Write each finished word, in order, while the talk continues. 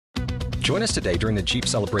Join us today during the Jeep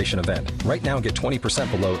Celebration event. Right now, get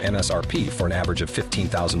 20% below MSRP for an average of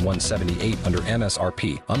 $15,178 under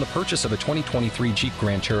MSRP on the purchase of a 2023 Jeep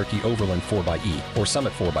Grand Cherokee Overland 4xE or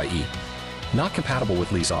Summit 4xE. Not compatible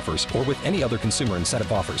with lease offers or with any other consumer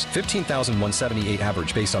incentive offers. $15,178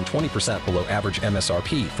 average based on 20% below average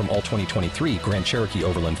MSRP from all 2023 Grand Cherokee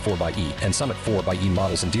Overland 4xE and Summit 4xE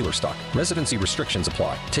models in dealer stock. Residency restrictions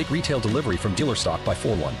apply. Take retail delivery from dealer stock by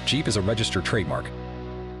 4/1. Jeep is a registered trademark.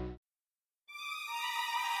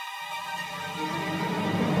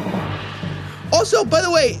 Also, by the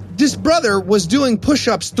way, this brother was doing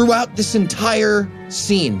push-ups throughout this entire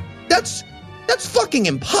scene. That's fucking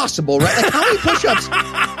impossible, right? Like, how many push-ups?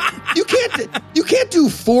 You can't do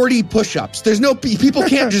 40 push-ups. There's no people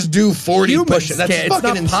can't just do 40 push-ups. That's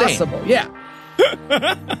fucking insane. Possible. Yeah.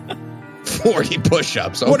 40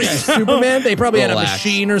 push-ups. Okay. What are you, Superman? They probably had a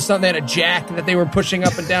machine or something. They had a jack that they were pushing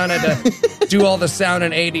up and down, had to do all the sound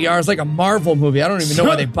and ADR. It's like a Marvel movie. I don't even know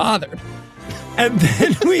why they bothered. And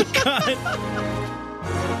then we got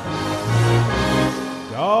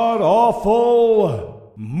God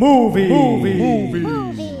Awful Movies.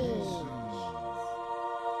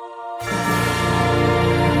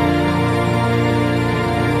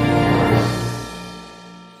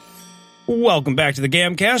 Welcome back to the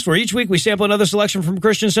Gamcast, where each week we sample another selection from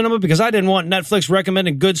Christian cinema because I didn't want Netflix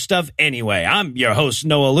recommending good stuff anyway. I'm your host,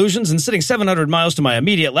 Noah Illusions, and sitting 700 miles to my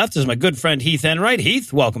immediate left is my good friend Heath Enright.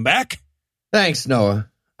 Heath, welcome back. Thanks, Noah.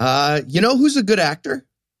 You know who's a good actor?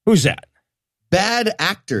 Who's that? Bad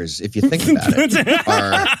actors, if you think about it,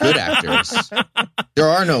 are good actors. There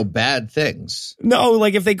are no bad things. No,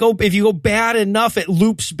 like if you go bad enough, it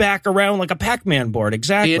loops back around like a Pac-Man board.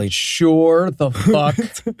 Exactly. It sure the fuck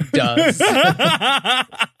does.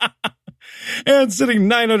 And sitting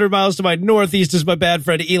 900 miles to my northeast is my bad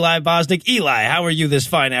friend Eli Bosnick. Eli, how are you this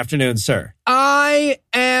fine afternoon, sir? I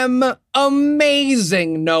am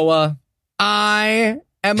amazing, Noah. I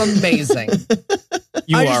am amazing.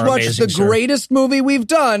 I just watched the greatest movie we've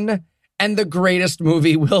done and the greatest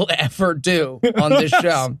movie we'll ever do on this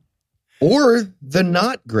show. Or the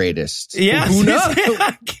not greatest. Yeah, who knows?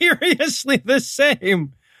 Curiously the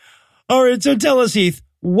same. All right, so tell us, Heath,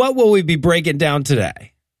 what will we be breaking down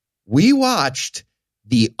today? We watched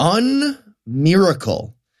The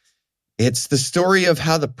Unmiracle. It's the story of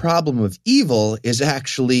how the problem of evil is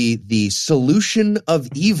actually the solution of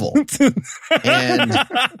evil. And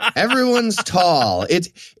everyone's tall.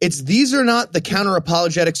 These are not the counter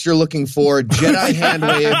apologetics you're looking for. Jedi hand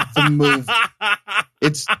wave the move.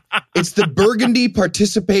 It's the burgundy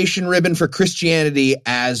participation ribbon for Christianity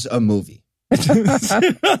as a movie.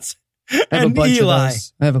 I have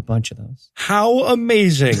a bunch of those. How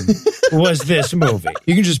amazing was this movie?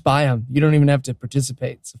 You can just buy them. You don't even have to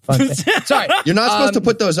participate. It's a fun thing. Sorry. You're not supposed to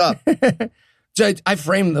put those up. I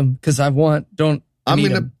framed them because I'm going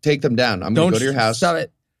to take them down. I'm going to go to your house. Stop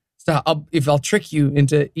it. Stop. I'll trick you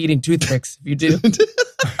into eating toothpicks if you do.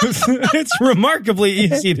 It's remarkably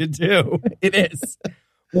easy to do. It is.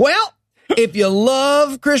 Well, if you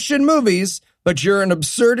love Christian movies, but you're an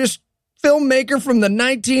absurdist filmmaker from the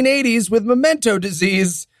 1980s with memento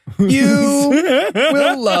disease, you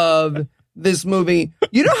will love this movie.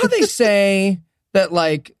 You know how they say that,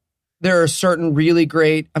 like, there are certain really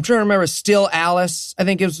great, I'm trying to remember, Still Alice, I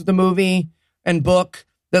think it was the movie and book,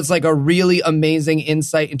 that's like a really amazing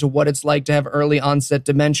insight into what it's like to have early onset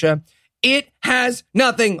dementia. It has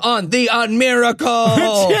nothing on The Unmiracle.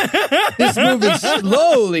 This movie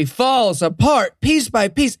slowly falls apart piece by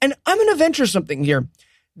piece. And I'm going to venture something here.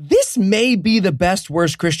 This may be the best,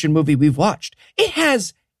 worst Christian movie we've watched. It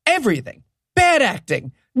has everything. Bad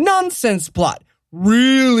acting, nonsense plot,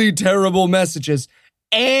 really terrible messages,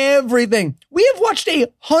 everything. We have watched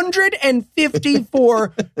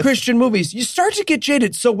 154 Christian movies. You start to get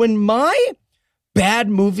jaded. So when my bad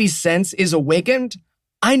movie sense is awakened,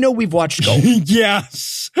 I know we've watched gold.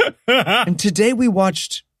 Yes. And today we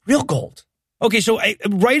watched real gold. Okay, so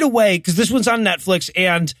right away, because this one's on Netflix,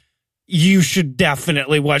 and you should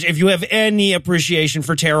definitely watch. If you have any appreciation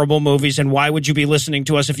for terrible movies, and why would you be listening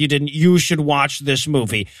to us if you didn't, you should watch this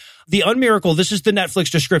movie. The Unmiracle, this is the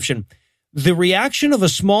Netflix description. The reaction of a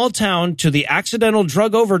small town to the accidental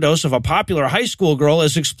drug overdose of a popular high school girl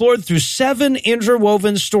is explored through 7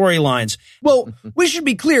 interwoven storylines. Well, we should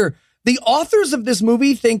be clear. The authors of this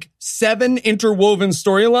movie think 7 interwoven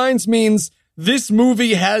storylines means this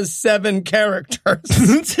movie has 7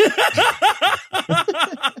 characters.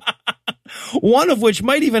 One of which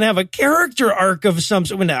might even have a character arc of some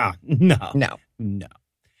sort. No.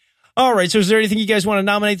 All right, so is there anything you guys want to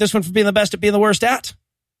nominate this one for being the best at being the worst at?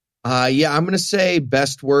 Yeah, I'm going to say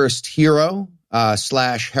best worst hero /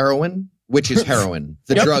 heroine which is heroin.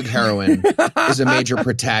 The drug heroin is a major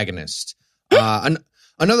protagonist.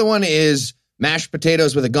 Another one is mashed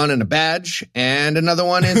potatoes with a gun and a badge, and another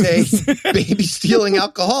one is a baby stealing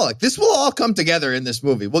alcoholic. This will all come together in this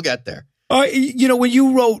movie. We'll get there. When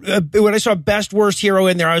you wrote, when I saw best worst hero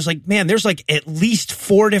in there, I was like, man, there's like at least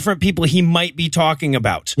 4 different people he might be talking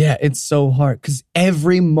about. Yeah, it's so hard because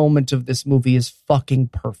every moment of this movie is fucking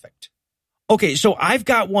perfect. Okay, so I've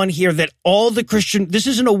got one here that all the Christian, this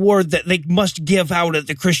is an award that they must give out at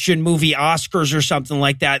the Christian movie Oscars or something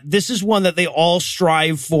like that. This is one that they all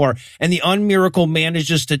strive for, and the Unmiracle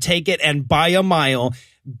manages to take it and by a mile.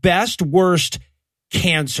 Best worst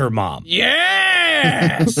cancer mom.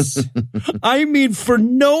 Yes! I mean, for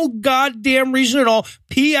no goddamn reason at all.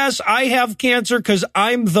 P.S. I have cancer because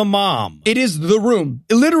I'm the mom. It is The Room.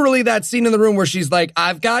 Literally that scene in The Room where she's like,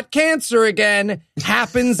 I've got cancer again,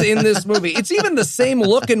 happens in this movie. It's even the same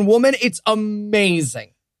looking woman. It's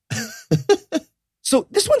amazing. So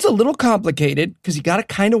this one's a little complicated because you got to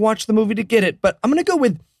kind of watch the movie to get it, but I'm going to go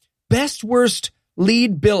with best worst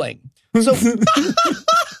lead billing. So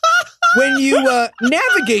when you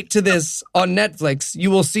navigate to this on Netflix,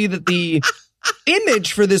 you will see that the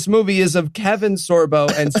image for this movie is of Kevin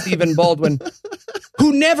Sorbo and Stephen Baldwin,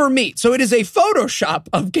 who never meet. So it is a Photoshop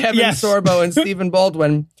of Kevin Sorbo and Stephen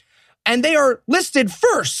Baldwin, and they are listed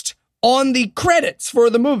first on the credits for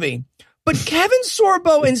the movie. But Kevin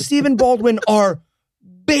Sorbo and Stephen Baldwin are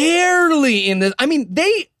barely in this. I mean,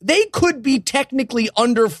 they could be technically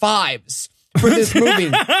under 5s for this movie.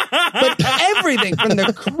 But everything from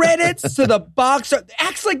the credits to the box art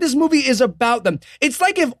acts like this movie is about them. It's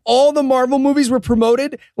like if all the Marvel movies were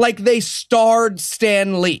promoted like they starred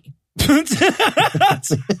Stan Lee.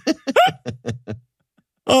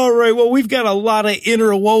 All right, well, we've got a lot of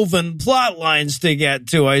interwoven plot lines to get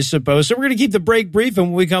to, I suppose. So we're going to keep the break brief, and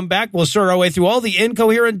when we come back, we'll sort our way through all the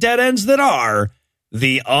incoherent dead ends that are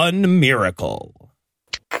the Unmiracle.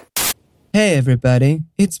 Hey, everybody.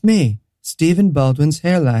 It's me, Stephen Baldwin's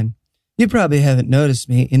hairline. You probably haven't noticed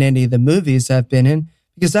me in any of the movies I've been in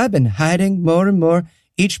because I've been hiding more and more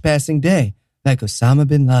each passing day, like Osama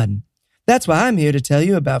bin Laden. That's why I'm here to tell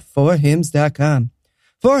you about 4hims.com.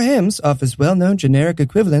 4hims offers well-known generic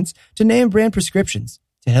equivalents to name brand prescriptions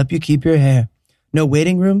to help you keep your hair. No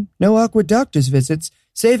waiting room, no awkward doctor's visits.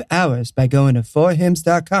 Save hours by going to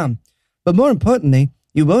 4hims.com. But more importantly,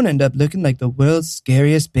 you won't end up looking like the world's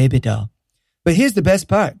scariest baby doll. But here's the best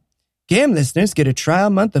part. GAM listeners get a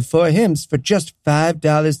trial month of 4hims for just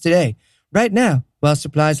 $5 today, right now, while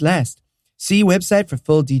supplies last. See website for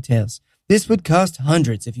full details. This would cost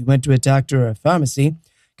hundreds if you went to a doctor or a pharmacy.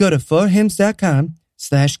 Go to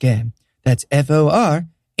 4hims.com/GAM. That's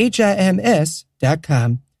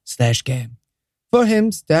FORHIMS.com/GAM.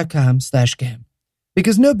 4hims.com/GAM.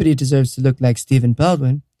 Because nobody deserves to look like Stephen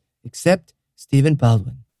Baldwin, except Stephen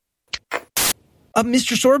Baldwin.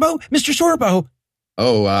 Mr. Sorbo? Mr. Sorbo!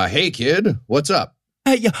 Oh, hey, kid. What's up?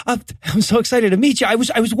 I'm so excited to meet you. I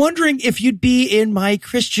was wondering if you'd be in my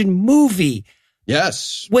Christian movie.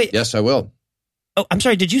 Yes. Wait. Yes, I will. Oh, I'm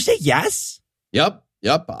sorry. Did you say yes? Yep.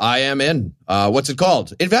 I am in. What's it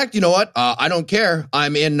called? In fact, you know what? I don't care.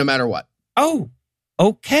 I'm in no matter what. Oh,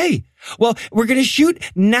 okay. Well, we're going to shoot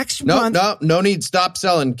next month. No need. Stop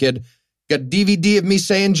selling, kid. Got a DVD of me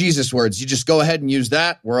saying Jesus words. You just go ahead and use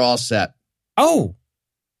that. We're all set. Oh,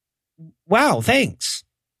 wow. Thanks.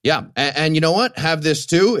 Yeah. And you know what? Have this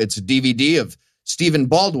too. It's a DVD of Stephen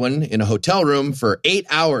Baldwin in a hotel room for 8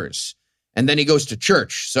 hours. And then he goes to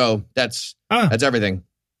church. So that's everything.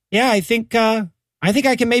 Yeah, I think I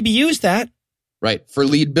can maybe use that. Right. For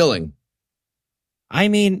lead billing. I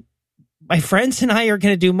mean, my friends and I are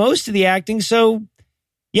going to do most of the acting. So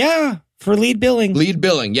yeah, for lead billing. Lead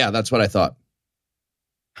billing. Yeah, that's what I thought.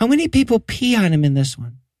 How many people pee on him in this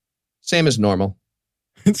one? Same as normal.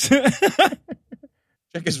 Check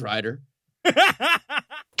his rider.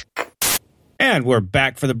 And we're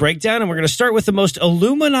back for the breakdown, and we're going to start with the most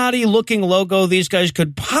Illuminati-looking logo these guys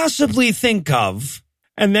could possibly think of.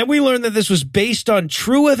 And then we learned that this was based on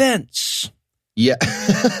true events. Yeah.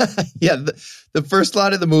 Yeah. The first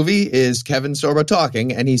line of the movie is Kevin Sorbo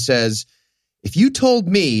talking, and he says, if you told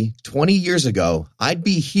me 20 years ago I'd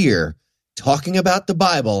be here talking about the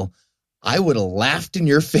Bible, I would have laughed in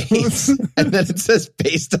your face. And then it says,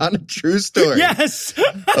 based on a true story. Yes.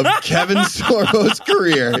 Of Kevin Sorbo's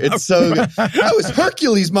career. It's so good. That was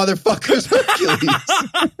Hercules, motherfuckers.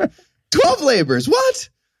 Hercules. 12 labors. What?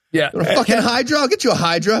 Yeah. You want a fucking Hydra? I'll get you a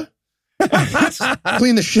Hydra.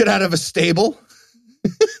 Clean the shit out of a stable.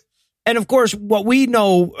 And of course, what we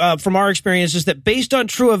know from our experience is that based on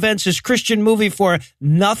true events is Christian movie for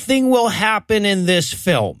nothing will happen in this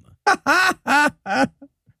film.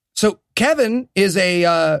 So Kevin is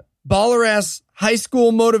a baller-ass high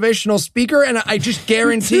school motivational speaker, and I just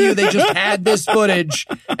guarantee you they just had this footage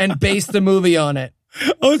and based the movie on it.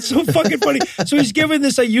 Oh, it's so fucking funny. So he's giving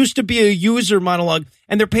this "I used to be a user" monologue,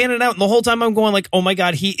 and they're panning out, and the whole time I'm going like, oh my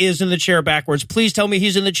God, he is in the chair backwards. Please tell me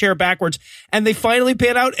he's in the chair backwards. And they finally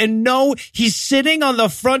pan out, and no, he's sitting on the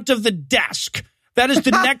front of the desk. That is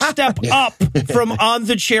the next step up from on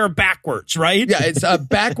the chair backwards, right? Yeah, it's a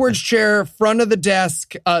backwards chair, front of the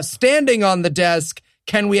desk, standing on the desk.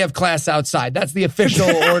 Can we have class outside? That's the official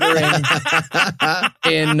ordering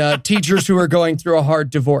in teachers who are going through a hard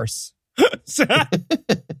divorce. But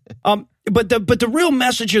the real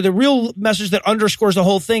message here, the real message that underscores the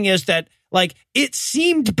whole thing is that, like, it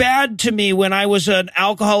seemed bad to me when I was an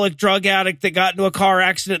alcoholic drug addict that got into a car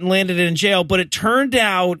accident and landed in jail, but it turned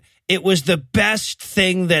out it was the best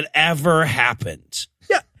thing that ever happened.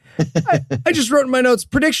 Yeah. I just wrote in my notes,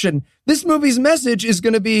 prediction. This movie's message is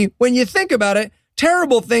going to be, when you think about it,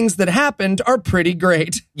 terrible things that happened are pretty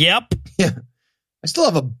great. Yep. Yeah. I still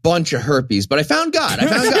have a bunch of herpes, but I found God.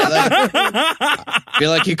 I feel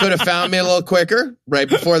like you could have found me a little quicker right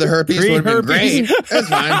before the herpes would have been great. That's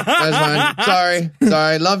fine. That's fine.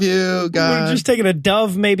 Sorry. Love you, God. Just taking a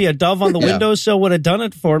dove on the windowsill would have done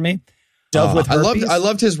it for me. Dove with herpes. I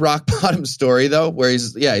loved his rock bottom story though, where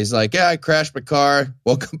he's like, I crashed my car,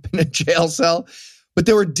 woke up in a jail cell. But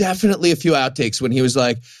there were definitely a few outtakes when he was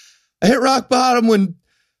like, I hit rock bottom when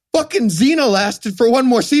fucking Xena lasted for one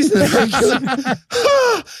more season.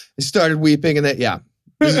 He started weeping, and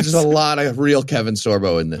there's just a lot of real Kevin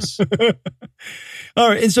Sorbo in this. All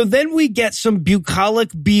right, and so then we get some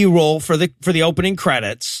bucolic B-roll for the opening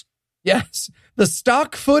credits. Yes, the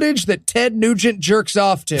stock footage that Ted Nugent jerks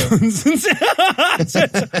off to.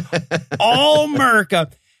 All America.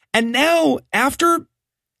 And now, after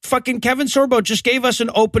fucking Kevin Sorbo just gave us an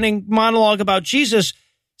opening monologue about Jesus,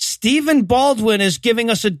 Stephen Baldwin is giving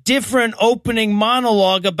us a different opening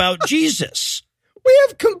monologue about Jesus. We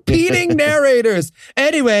have competing narrators.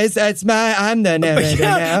 Anyways, I'm the narrator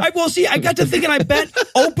now. I got to thinking, I bet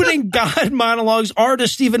opening God monologues are to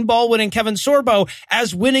Stephen Baldwin and Kevin Sorbo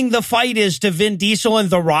as winning the fight is to Vin Diesel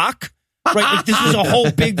and The Rock. Right? Like, this is a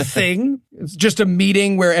whole big thing. It's just a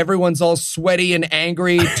meeting where everyone's all sweaty and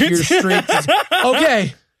angry to your street.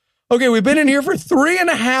 Okay, we've been in here for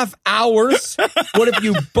 3.5 hours. What if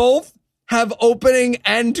you both have opening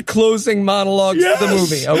and closing monologues for the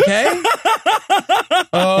movie, okay?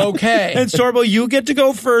 Okay. And Sorbo, you get to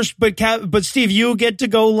go first, but Steve, you get to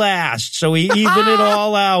go last. So we even it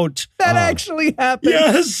all out. That actually happened.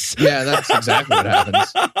 Yes. Yeah, that's exactly what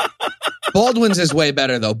happens. Baldwin's is way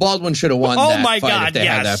better, though. Baldwin should have won that fight if they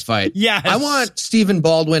had that fight. Yes. I want Stephen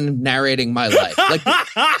Baldwin narrating my life. Like,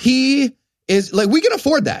 he is, like, we can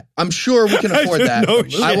afford that. I'm sure we can afford that. No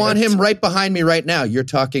shit. I want him right behind me right now. You're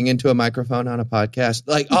talking into a microphone on a podcast.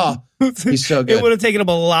 Like, oh, he's so good. It would have taken him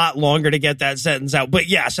a lot longer to get that sentence out. But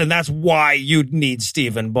yes, and that's why you'd need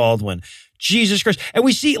Stephen Baldwin. Jesus Christ. And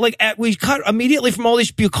we see, like, we cut immediately from all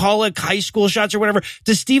these bucolic high school shots or whatever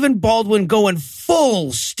to Stephen Baldwin going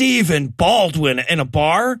full Stephen Baldwin in a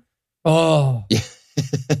bar. Oh,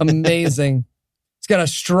 amazing. He's got a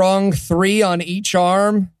strong 3 on each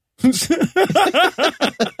arm. That's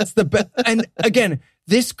the best. And again,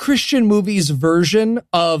 this Christian movie's version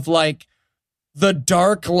of, like, the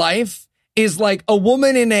dark life is like a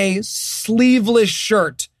woman in a sleeveless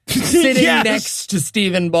shirt sitting next to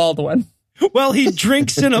Stephen Baldwin. Well, he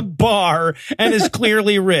drinks in a bar and is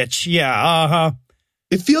clearly rich. Yeah,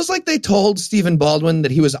 It feels like they told Stephen Baldwin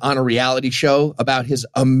that he was on a reality show about his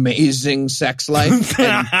amazing sex life.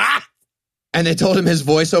 And they told him his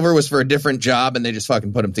voiceover was for a different job, and they just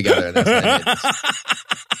fucking put him together. And that's what they did.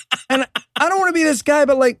 And I don't want to be this guy,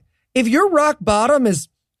 but, like, if your rock bottom is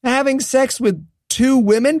having sex with 2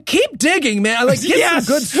 women, keep digging, man. Like, get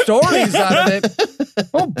some good stories out of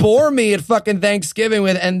it. Don't bore me at fucking Thanksgiving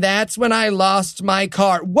with, and that's when I lost my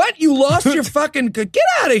car. What? You lost your fucking... Get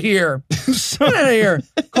out of here. Get out of here.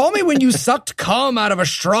 Call me when you sucked cum out of a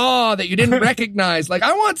straw that you didn't recognize. Like,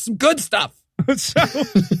 I want some good stuff.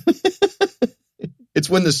 It's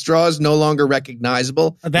when the straw is no longer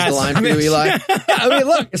recognizable. That's the line for you, Eli. I mean,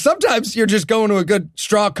 look, sometimes you're just going to a good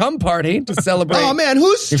straw cum party to celebrate. Oh, man,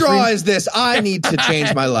 whose straw is this? I need to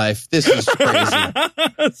change my life. This is crazy.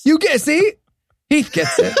 You see? Heath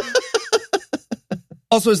gets it.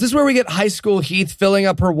 Also, is this where we get high school Heath filling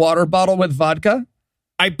up her water bottle with vodka?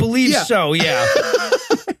 I believe so, yeah.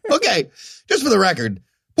 Okay, just for the record,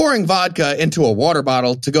 pouring vodka into a water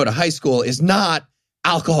bottle to go to high school is not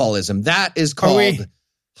alcoholism. That is called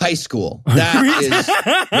high school. That is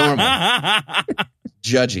normal.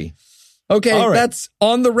 Judgy. Okay, that's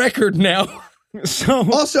on the record now. So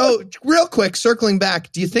Also, real quick, circling back,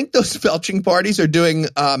 do you think those felching parties are doing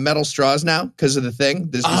metal straws now because of the thing?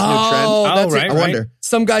 This new trend. That's right, it. I wonder.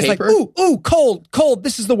 Some guys Paper? like, ooh, cold.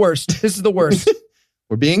 This is the worst. This is the worst.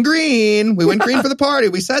 We're being green. We went green for the party.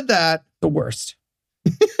 We said that. The worst.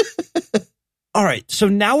 all right, so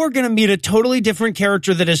now we're going to meet a totally different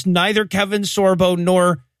character that is neither Kevin Sorbo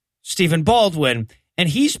nor Stephen Baldwin. And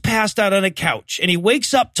he's passed out on a couch, and he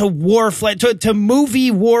wakes up to to movie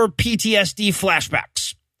war PTSD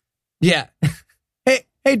flashbacks. Yeah.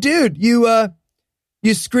 Hey, dude, you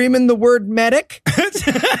screaming the word medic?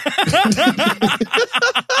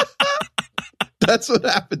 That's what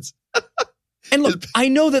happens. And look, I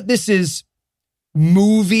know that this is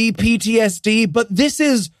movie PTSD, but this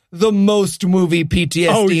is the most movie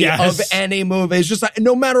PTSD of any movie. It's just like,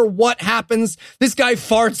 no matter what happens, this guy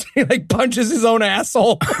farts, he like punches his own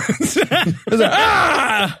asshole. It's like,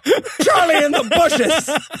 Charlie in the bushes.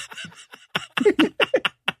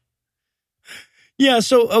 Yeah,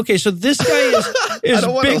 so this guy is I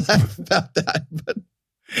don't want big. to laugh about that, but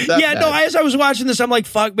As I was watching this, I'm like,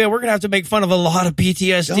 fuck, man, we're going to have to make fun of a lot of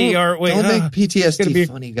PTSD, aren't we? Don't make PTSD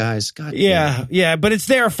funny, guys. God damn. Yeah, but it's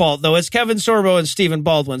their fault, though. It's Kevin Sorbo and Stephen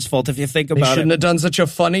Baldwin's fault, if you think They about it. shouldn't have done such a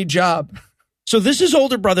funny job. So this is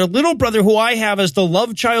older brother, little brother, who I have as the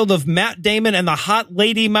love child of Matt Damon and the hot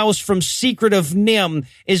lady mouse from Secret of NIMH,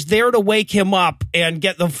 is there to wake him up and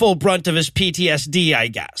get the full brunt of his PTSD, I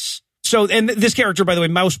guess. So, and this character, by the way,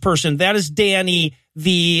 mouse person, that is Danny.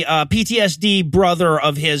 The PTSD brother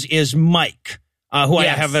of his is Mike, who I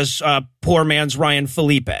have as poor man's Ryan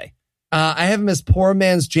Felipe. I have him as poor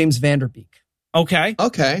man's James Vanderbeek. Okay.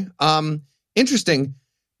 Interesting.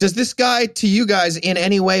 Does this guy, to you guys, in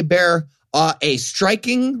any way bear a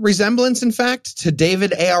striking resemblance, in fact, to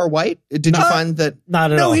David A.R. White? Did you find that?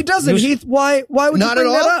 Not at all. No, he doesn't. Heath, why would Not you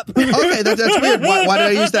bring at all? that up? Okay, that's weird. Why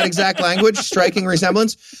did I use that exact language? Striking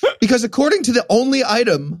resemblance? Because according to the only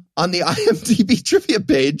item on the IMDb trivia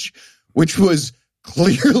page, which was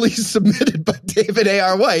clearly submitted by David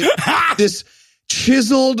A.R. White, this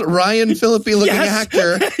chiseled Ryan Phillippe looking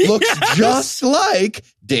actor looks just like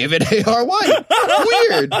David A.R. White.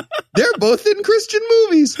 Weird. They're both in Christian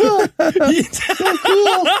movies. Huh. So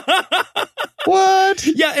cool. What?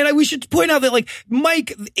 Yeah, and we should point out that like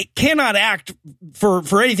Mike cannot act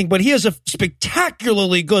for anything, but he is a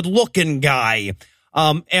spectacularly good looking guy,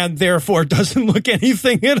 and therefore doesn't look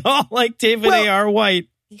anything at all like David A.R. White.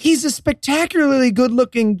 He's a spectacularly good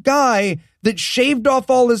looking guy that shaved off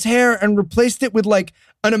all his hair and replaced it with like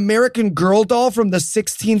an American Girl doll from the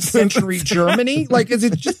 16th century Germany. Like, is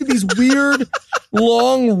it just these weird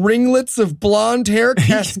long ringlets of blonde hair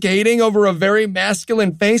cascading over a very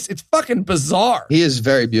masculine face? It's fucking bizarre. He is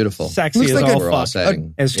very beautiful. Sexy Looks as like all a fuck.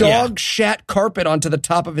 dog shat carpet onto the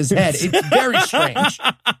top of his head. It's very strange.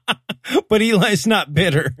 But Eli's not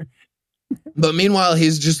bitter. But meanwhile,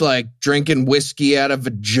 he's just like drinking whiskey out of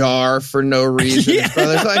a jar for no reason. His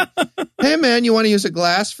brother's like, hey, man, you want to use a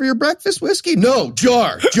glass for your breakfast whiskey? No,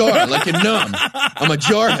 jar, like you're numb. I'm a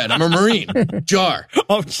jarhead. I'm a Marine. Jar.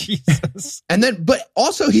 Oh, Jesus. And then, but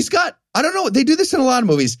also he's got, I don't know, they do this in a lot of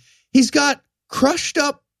movies. He's got crushed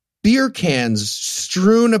up beer cans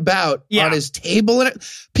strewn about on his table. And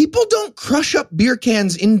people don't crush up beer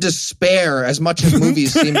cans in despair as much as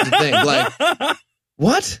movies seem to think. Like,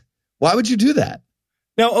 what? Why would you do that?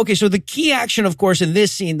 Now, okay, so the key action, of course, in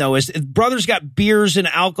this scene, though, is brother's got beers and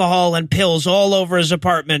alcohol and pills all over his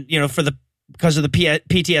apartment, because of the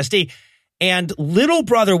PTSD. And little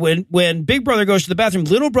brother, when big brother goes to the bathroom,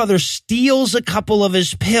 little brother steals a couple of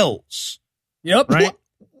his pills. Yep. Right?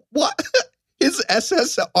 What? His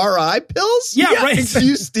SSRI pills? Yeah, right. Do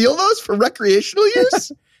you steal those for recreational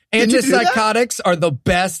use? Antipsychotics are the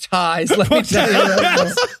best highs, let me tell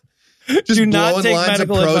you. Just do not blowing take lines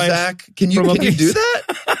medical of advice. Prozac. Can you do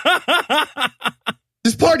that?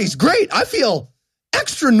 This party's great. I feel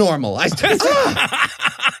extra normal. I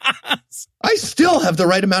still have the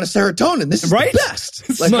right amount of serotonin. This is the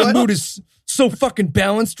best. Like, my mood is so fucking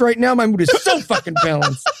balanced right now. My mood is so fucking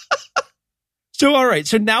balanced. So, all right.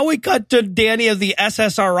 So now we cut to Danny of the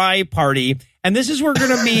SSRI party. And this is where we're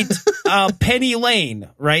going to meet Penny Lane,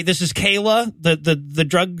 right? This is Kayla, the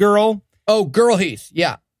drug girl. Oh, Girl Heath.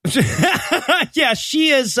 Yeah. Yeah, she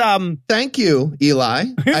is. Thank you, Eli.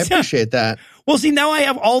 I appreciate that. Well, see, now I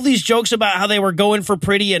have all these jokes about how they were going for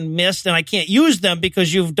pretty and missed, and I can't use them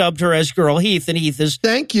because you've dubbed her as Girl Heath, and Heath is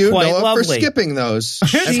thank you, quite Noah, lovely. for skipping those.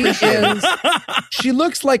 She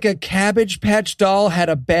looks like a Cabbage Patch doll had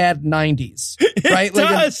a bad 90s. Right?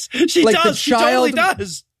 She does. She totally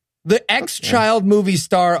does. The ex-child movie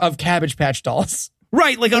star of Cabbage Patch dolls.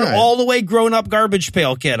 Right, like an all the way grown up garbage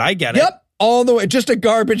pail kid. I get it. Yep. all the way, just a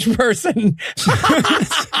garbage person.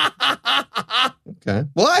 Okay.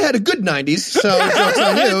 Well, I had a good 90s, so it's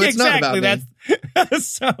on you. It's exactly, not about me.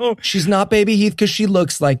 So She's not Baby Heath because she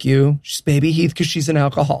looks like you. She's Baby Heath because she's an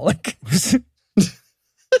alcoholic.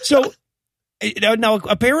 So now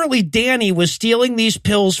apparently Danny was stealing these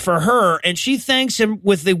pills for her, and she thanks him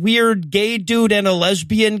with the weird gay dude and a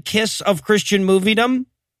lesbian kiss of Christian moviedom.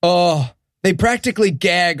 Oh, they practically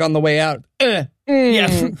gag on the way out. Yeah.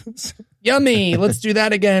 Yummy. Let's do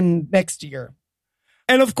that again next year.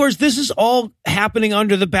 And of course, this is all happening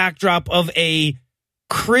under the backdrop of a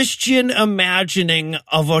Christian imagining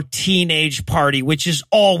of a teenage party, which is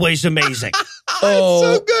always amazing. It's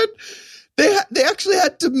so good. They actually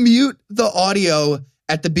had to mute the audio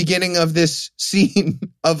at the beginning of this scene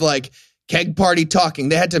of like keg party talking.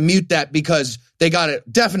 They had to mute that because they got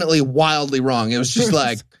it definitely wildly wrong. It was just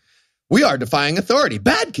like, we are defying authority.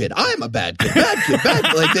 Bad kid. I'm a bad kid. Bad kid. Bad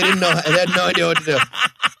kid. Like they didn't know. They had no idea what to do.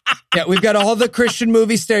 Yeah, we've got all the Christian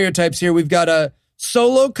movie stereotypes here. We've got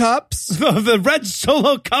solo cups. The red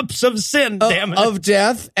solo cups of sin, damn it. Of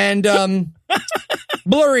death and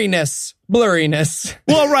blurriness.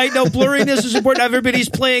 Well, right. No, blurriness is important. Everybody's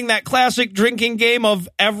playing that classic drinking game of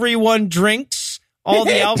everyone drinks all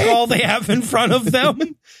the alcohol they have in front of them.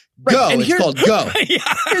 Go. And It's called Go.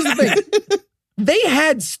 Yeah. Here's the thing. They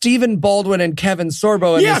had Stephen Baldwin and Kevin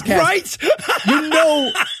Sorbo in this cast.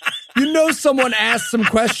 Right? You know someone asked some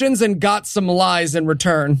questions and got some lies in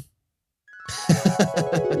return.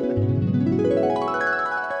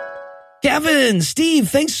 Kevin, Steve,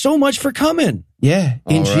 thanks so much for coming. Yeah,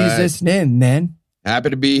 in All right. Jesus' name, man. Happy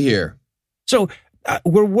to be here. So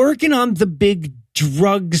we're working on the big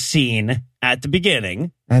drug scene at the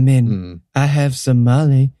beginning. I mean, I have some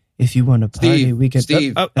Molly. If you want to party, we can.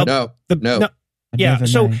 Steve, no. Yeah. Never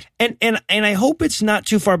So, mind. and I hope it's not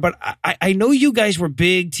too far, but I know you guys were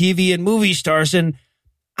big TV and movie stars, and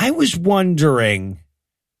I was wondering.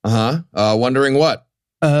 Wondering what?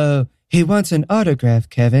 He wants an autograph,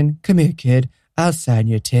 Kevin. Come here, kid. I'll sign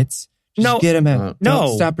your tits. Just get him out.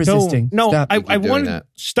 Don't stop resisting. No, stop. I wanted that.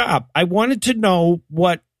 stop. I wanted to know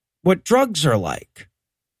what drugs are like.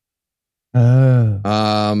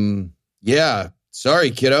 Oh. Yeah.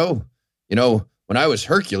 Sorry, kiddo. You know, when I was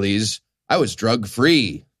Hercules, I was drug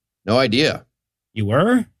free. No idea. You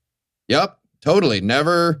were? Yep. Totally.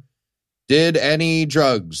 Never did any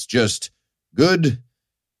drugs. Just good,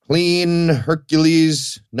 clean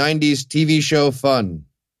Hercules 90s TV show fun.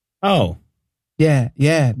 Oh. Yeah.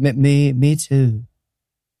 Me too.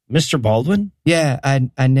 Mr. Baldwin? Yeah,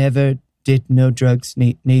 I never did no drugs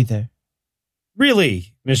neither.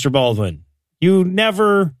 Really, Mr. Baldwin? You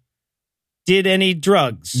never did any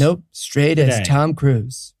drugs? Nope, straight Today. as Tom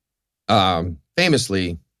Cruise.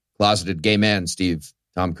 Famously closeted gay man, Steve.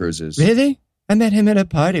 Tom Cruise is. Really? I met him at a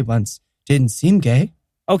party once. Didn't seem gay.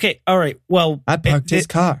 Okay, all right. Well, I parked his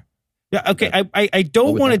car. Yeah, okay. I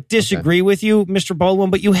don't with want to that? disagree with you, Mr. Baldwin,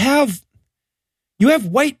 but you have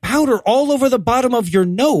white powder all over the bottom of your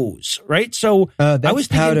nose, right? So That's I was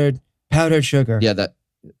thinking, powdered sugar. Yeah, that.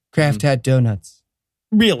 Kraft had donuts.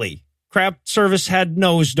 really, craft service had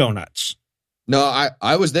nose donuts. No,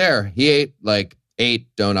 I was there. He ate like 8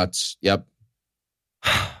 donuts. Yep.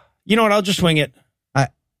 You know what? I'll just wing it. I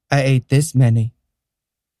ate this many.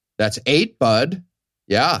 That's 8, bud.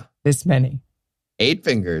 Yeah. This many. 8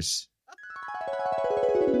 fingers.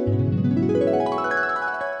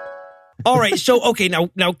 All right. So, okay. Now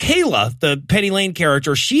Kayla, the Penny Lane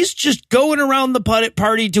character, she's just going around the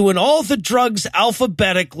party doing all the drugs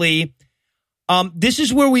alphabetically. This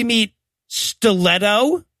is where we meet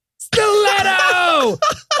Stiletto.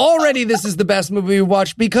 Already, this is the best movie we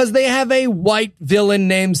watched because they have a white villain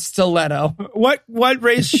named Stiletto. What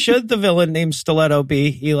race should the villain named Stiletto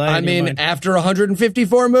be, Eli? I mean, after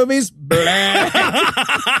 154 movies, black.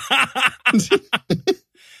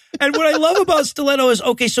 And what I love about Stiletto is,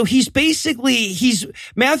 okay, so he's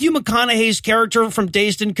Matthew McConaughey's character from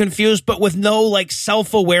Dazed and Confused, but with no like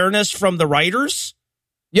self-awareness from the writers.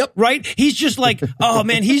 Yep. Right? He's just like, oh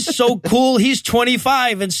man, he's so cool. He's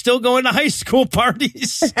 25 and still going to high school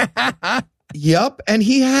parties. Yep. And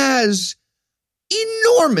he has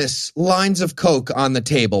enormous lines of Coke on the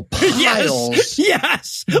table. Piles.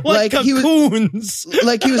 Yes. Like cocoons.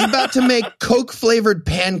 Like he was about to make Coke flavored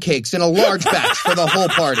pancakes in a large batch for the whole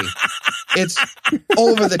party. It's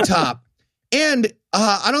over the top. And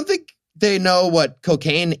I don't think they know what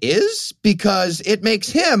cocaine is because it makes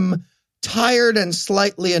him tired and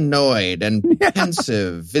slightly annoyed and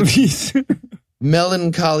pensive. It's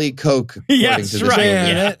melancholy Coke, according Yes, to this right.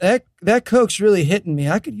 movie. Yeah, that Coke's really hitting me.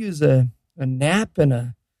 I could use a nap and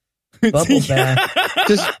a bubble bath.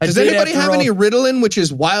 Does anybody have any Ritalin which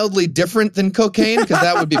is wildly different than cocaine? Because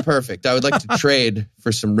that would be perfect. I would like to trade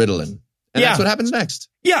for some Ritalin. And that's what happens next.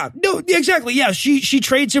 Yeah, no, exactly. Yeah, she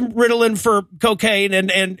trades him Ritalin for cocaine,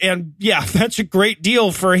 and yeah, that's a great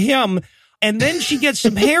deal for him. And then she gets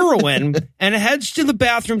some heroin and heads to the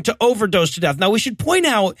bathroom to overdose to death. Now, we should point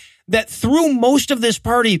out that through most of this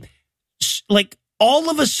party, like, all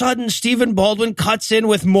of a sudden, Stephen Baldwin cuts in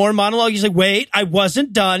with more monologue. He's like, wait, I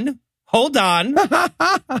wasn't done. Hold on.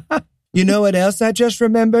 You know what else I just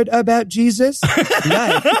remembered about Jesus?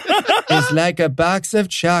 Life is like a box of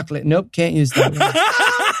chocolate. Nope, can't use that one.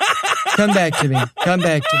 Come back to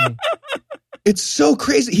me. It's so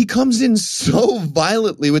crazy. He comes in so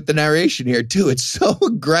violently with the narration here, too. It's so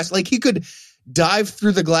aggressive. Like, he could dive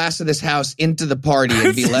through the glass of this house into the party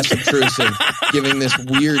and be less intrusive, giving this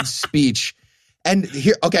weird speech. And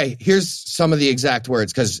here's some of the exact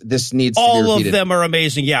words, because this needs to be repeated. All of them are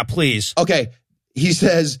amazing. Yeah, please. Okay. He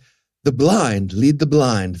says, "The blind lead the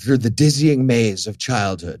blind through the dizzying maze of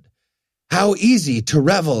childhood. How easy to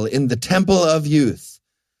revel in the temple of youth.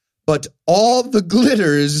 But all the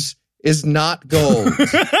glitters is not gold."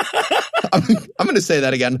 I'm going to say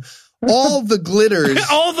that again. All the glitters.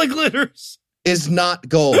 All the glitters. Is not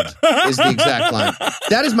gold, is the exact line.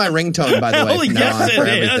 That is my ringtone, by the way, from now on for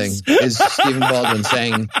everything. Is Stephen Baldwin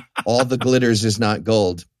saying, all the glitters is not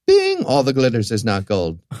gold. Bing, all the glitters is not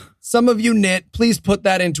gold. Some of you knit, please put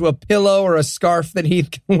that into a pillow or a scarf that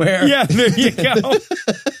Heath can wear. Yeah, there you go.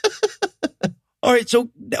 All right,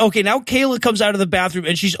 so, okay, now Kayla comes out of the bathroom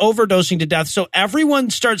and she's overdosing to death. So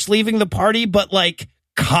everyone starts leaving the party, but like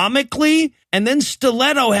comically, and then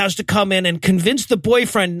Stiletto has to come in and convince the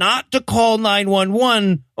boyfriend not to call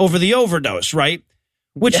 911 over the overdose, right?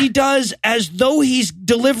 Which he does as though he's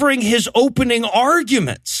delivering his opening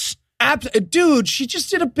arguments. Dude, she just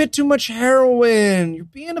did a bit too much heroin. You're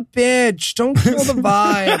being a bitch. Don't kill the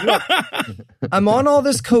vibe. Look, I'm on all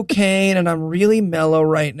this cocaine and I'm really mellow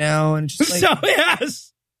right now. And just like, so,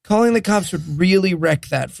 yes. Calling the cops would really wreck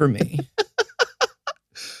that for me.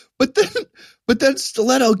 But then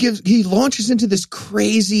Stiletto he launches into this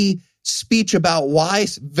crazy speech about why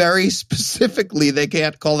very specifically they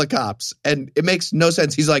can't call the cops. And it makes no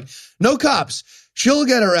sense. He's like, no cops. She'll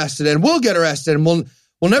get arrested and we'll get arrested and we'll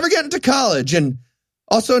never get into college and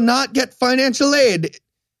also not get financial aid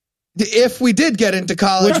if we did get into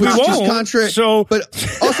college, which is just contrary. But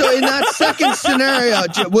also in that second scenario,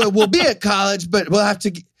 we'll be at college, but we'll have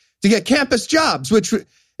to get campus jobs, which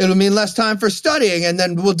it'll mean less time for studying, and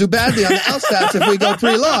then we'll do badly on the LSATs if we go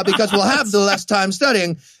pre-law because we'll have the less time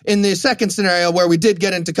studying in the second scenario where we did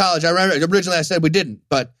get into college. I remember originally I said we didn't,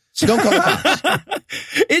 but don't call the cops.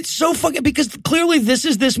 It's so fucking, because clearly this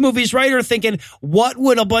is this movie's writer thinking, what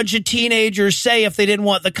would a bunch of teenagers say if they didn't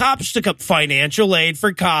want the cops to come? Financial aid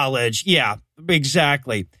for college. Yeah,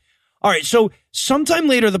 exactly. All right, so sometime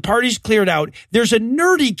later, the party's cleared out. There's a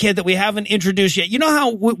nerdy kid that we haven't introduced yet. You know how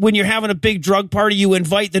when you're having a big drug party, you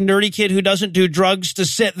invite the nerdy kid who doesn't do drugs to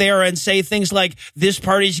sit there and say things like, this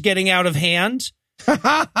party's getting out of hand?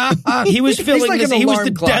 He was filling like this. He was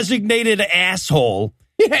the designated asshole.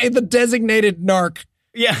 Yeah, the designated narc.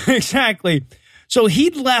 Yeah, exactly. So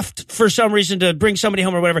he'd left for some reason to bring somebody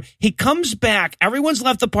home or whatever. He comes back. Everyone's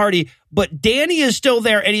left the party, but Danny is still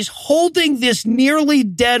there, and he's holding this nearly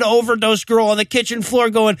dead overdose girl on the kitchen floor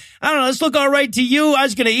going, I don't know, this look all right to you. I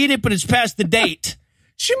was going to eat it, but it's past the date.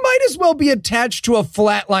 She might as well be attached to a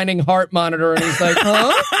flatlining heart monitor. And he's like,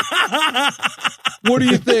 huh? What do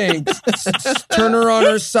you think? Turn her on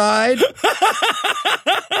her side?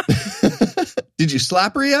 Did you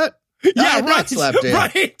slap her yet? Yeah, right.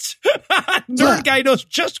 Right. Nerd guy knows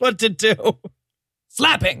just what to do.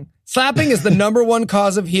 Slapping. Slapping is the number one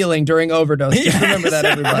cause of healing during overdose. Just remember that,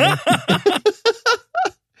 everybody.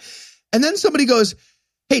 And then somebody goes,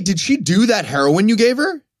 hey, did she do that heroin you gave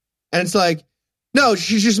her? And it's like, no,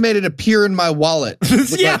 she just made it appear in my wallet.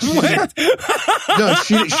 Yeah, no,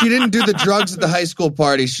 she didn't do the drugs at the high school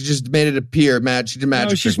party. She just made it appear. She did magic.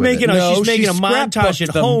 No, she's making a montage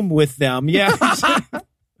at home with them. Yeah.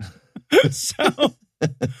 So,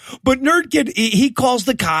 but Nerd Kid, he calls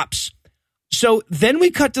the cops. So then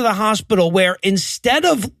we cut to the hospital where instead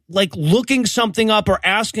of like looking something up or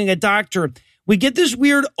asking a doctor, we get this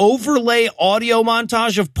weird overlay audio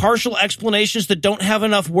montage of partial explanations that don't have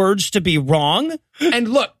enough words to be wrong. And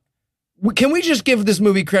look, can we just give this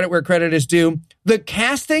movie credit where credit is due? The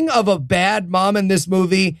casting of a bad mom in this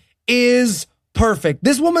movie is perfect.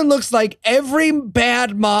 This woman looks like every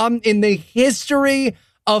bad mom in the history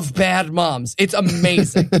of bad moms. It's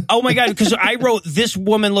amazing. Oh my God, because I wrote, this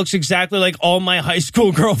woman looks exactly like all my high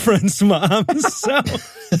school girlfriends' moms. So,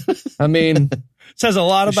 I mean, Says a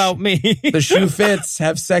lot about me. The shoe fits.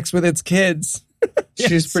 Have sex with its kids.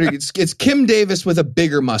 She's pretty good. It's Kim Davis with a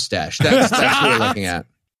bigger mustache. That's what we're looking at.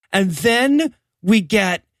 And then we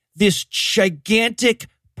get this gigantic,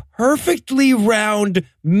 perfectly round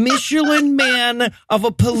Michelin man of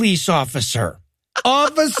a police officer.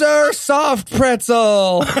 Officer Soft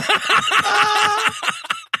Pretzel.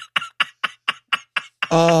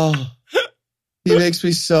 Oh, he makes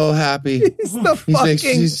me so happy. He's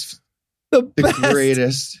the the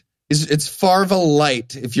greatest. It's Farva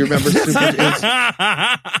Light, if you remember.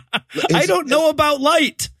 I don't know about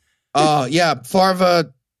Light. Oh, yeah.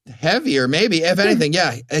 Farva Heavier, maybe, if anything.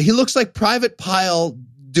 Yeah. He looks like Private Pile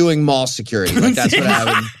doing mall security. Like, that's what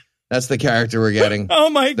happened. That's the character we're getting. Oh,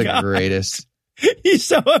 my God. The greatest. He's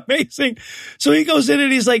so amazing. So he goes in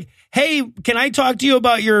and he's like, hey, can I talk to you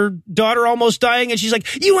about your daughter almost dying? And she's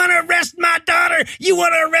like, you want to arrest my daughter? You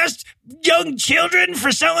want to arrest young children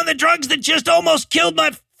for selling the drugs that just almost killed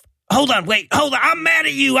my... Hold on. I'm mad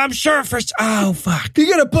at you. I'm sure for... Oh, fuck. You're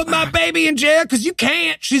going to put my baby in jail? Because you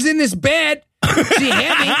can't. She's in this bed. She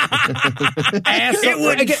heavy. It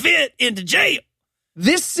wouldn't fit into jail.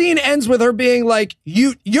 This scene ends with her being like,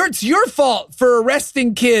 it's your fault for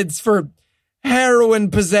arresting kids for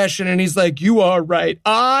heroin possession. And he's like, you are right.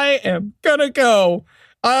 I am gonna go.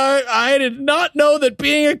 I did not know that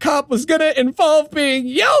being a cop was gonna involve being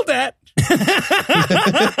yelled at.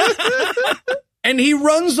 And he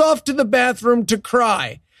runs off to the bathroom to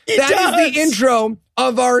cry. That is the intro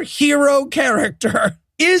of our hero character.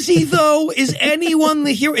 Is he, though? Is anyone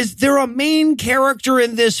the hero? Is there a main character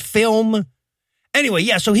in this film? Anyway,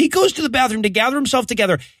 yeah, so he goes to the bathroom to gather himself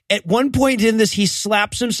together. At one point in this, he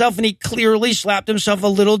slaps himself, and he clearly slapped himself a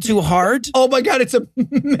little too hard. Oh, my God, it's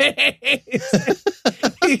amazing.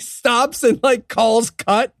 He stops and, like, calls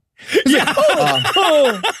cut. He's like,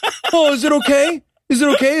 is it okay? Is it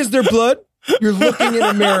okay? Is there blood? You're looking in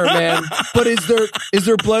a mirror, man. But is there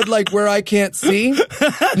blood like where I can't see?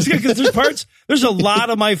 Because there's a lot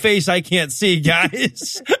of my face I can't see,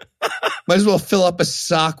 guys. Might as well fill up a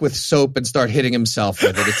sock with soap and start hitting himself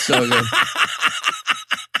with it. It's so good.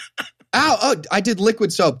 Ow! Oh, I did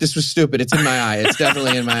liquid soap. This was stupid. It's in my eye. It's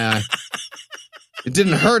definitely in my eye. It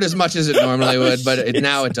didn't hurt as much as it normally would, but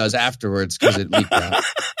now it does afterwards because it leaked out.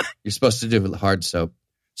 You're supposed to do it with hard soap.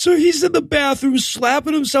 So he's in the bathroom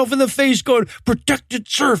slapping himself in the face going, protected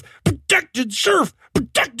surf, protected surf,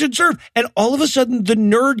 protected surf. And all of a sudden, the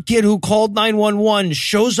nerd kid who called 911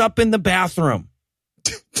 shows up in the bathroom.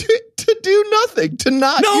 To do nothing, to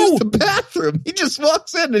not use the bathroom. He just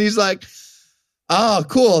walks in and he's like, oh,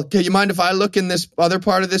 cool. Okay, you mind if I look in this other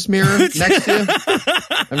part of this mirror next to you?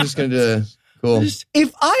 I'm just going to cool.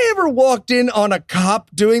 If I ever walked in on a cop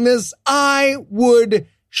doing this, I would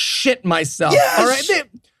shit myself. Yes. All right.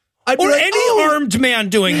 I'd be or like, any armed man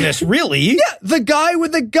doing this, really. Yeah, the guy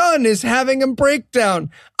with the gun is having a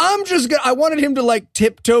breakdown. I wanted him to like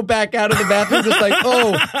tiptoe back out of the bathroom, just like,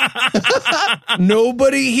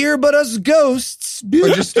 nobody here but us ghosts. Or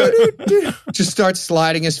just start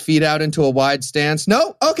sliding his feet out into a wide stance.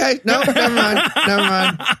 No, okay, no, never mind.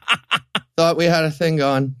 Thought we had a thing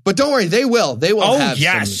going. But don't worry, they will. They will have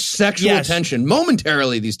some sexual tension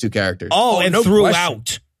momentarily, these two characters. And no throughout.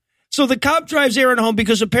 question. So the cop drives Aaron home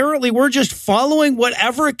because apparently we're just following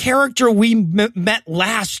whatever character we met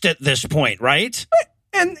last at this point, right?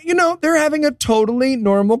 And, they're having a totally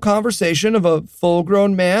normal conversation of a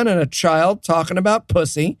full-grown man and a child talking about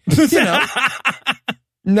pussy.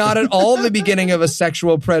 Not at all the beginning of a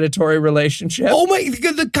sexual predatory relationship. Oh, my,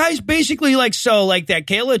 the guy's basically like, so, like that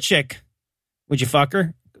Kayla chick, would you fuck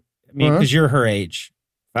her? I mean, because you're her age.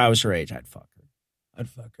 If I was her age, I'd fuck her. I'd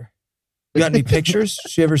fuck her. You got any pictures?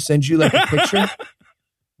 She ever send you like a picture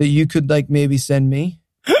that you could like maybe send me?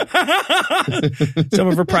 Some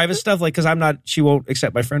of her private stuff, like, because she won't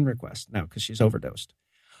accept my friend request now because she's overdosed.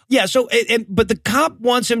 Yeah. So, but the cop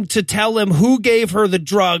wants him to tell him who gave her the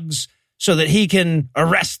drugs so that he can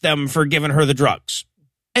arrest them for giving her the drugs.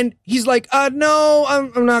 And he's like, no,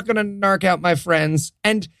 I'm not going to narc out my friends.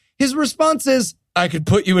 And his response is, I could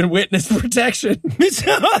put you in witness protection. Well,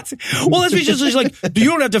 that's just like, you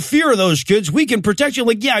don't have to fear those kids. We can protect you.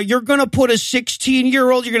 Like, yeah, you're going to put a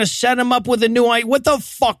 16-year-old, you're going to set him up with a new ID. What the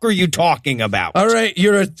fuck are you talking about? All right,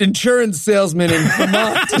 you're an insurance salesman in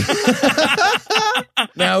Vermont.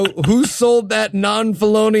 Now, who sold that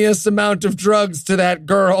non-felonious amount of drugs to that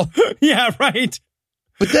girl? Yeah, right.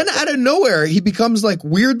 But then out of nowhere, he becomes like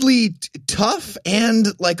weirdly tough and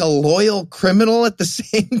like a loyal criminal at the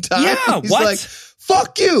same time. Yeah, He's like,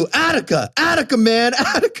 fuck you, Attica, man,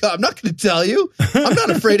 Attica. I'm not going to tell you. I'm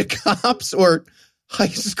not afraid of cops or high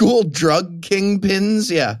school drug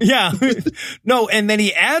kingpins. Yeah. Yeah. No, and then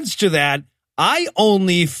he adds to that, I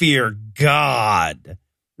only fear God.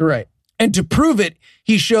 Right. And to prove it,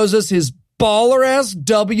 he shows us his baller-ass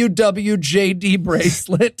WWJD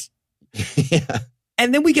bracelet. Yeah.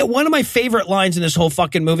 And then we get one of my favorite lines in this whole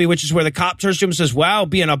fucking movie, which is where the cop turns to him and says, wow,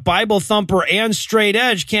 being a Bible thumper and straight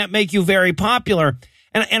edge can't make you very popular.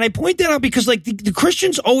 And I point that out because, like, the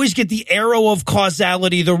Christians always get the arrow of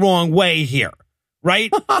causality the wrong way here,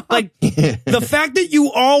 right? Like, the fact that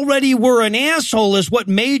you already were an asshole is what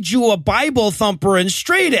made you a Bible thumper and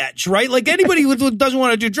straight edge, right? Like, anybody who doesn't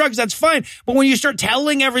want to do drugs, that's fine. But when you start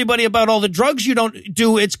telling everybody about all the drugs you don't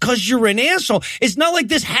do, it's because you're an asshole. It's not like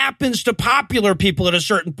this happens to popular people at a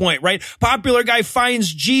certain point, right? Popular guy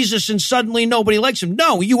finds Jesus and suddenly nobody likes him.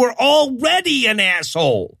 No, you were already an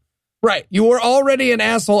asshole. Right. You were already an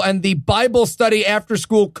asshole, and the Bible study after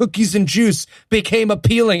school cookies and juice became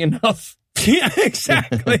appealing enough. Yeah,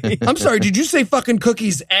 exactly. I'm sorry, did you say fucking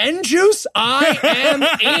cookies and juice? I am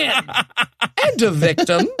in. And a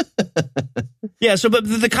victim. Yeah, so but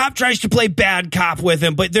the cop tries to play bad cop with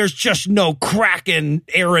him, but there's just no crack in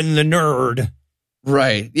Aaron the nerd.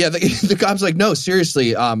 Right. Yeah, the cop's like, no,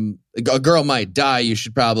 seriously, a girl might die. You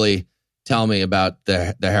should probably tell me about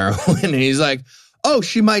the heroin. And he's like, oh,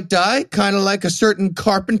 she might die, kind of like a certain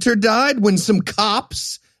carpenter died when some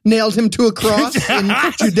cops nailed him to a cross in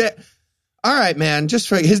Judea. All right, man.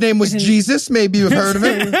 His name was Jesus. Maybe you've heard of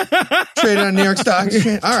him. Traded on New York Stock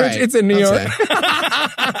Exchange. All right, it's in New York.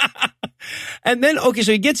 And then, okay,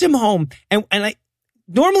 so he gets him home, and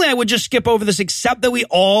normally I would just skip over this, except that we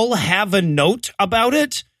all have a note about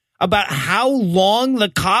it, about how long the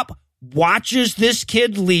cop watches this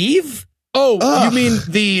kid leave. Oh, you mean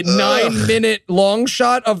the 9-minute long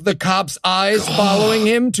shot of the cop's eyes following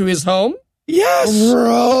him to his home? Yes.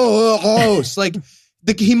 Gross. Like,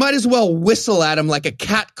 he might as well whistle at him like a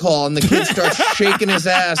cat call, and the kid starts shaking his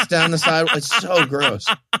ass down the side. It's so gross.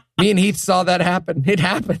 Me and Heath saw that happen. It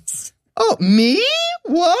happens. Oh, me?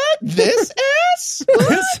 What? This ass?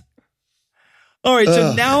 What? All right,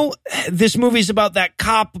 so now this movie's about that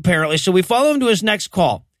cop, apparently. So we follow him to his next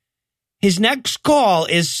call. His next call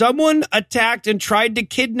is someone attacked and tried to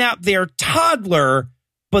kidnap their toddler,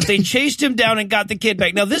 but they chased him down and got the kid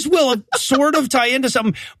back. Now, this will sort of tie into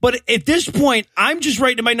something, but at this point, I'm just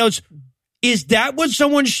writing in my notes, is that what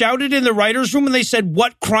someone shouted in the writer's room when they said,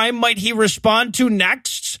 what crime might he respond to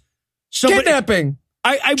next? Kidnapping.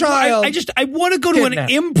 I want to go to an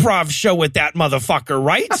improv show with that motherfucker,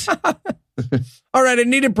 right? All right, I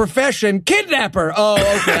need a profession. Kidnapper. Oh,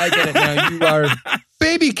 okay, I get it now. You are...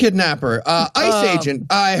 Baby kidnapper. ICE agent.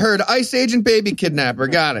 I heard ICE agent, baby kidnapper.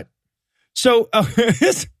 Got it. So,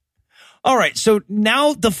 all right. So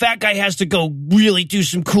now the fat guy has to go really do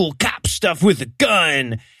some cool cop stuff with a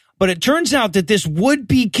gun. But it turns out that this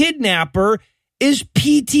would-be kidnapper is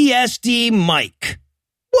PTSD Mike.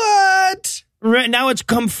 What? Right now it's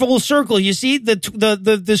come full circle. You see, the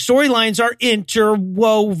storylines are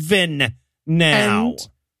interwoven now. And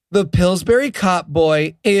the Pillsbury cop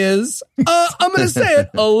boy is, I'm going to say it,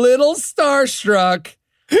 a little starstruck.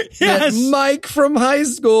 Yes. That Mike from high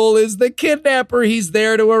school is the kidnapper he's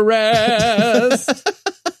there to arrest.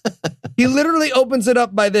 He literally opens it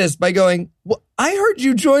up by going, well, I heard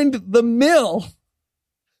you joined the mill.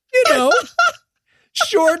 You know,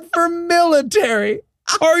 short for military.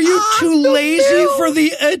 Are you too lazy for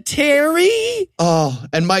the Atari? Oh,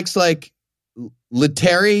 and Mike's like,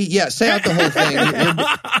 Letary? Yeah, say out the whole thing.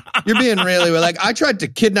 You're being really like, I tried to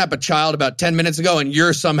kidnap a child about 10 minutes ago, and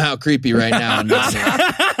you're somehow creepy right now.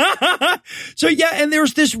 So, yeah, and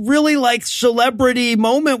there's this really, like, celebrity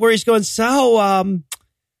moment where he's going, so, I mean,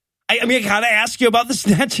 I gotta ask you about the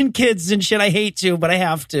snatching kids and shit. I hate to, but I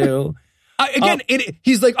have to.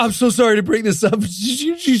 He's like, I'm so sorry to bring this up.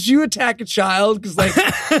 Did you attack a child? Because, like,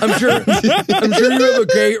 I'm sure you have a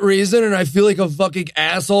great reason, and I feel like a fucking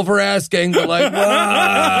asshole for asking. But, like,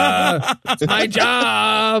 it's my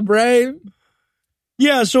job, right?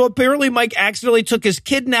 Yeah, so apparently Mike accidentally took his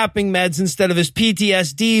kidnapping meds instead of his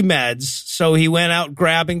PTSD meds. So he went out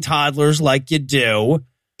grabbing toddlers like you do.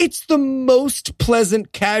 It's the most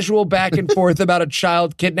pleasant, casual back and forth about a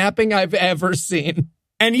child kidnapping I've ever seen.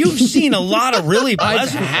 And you've seen a lot of really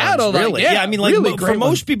pleasant I've had ones, a lot, really. yeah, I mean, like, really for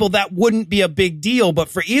most people, that wouldn't be a big deal, but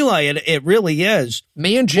for Eli, it really is.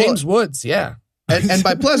 Me and James Woods, yeah. And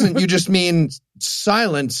by pleasant, you just mean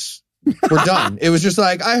silence. We're done. It was just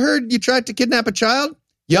like, I heard you tried to kidnap a child.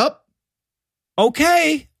 Yup.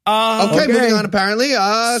 Okay. Okay, moving on. Apparently,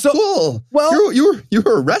 cool. Well, you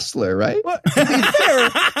were a wrestler, right? Well, to be fair,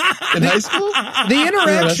 in high school, the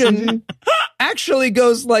interaction actually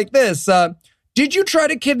goes like this. Did you try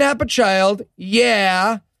to kidnap a child?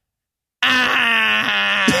 Yeah.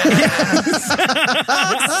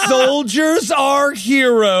 Soldiers are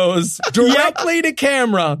heroes. Directly to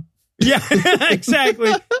camera. Yeah,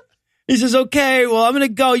 exactly. He says, okay, well, I'm going to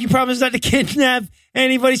go. You promise not to kidnap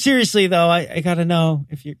anybody. Seriously, though, I got to know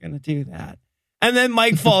if you're going to do that. And then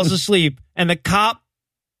Mike falls asleep, and the cop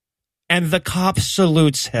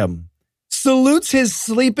salutes him. Salutes his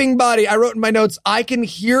sleeping body. I wrote in my notes, I can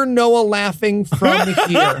hear Noah laughing from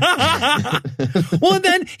here. Well, and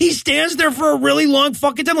then he stands there for a really long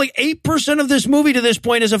fucking time. Like 8% of this movie to this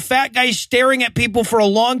point is a fat guy staring at people for a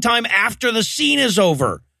long time after the scene is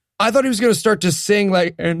over. I thought he was going to start to sing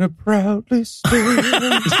like, and a proudly stood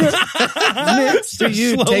next to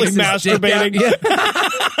you. Slowly masturbating. Yeah.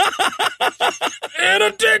 And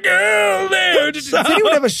a tickle there. Does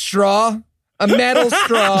anyone have a straw? A metal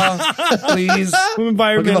straw, please. We'll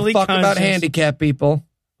give a fuck about handicapped people.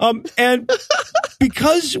 And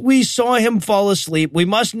because we saw him fall asleep, we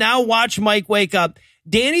must now watch Mike wake up.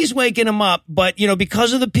 Danny's waking him up, but,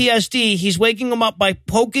 because of the PSD, he's waking him up by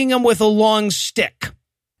poking him with a long stick.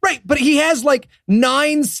 Right, but he has like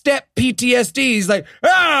 9-step PTSD. He's like,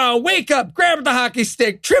 wake up, grab the hockey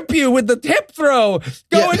stick, trip you with the hip throw,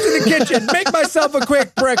 go into the kitchen, make myself a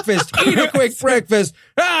quick breakfast, eat a quick breakfast.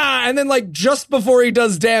 And then like just before he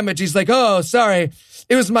does damage, he's like, oh, sorry.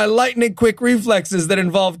 It was my lightning quick reflexes that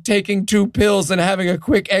involved taking 2 pills and having a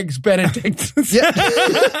quick Eggs Benedict.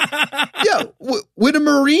 When a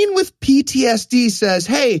Marine with PTSD says,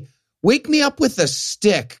 hey, wake me up with a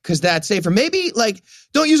stick, because that's safer. Maybe, like,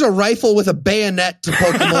 don't use a rifle with a bayonet to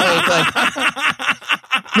poke him awake.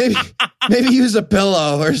 Like, maybe use a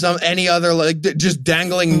pillow or any other, like, just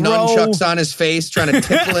dangling nunchucks on his face, trying to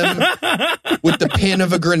tickle him with the pin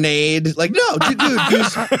of a grenade. Like, no, dude,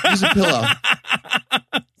 use a pillow.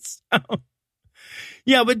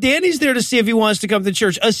 Yeah, but Danny's there to see if he wants to come to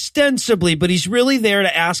church, ostensibly, but he's really there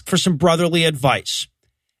to ask for some brotherly advice.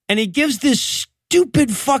 And he gives this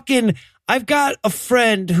stupid fucking, I've got a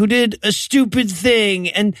friend who did a stupid thing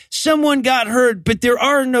and someone got hurt, but there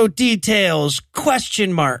are no details, ? Oh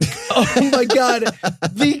my God.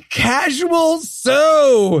 The casual,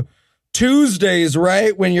 Tuesdays,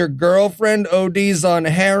 right? When your girlfriend ODs on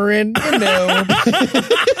heroin, the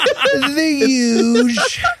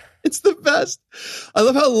huge. It's the best. I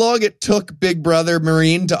love how long it took Big Brother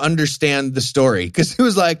Marine to understand the story, because it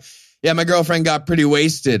was like, yeah, my girlfriend got pretty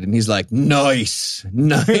wasted. And he's like, nice.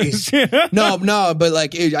 No, but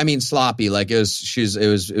like, sloppy. Like it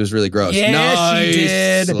was really gross. Yeah, nice. she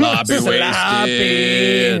did. Sloppy,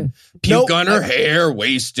 wasted. Puke on her hair,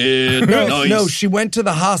 wasted. Nice. No, she went to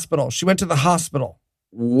the hospital.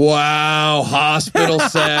 Wow, hospital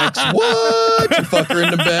sex. What? You fuck her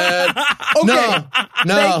into bed? Okay.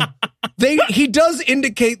 No. He does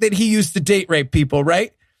indicate that he used to date rape people,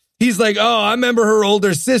 right? He's like, oh, I remember her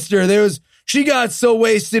older sister. She got so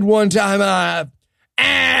wasted one time.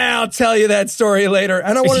 I'll tell you that story later.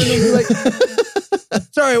 And I wanted to be like,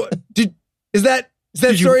 sorry, is that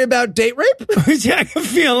story about date rape? Yeah, I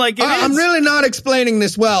feel like it is. I'm really not explaining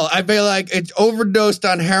this well. I feel like it's overdosed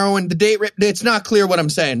on heroin. The date rape, it's not clear what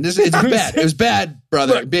I'm saying. It's bad. It was bad,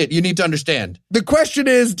 brother. Look, you need to understand. The question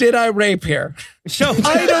is, did I rape here? So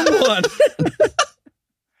Item 1.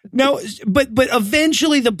 No, but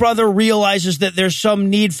eventually the brother realizes that there's some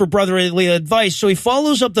need for brotherly advice, so he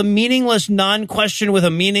follows up the meaningless non-question with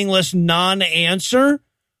a meaningless non-answer,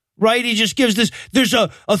 right? He just gives this, there's a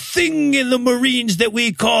thing in the Marines that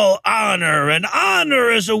we call honor, and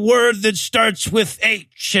honor is a word that starts with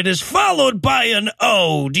H and is followed by an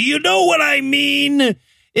O. Do you know what I mean?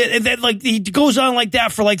 He goes on like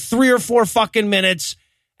that for like 3 or 4 fucking minutes,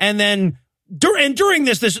 and then during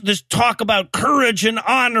this talk about courage and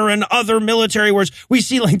honor and other military words, we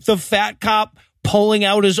see like the fat cop pulling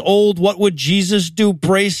out his old "What Would Jesus Do"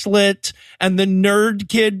 bracelet and the nerd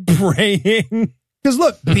kid praying. Because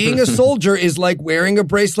look, being a soldier is like wearing a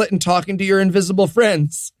bracelet and talking to your invisible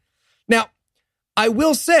friends. Now, I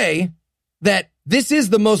will say that this is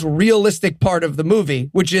the most realistic part of the movie,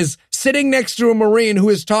 which is sitting next to a Marine who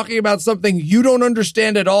is talking about something you don't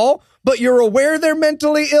understand at all, but you're aware they're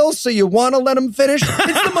mentally ill, so you want to let them finish.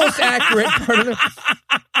 It's the most accurate part of it.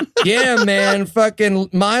 Yeah, man, fucking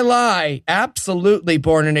my lie. Absolutely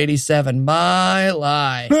born in 87. My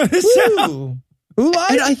lie. Woo. Who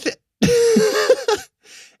lied?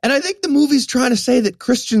 And I think the movie's trying to say that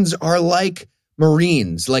Christians are like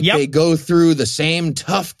Marines. Like they go through the same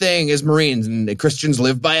tough thing as Marines, and Christians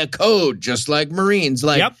live by a code just like Marines.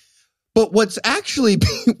 But what's actually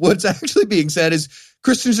being said is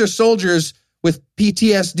Christians are soldiers with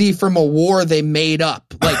PTSD from a war they made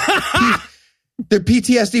up. Like The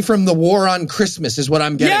PTSD from the war on Christmas is what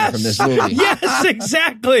I'm getting from this movie. Yes,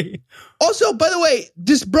 exactly. Also, by the way,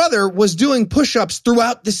 this brother was doing push-ups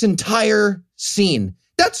throughout this entire scene.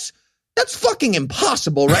 That's fucking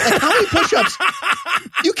impossible, right? Like, how many push-ups?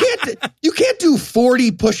 You can't do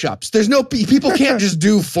 40 push-ups. There's no people can't just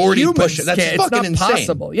do 40 push-ups. That's fucking insane.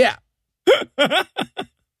 Possible. Yeah.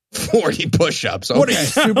 40 push-ups. Okay. What are you,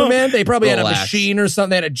 Superman? They probably had a machine or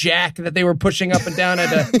something. They had a jack that they were pushing up and down,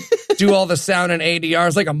 had to do all the sound and ADR.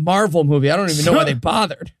 It's like a Marvel movie. I don't even know why they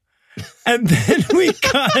bothered. And then we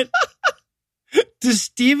cut to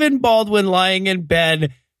Stephen Baldwin lying in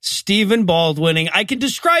bed. Stephen Baldwining. I can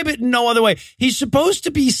describe it no other way. He's supposed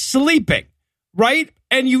to be sleeping, right?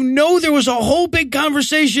 And there was a whole big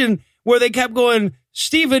conversation where they kept going,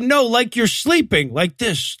 Stephen, no, like you're sleeping, like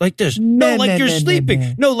this. No, like you're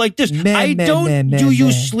sleeping. No, like this. Do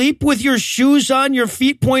you sleep with your shoes on, your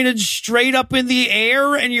feet pointed straight up in the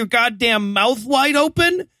air and your goddamn mouth wide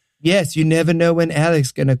open? Yes, you never know when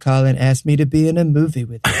Alex's gonna call and ask me to be in a movie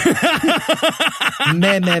with him.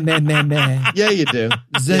 Yeah, you do.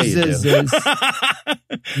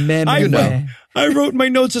 I wrote in my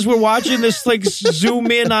notes as we're watching this, like,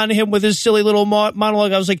 zoom in on him with his silly little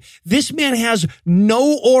monologue. I was like, this man has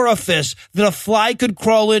no orifice that a fly could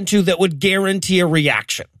crawl into that would guarantee a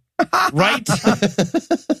reaction. Right?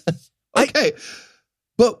 Okay.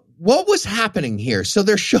 But what was happening here? So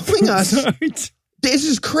they're showing us... This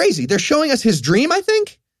is crazy. They're showing us his dream, I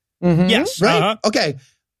think? Mm-hmm. Yes. Right? Uh-huh. Okay.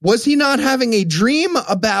 Was he not having a dream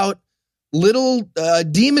about little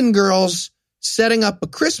demon girls setting up a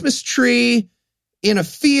Christmas tree in a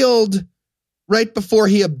field right before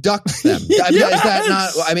he abducts them? Yes. Is that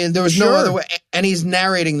not... I mean, there was no other way. And he's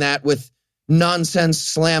narrating that with nonsense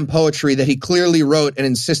slam poetry that he clearly wrote and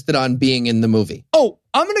insisted on being in the movie. Oh,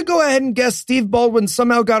 I'm going to go ahead and guess Steve Baldwin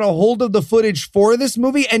somehow got a hold of the footage for this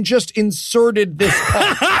movie and just inserted this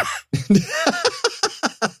part.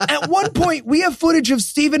 At one point, we have footage of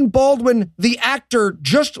Stephen Baldwin, the actor,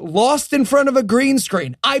 just lost in front of a green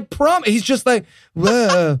screen. I promise. He's just like,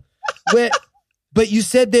 whoa, but you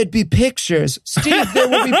said there'd be pictures. Steve, there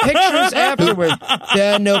will be pictures afterward.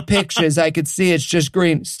 There are no pictures. I could see it's just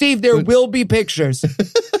green. Steve, there will be pictures.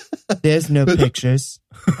 There's no pictures.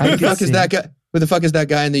 Who the fuck is that guy? Who the fuck is that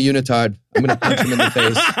guy in the unitard? I'm going to punch him in the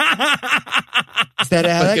face. Is that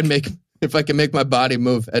Alec? If I can make my body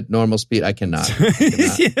move at normal speed, I cannot.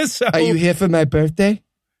 Yeah, so, are you here for my birthday?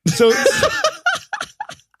 So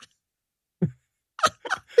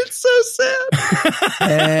it's so sad.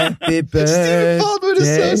 Happy birthday. Stephen Baldwin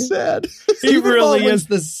is so sad. He really is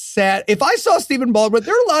the sad. If I saw Stephen Baldwin,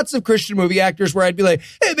 there are lots of Christian movie actors where I'd be like,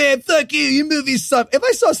 hey man, fuck you, your movies suck. If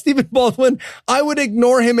I saw Stephen Baldwin, I would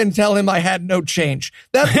ignore him and tell him I had no change.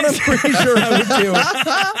 That's what I'm pretty sure I would do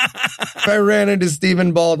if I ran into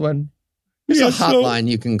Stephen Baldwin. There's a hotline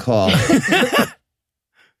you can call.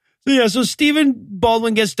 So Stephen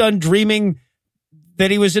Baldwin gets done dreaming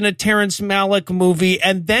that he was in a Terrence Malick movie,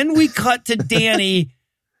 and then we cut to Danny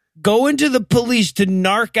going to the police to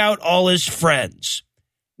narc out all his friends.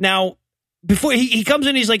 Now, before he comes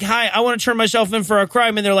in, he's like, hi, I want to turn myself in for a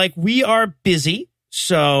crime, and they're like, we are busy,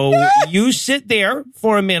 so you sit there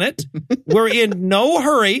for a minute. We're in no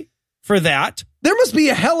hurry for that. There must be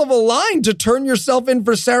a hell of a line to turn yourself in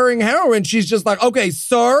for selling heroin. She's just like, okay,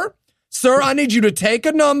 sir, I need you to take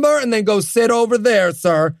a number and then go sit over there,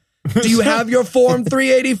 sir. Do you have your Form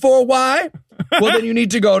 384Y? Well, then you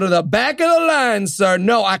need to go to the back of the line, sir.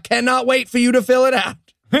 No, I cannot wait for you to fill it out.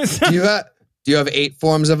 Do you have 8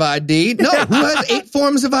 forms of ID? No, who has 8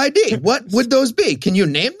 forms of ID? What would those be? Can you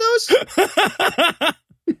name those?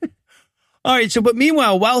 All right, but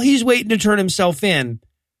meanwhile, while he's waiting to turn himself in,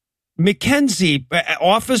 Mackenzie,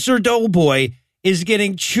 Officer Doughboy, is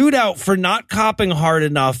getting chewed out for not copping hard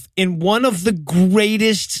enough in one of the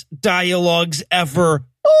greatest dialogues ever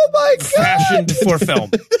fashioned for film.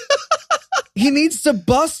 He needs to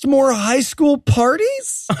bust more high school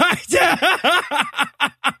parties?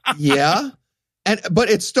 Yeah. But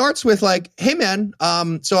it starts with like, hey man,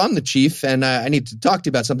 so I'm the chief and I need to talk to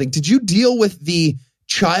you about something. Did you deal with the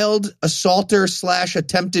child assaulter /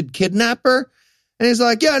 attempted kidnapper? And he's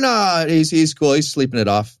like, yeah, no, he's cool. He's sleeping it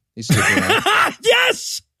off. He's sleeping it off.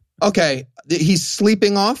 Yes. Okay. He's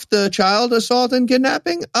sleeping off the child assault and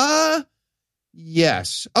kidnapping?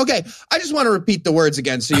 Yes. Okay. I just want to repeat the words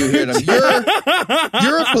again so you hear them.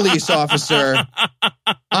 You're a police officer.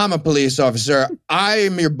 I'm a police officer. I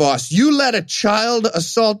am your boss. You let a child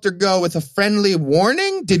assaulter go with a friendly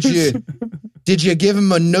warning? Did you give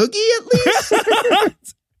him a noogie at least?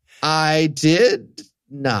 I did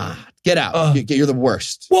not. Get out. You're the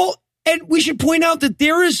worst. Well, And we should point out that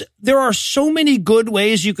there are so many good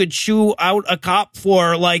ways you could chew out a cop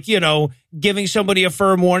for, like, you know, giving somebody a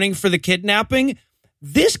firm warning for the kidnapping.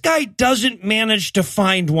 This guy doesn't manage to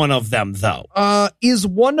find one of them, though. Is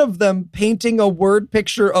one of them painting a word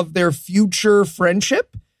picture of their future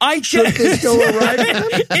friendship? Should this go right?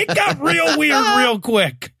 It got real weird real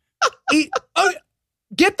quick.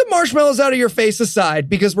 Get the marshmallows out of your face aside,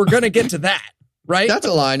 because we're going to get to that, right? That's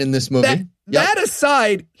a line in this movie. That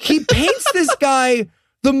aside, he paints this guy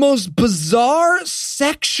the most bizarre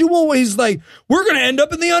sexual way. He's like, we're going to end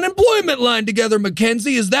up in the unemployment line together,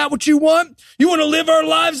 Mackenzie. Is that what you want? You want to live our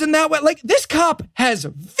lives in that way? Like, this cop has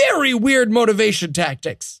very weird motivation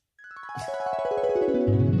tactics.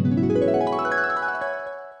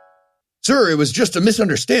 Sir, it was just a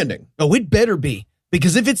misunderstanding. Oh, it better be.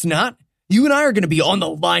 Because if it's not, you and I are going to be on the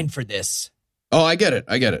line for this. Oh, I get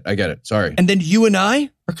it. Sorry. And then you and I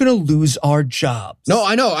are going to lose our jobs. No,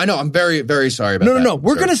 I know. I'm very, very sorry about that. No.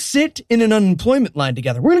 We're going to sit in an unemployment line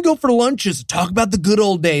together. We're going to go for lunches and talk about the good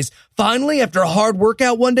old days. Finally, after a hard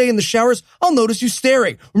workout one day in the showers, I'll notice you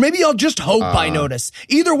staring. Or maybe I'll just hope I notice.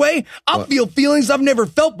 Either way, I'll feel feelings I've never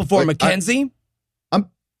felt before, Mackenzie.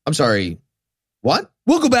 I'm sorry. What?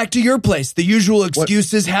 We'll go back to your place. The usual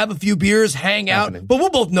excuses, have a few beers, hang out, but we'll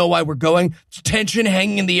both know why we're going. Tension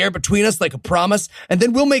hanging in the air between us like a promise. And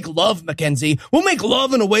then we'll make love, Mackenzie. We'll make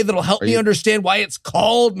love in a way that'll help me understand why it's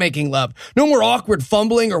called making love. No more awkward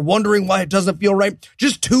fumbling or wondering why it doesn't feel right.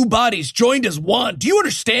 Just two bodies joined as one. Do you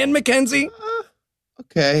understand, Mackenzie?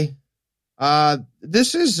 Okay.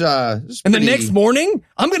 This is and the next morning,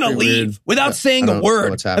 I'm going to leave weird. without saying a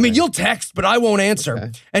word. I mean, you'll text, but I won't answer.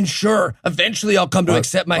 Okay. And sure, eventually I'll come to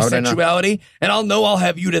accept my sexuality, and I'll know I'll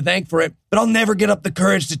have you to thank for it, but I'll never get up the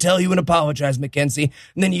courage to tell you and apologize, Mackenzie.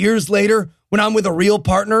 And then years later, when I'm with a real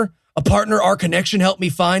partner, a partner our connection helped me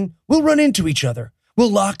find, we'll run into each other.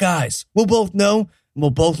 We'll lock eyes. We'll both know, and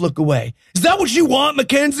we'll both look away. Is that what you want,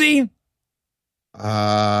 Mackenzie?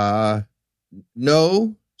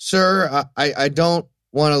 No. Sir, I don't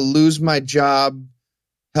want to lose my job,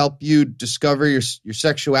 help you discover your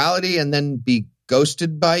sexuality, and then be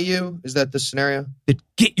ghosted by you? Is that the scenario? Then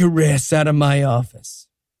get your ass out of my office.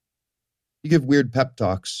 You give weird pep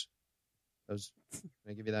talks. Can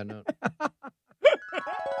I give you that note?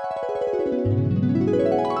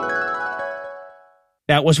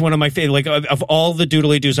 That was one of my favorite, like, of all the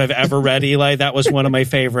doodly-doos I've ever read, Eli, that was one of my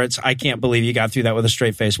favorites. I can't believe you got through that with a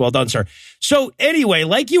straight face. Well done, sir. So anyway,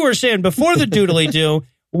 like you were saying before the doodly-doo,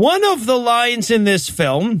 one of the lines in this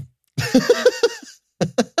film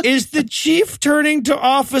is the chief turning to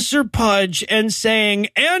Officer Pudge and saying,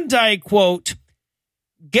 and I quote,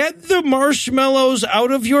 "Get the marshmallows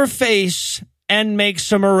out of your face and make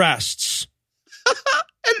some arrests."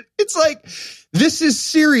 And it's like, this is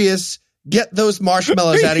serious. Get those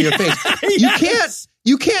marshmallows out of your face.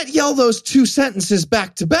 You can't yell those two sentences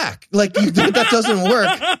back to back. Like, that doesn't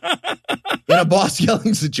work in a boss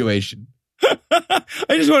yelling situation. I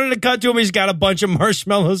just wanted to cut to him. He's got a bunch of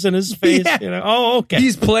marshmallows in his face. Yeah. You know? Oh, okay.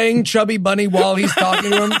 He's playing Chubby Bunny while he's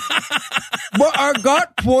talking to him. But I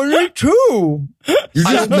got 22. You're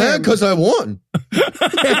just mad because I won.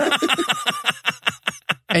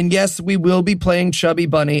 And yes, we will be playing Chubby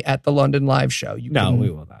Bunny at the London Live show. We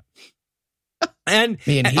will not. And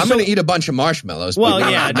I'm going to eat a bunch of marshmallows. Well,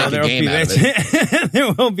 yeah, no, there will be that.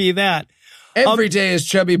 There will be that. Every day is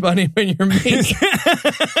Chubby Bunny when you're me.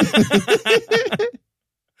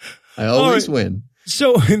 I always win.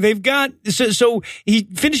 So they've got, so he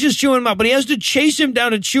finishes chewing him out, but he has to chase him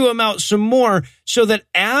down and chew him out some more, so that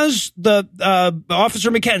as the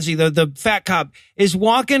Officer Mackenzie, the fat cop, is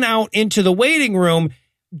walking out into the waiting room,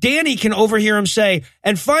 Danny can overhear him say,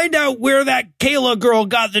 "And find out where that Kayla girl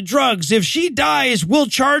got the drugs. If she dies, we'll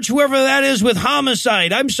charge whoever that is with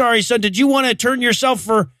homicide. I'm sorry, son. Did you want to turn yourself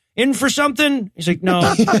in for something?" He's like, "No,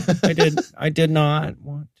 I did not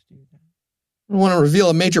want to do that." I want to reveal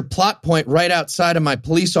a major plot point right outside of my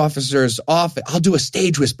police officer's office. I'll do a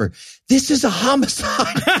stage whisper. This is a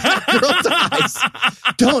homicide. Girl dies.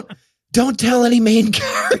 Don't tell any main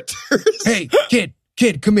characters. Hey,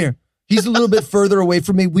 kid, come here. He's a little bit further away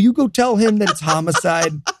from me. Will you go tell him that it's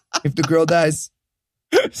homicide if the girl dies?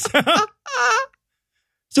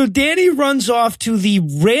 So Danny runs off to the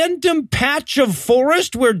random patch of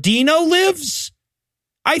forest where Dino lives.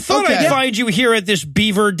 I thought I'd find you here at this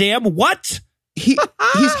beaver dam. What? He's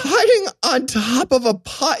hiding on top of a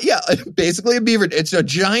pile. Yeah, basically a beaver. It's a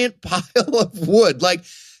giant pile of wood. Like,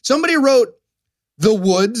 somebody wrote the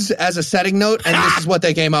woods as a setting note, and this is what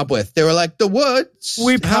they came up with. They were like, the woods.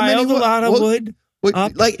 We piled a lot of wood.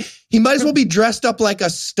 Like, he might as well be dressed up like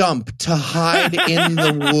a stump to hide in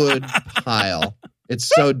the wood pile. It's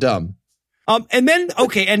so dumb. And then,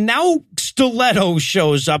 okay, and now Stiletto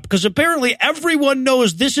shows up because apparently everyone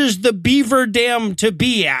knows this is the beaver dam to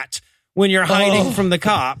be at when you're hiding from the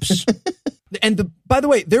cops. And by the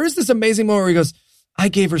way, there is this amazing moment where he goes, I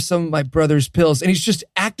gave her some of my brother's pills, and he's just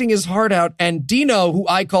acting his heart out. And Dino, who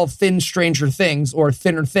I call Thin Stranger Things or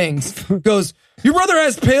Thinner Things, goes, your brother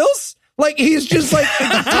has pills? Like, he's just like,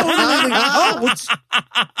 totally like,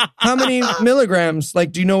 how many milligrams?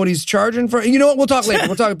 Like, do you know what he's charging for? You know what? We'll talk later.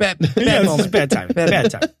 We'll talk bad moment. Bad time.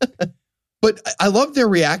 But I love their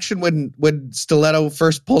reaction when Stiletto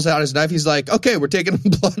first pulls out his knife. He's like, okay, we're taking a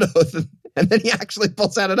blood oath. And then he actually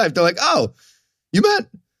pulls out a knife. They're like, oh, you meant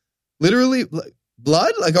literally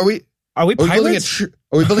blood? Like, are we building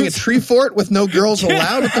a tree fort with no girls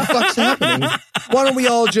allowed? What the fuck's happening? Why don't we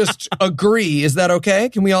all just agree? Is that okay?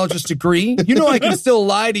 Can we all just agree? You know I can still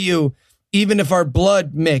lie to you even if our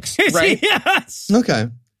blood mixed, right? Yes. Okay.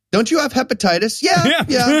 Don't you have hepatitis?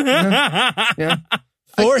 Yeah.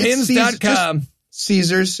 Forhims.com.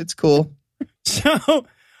 Caesars. It's cool. So,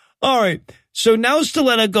 all right. So now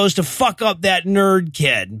Stiletto goes to fuck up that nerd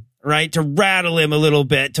kid, right? To rattle him a little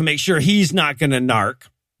bit to make sure he's not going to narc.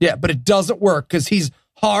 Yeah, but it doesn't work because he's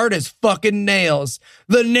hard as fucking nails.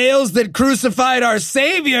 The nails that crucified our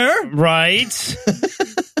savior. Right.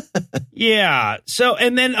 Yeah. So,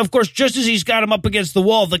 and then, of course, just as he's got him up against the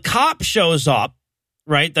wall, the cop shows up,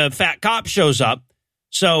 right? The fat cop shows up.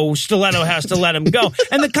 So Stiletto has to let him go.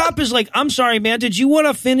 And the cop is like, I'm sorry, man. Did you want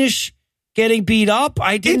to finish getting beat up?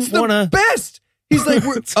 I didn't want to. It's the best. He's like,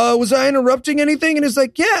 was I interrupting anything? And he's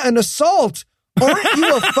like, yeah, an assault. Aren't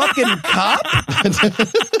you a fucking cop?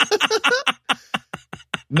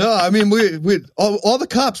 No, I mean, we all the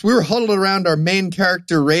cops, we were huddled around our main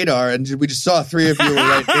character radar, and we just saw three of you were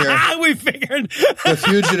right here. We figured. The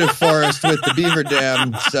fugitive forest with the beaver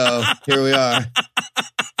dam. So here we are.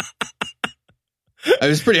 It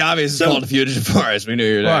was pretty obvious it's called the fugitive forest. We knew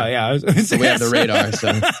you were there. Well, yeah. So we have the radar.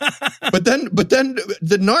 So, but then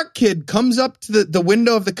the narc kid comes up to the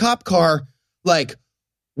window of the cop car, like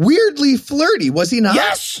weirdly flirty. Was he not?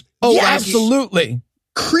 Yes. Oh, yes. Absolutely.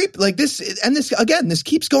 Creep like this. And this again, this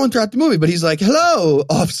keeps going throughout the movie, but he's like, hello,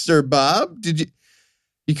 Officer Bob. Did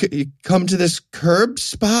you come to this curb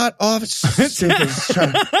spot, officer? Idiot.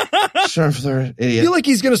 I feel like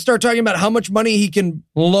he's going to start talking about how much money he can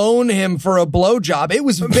loan him for a blowjob. It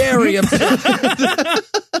was very upsetting.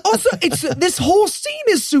 Also, this whole scene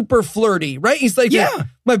is super flirty, right? He's like, yeah,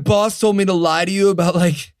 my boss told me to lie to you about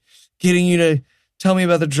like getting you to tell me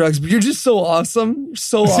about the drugs, but you're just so awesome. You're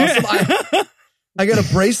so awesome. I got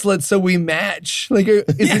a bracelet so we match. Like, is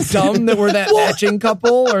it dumb that we're that matching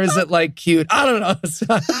couple, or is it like cute? I don't know.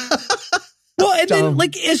 Well, and then,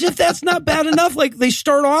 like, as if that's not bad enough, like, they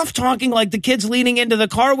start off talking like the kid's leaning into the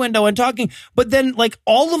car window and talking, but then, like,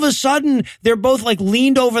 all of a sudden, they're both, like,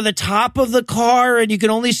 leaned over the top of the car, and you can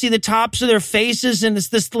only see the tops of their faces, and it's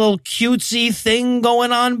this little cutesy thing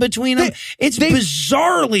going on between them. It's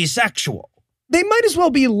bizarrely sexual. They might as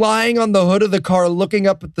well be lying on the hood of the car looking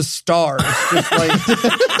up at the stars. Just like,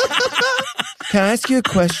 can I ask you a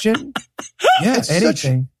question? Yeah,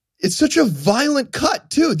 anything. It's such a violent cut,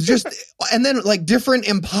 too. And then like different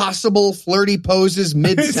impossible flirty poses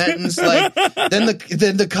mid-sentence. Like then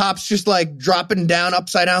the cops just like dropping down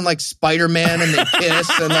upside down like Spider-Man, and they kiss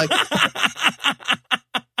and like.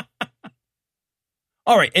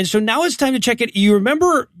 All right, and so now it's time to check it. You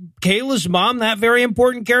remember Kayla's mom, that very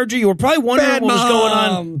important character? You were probably wondering what was going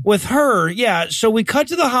on with her. Yeah, so we cut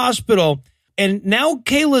to the hospital, and now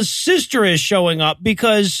Kayla's sister is showing up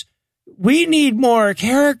because we need more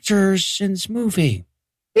characters in this movie.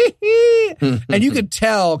 And you could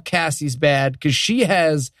tell Cassie's bad because she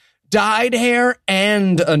has dyed hair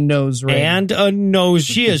and a nose ring.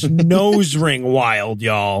 She is nose ring wild,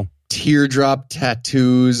 y'all. Teardrop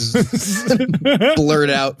tattoos, blurred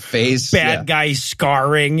out face, bad guy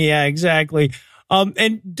scarring. Yeah, exactly.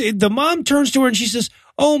 And the mom turns to her and she says,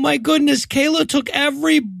 "Oh my goodness, Kayla took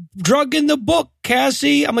every drug in the book,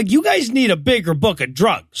 Cassie." I'm like, you guys need a bigger book of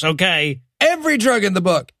drugs, okay? Every drug in the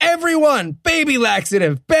book, everyone, baby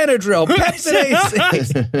laxative, Benadryl, Pepsi.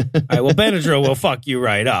 All right, well, Benadryl will fuck you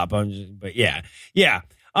right up. But yeah.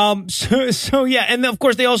 So yeah, and of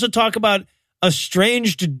course they also talk about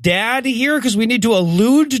estranged dad here because we need to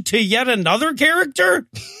allude to yet another character.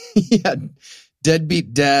 Yeah,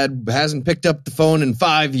 deadbeat dad hasn't picked up the phone in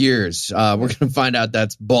 5 years. We're gonna find out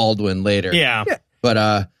that's Baldwin later. Yeah. But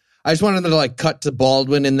I just wanted to like cut to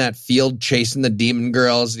Baldwin in that field chasing the demon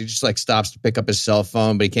girls. He just like stops to pick up his cell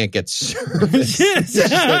phone, but he can't get service.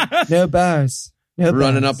 Like, no bars.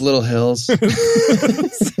 Running up little hills.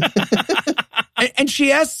 And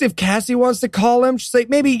she asks if Cassie wants to call him. She's like,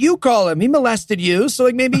 maybe you call him. He molested you, so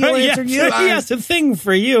like maybe he'll answer you. He has a thing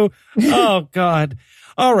for you. Oh, God.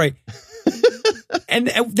 All right. And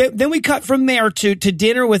then we cut from there to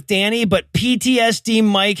dinner with Danny, but PTSD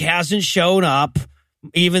Mike hasn't shown up,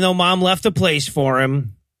 even though Mom left a place for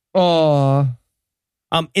him. Aw.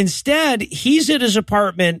 Instead, he's at his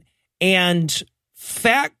apartment, and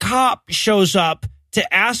Fat Cop shows up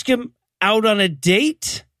to ask him out on a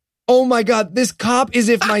date. Oh my God, this cop is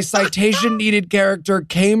if my citation needed character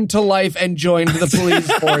came to life and joined the police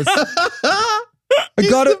force. I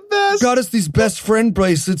got us these best friend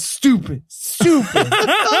bracelets. Stupid.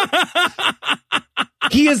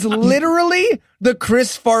 He is literally the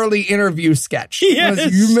Chris Farley interview sketch.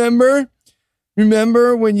 Yes. You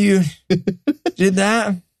remember when you did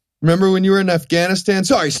that? Remember when you were in Afghanistan?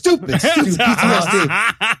 Sorry, stupid. PTSD.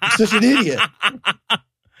 I'm such an idiot.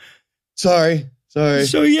 Sorry.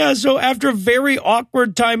 So after a very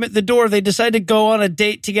awkward time at the door, they decided to go on a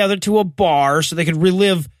date together to a bar so they could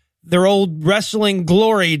relive their old wrestling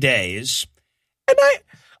glory days. And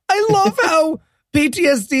I love how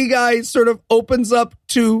PTSD guy sort of opens up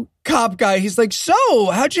to cop guy. He's like,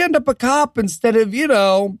 so how'd you end up a cop instead of,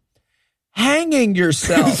 hanging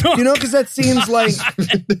yourself? Because that seems like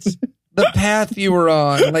the path you were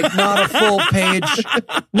on. Like not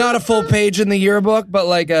a full page in the yearbook, but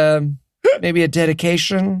like maybe a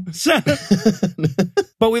dedication.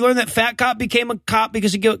 But we learned that Fat Cop became a cop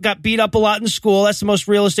because he got beat up a lot in school. That's the most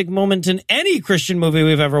realistic moment in any Christian movie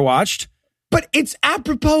we've ever watched. But it's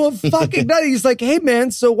apropos of fucking nothing. He's like, hey,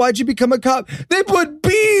 man, so why'd you become a cop? They put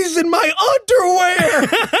bees in my underwear.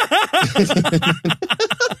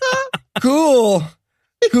 Cool.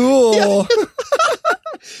 Yeah.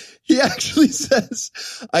 He actually says,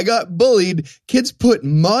 I got bullied. Kids put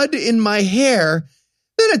mud in my hair.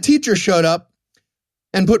 Then a teacher showed up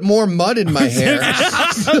and put more mud in my hair.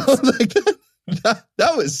 So,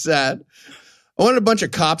 that was sad. I wanted a bunch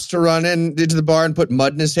of cops to run into the bar and put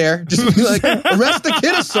mud in his hair. Just be like, arrest the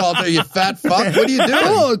kid assaulter, you fat fuck. What are you doing?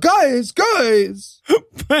 Oh, guys.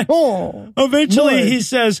 Eventually he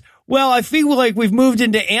says, well, I feel like we've moved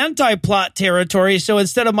into anti-plot territory. So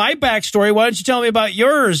instead of my backstory, why don't you tell me about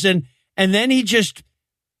yours? And then he just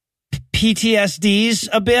PTSDs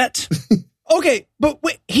a bit. Okay, but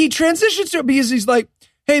wait, he transitions to it because he's like,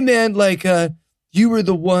 hey, man, like, you were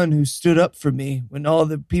the one who stood up for me when all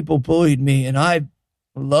the people bullied me, and I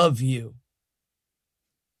love you.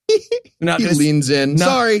 He leans in.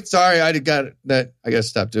 Sorry, I got that. I got to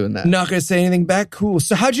stop doing that. Not going to say anything back. Cool.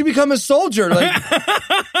 So how'd you become a soldier? Like,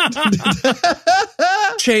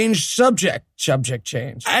 change subject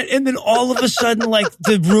change. And then all of a sudden, like,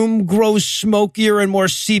 the room grows smokier and more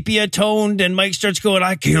sepia toned, and Mike starts going,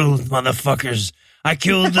 I killed motherfuckers. I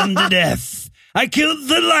killed them to death. I killed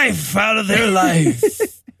the life out of their life.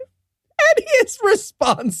 And his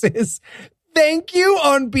response is, thank you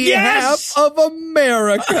on behalf of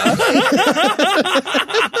America.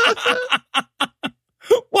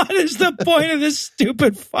 What is the point of this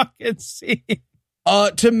stupid fucking scene?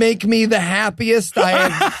 To make me the happiest I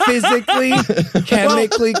am physically,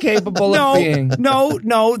 chemically capable of being.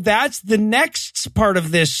 No, that's the next part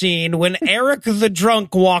of this scene when Eric the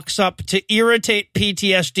drunk walks up to irritate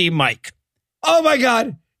PTSD Mike. Oh my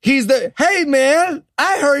God. He's hey man,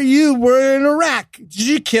 I heard you were in Iraq. Did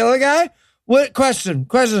you kill a guy? What question?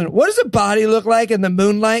 What does a body look like in the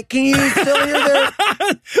moonlight? Can you still hear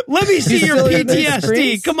that? Let me see your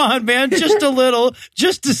PTSD. Come on, man. Just a little,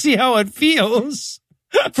 just to see how it feels.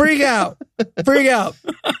 Freak out.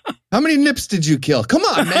 How many nips did you kill? Come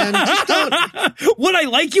on, man. Just don't. Would I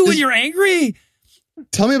like you when you're angry?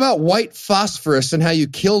 Tell me about white phosphorus and how you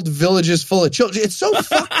killed villages full of children. It's so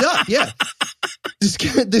fucked up. Yeah.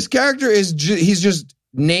 This character he's just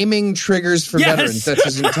naming triggers for veterans. That's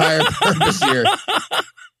his entire purpose here.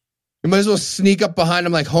 You might as well sneak up behind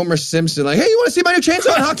him like Homer Simpson. Like, hey, you want to see my new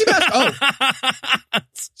chainsaw and hockey mask? Oh,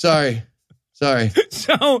 sorry.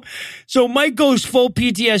 So Mike goes full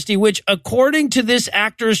PTSD, which according to this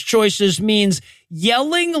actor's choices means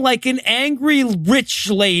yelling like an angry rich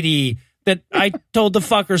lady that I told to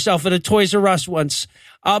fuck herself at a Toys R Us once.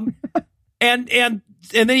 And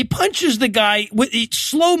then he punches the guy with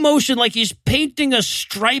slow motion, like he's painting a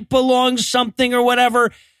stripe along something or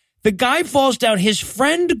whatever. The guy falls down. His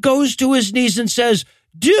friend goes to his knees and says,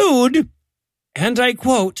 dude, and I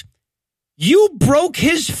quote, you broke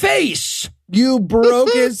his face. You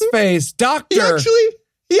broke his face. Doctor.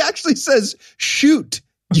 He actually says, shoot.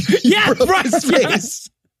 You broke his face. Yes.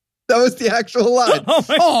 That was the actual line.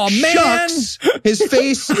 Oh man. Shucks, his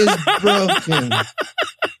face is broken.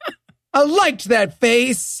 I liked that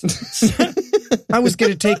face. I was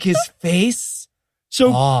going to take his face So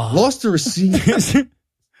lost the receipt.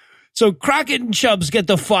 So Crockett and Chubbs get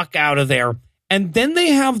the fuck out of there. And then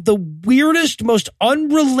they have the weirdest, most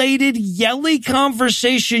unrelated, yelly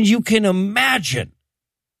conversation you can imagine.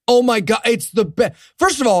 Oh my God, it's the best.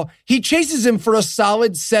 First of all, he chases him for a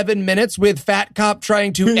solid 7 minutes with Fat Cop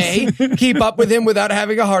trying to A, keep up with him without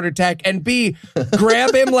having a heart attack, and B,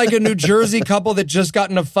 grab him like a New Jersey couple that just got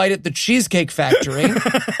in a fight at the Cheesecake Factory.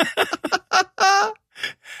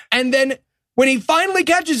 And then when he finally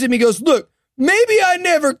catches him, he goes, look, maybe I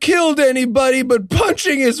never killed anybody, but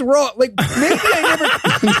punching is wrong. Like, maybe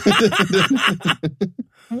I never...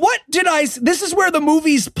 What did I... This is where the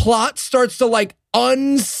movie's plot starts to, like,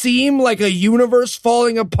 unseem like a universe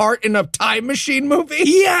falling apart in a time machine movie.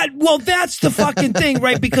 Yeah, well, that's the fucking thing,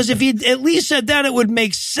 right? Because if he at least said that, it would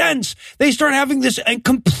make sense. They start having this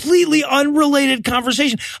completely unrelated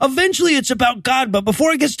conversation. Eventually, it's about God, but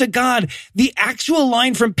before it gets to God, the actual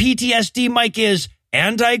line from PTSD, Mike, is,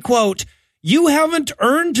 and I quote, "You haven't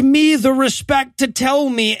earned me the respect to tell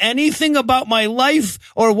me anything about my life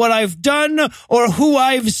or what I've done or who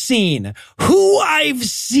I've seen." Who I've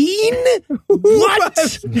seen?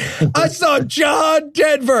 What? I saw John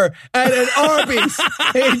Denver at an Arby's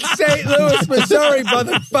in St. Louis, Missouri,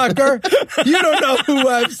 motherfucker. You don't know who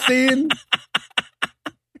I've seen.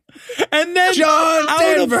 And then John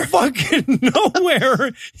Denver. Out of fucking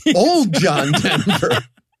nowhere. Old John Denver.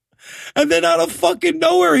 And then out of fucking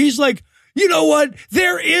nowhere, he's like, you know what?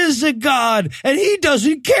 There is a God, and he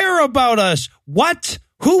doesn't care about us. What?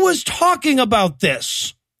 Who was talking about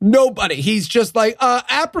this? Nobody. He's just like,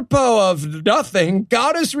 apropos of nothing,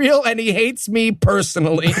 God is real, and he hates me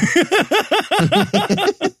personally.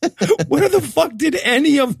 Where the fuck did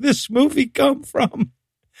any of this movie come from?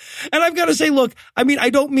 And I've got to say, look, I mean, I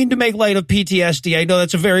don't mean to make light of PTSD. I know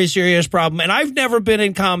that's a very serious problem, and I've never been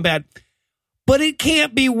in combat. But it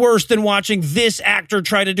can't be worse than watching this actor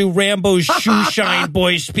try to do Rambo's shoeshine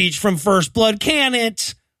boy speech from First Blood, can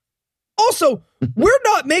it? Also, we're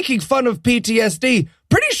not making fun of PTSD.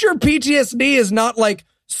 Pretty sure PTSD is not like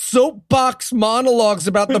soapbox monologues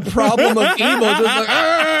about the problem of evil. Just like,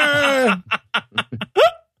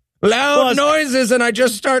 loud noises, and I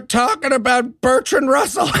just start talking about Bertrand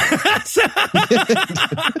Russell.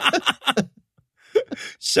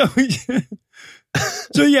 So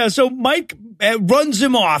Mike runs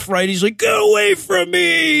him off, right? He's like, get away from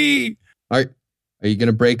me. Are you going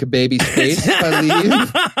to break a baby's face if I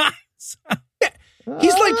leave?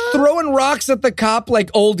 He's like throwing rocks at the cop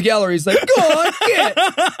like Old Yeller. He's like, go on, get.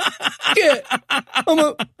 I'm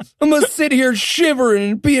going to sit here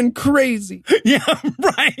shivering and being crazy. Yeah,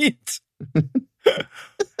 right.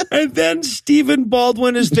 And then Stephen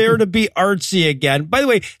Baldwin is there to be artsy again. By the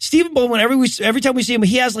way, Stephen Baldwin, every time we see him,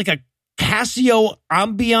 he has like a Casio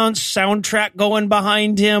ambiance soundtrack going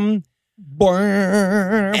behind him.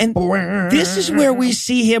 And this is where we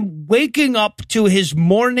see him waking up to his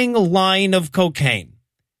morning line of cocaine.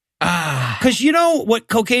 Because you know what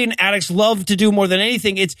cocaine addicts love to do more than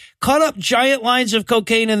anything? It's cut up giant lines of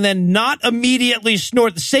cocaine and then not immediately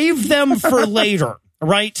snort. Save them for later,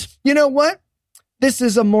 right? You know what? This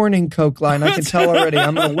is a morning coke line. I can tell already.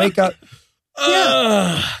 I'm going to wake up.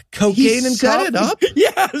 Cocaine and set coffee? it up?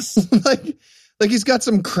 Yes. like he's got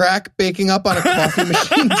some crack baking up on a coffee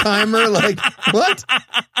machine timer. Like, what?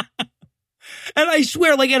 And I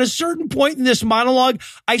swear, like at a certain point in this monologue,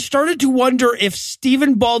 I started to wonder if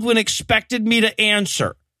Stephen Baldwin expected me to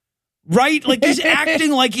answer. Right? Like he's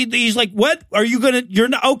acting like he's like, what? Are you going to, you're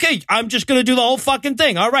not, okay, I'm just going to do the whole fucking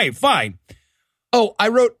thing. All right, fine. Oh,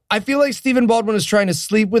 I feel like Stephen Baldwin is trying to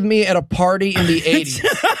sleep with me at a party in the 80s.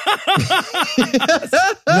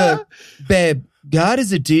 Look, babe, God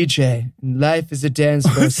is a DJ and life is a dance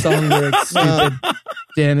floor. Song lyrics, stupid.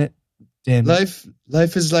 Damn it.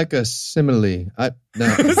 Life is like a simile.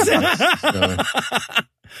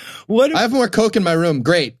 What if, I have more coke in my room.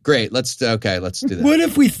 Great. Let's do that. What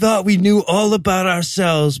if we thought we knew all about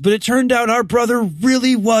ourselves, but it turned out our brother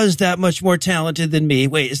really was that much more talented than me?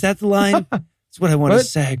 Wait, is that the line? That's what I want to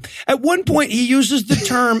say. At one point, he uses the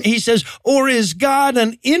term, he says, or is God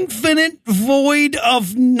an infinite void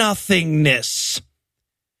of nothingness?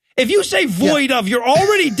 If you say void of, you're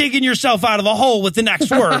already digging yourself out of the hole with the next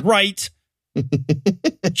word, right?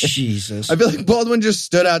 Jesus. I feel like Baldwin just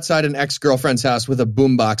stood outside an ex-girlfriend's house with a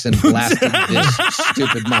boombox and blasted this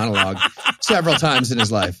stupid monologue several times in his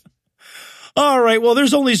life. All right, well,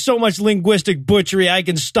 there's only so much linguistic butchery I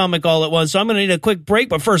can stomach all at once, so I'm going to need a quick break.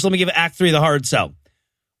 But first, let me give Act 3 the hard sell.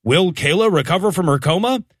 Will Kayla recover from her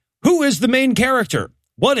coma? Who is the main character?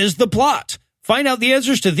 What is the plot? Find out the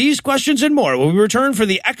answers to these questions and more when we return for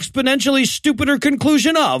the exponentially stupider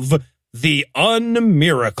conclusion of The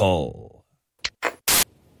Unmiracle.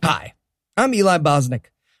 Hi, I'm Eli Bosnick,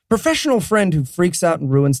 professional friend who freaks out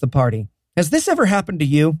and ruins the party. Has this ever happened to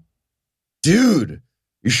you? Dude,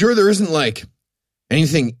 you sure there isn't, like,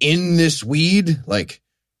 anything in this weed? Like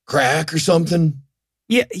crack or something?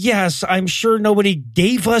 Yes, I'm sure nobody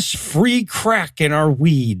gave us free crack in our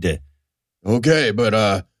weed. Okay, but,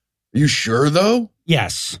 are you sure, though?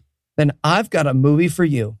 Yes. Then I've got a movie for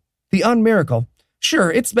you. The Unmiracle.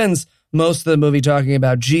 Sure, it spends most of the movie talking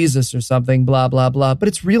about Jesus or something, blah, blah, blah, but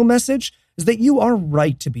its real message is that you are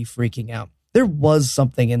right to be freaking out. There was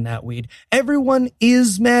something in that weed. Everyone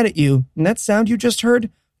is mad at you, and that sound you just heard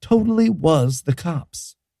totally was the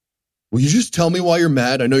cops. Will you just tell me why you're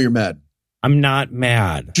mad? I know you're mad. I'm not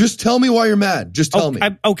mad. Just tell me why you're mad. Just tell me.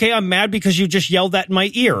 I'm mad because you just yelled that in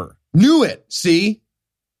my ear. Knew it. See?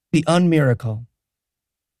 The Unmiracle.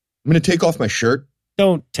 I'm going to take off my shirt.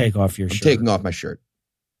 Don't take off your shirt. I'm taking off my shirt.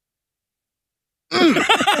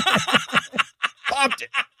 Popped it.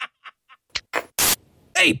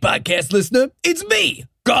 Hey, podcast listener, it's me,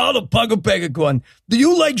 Carl the Pugger Pegacorn. Do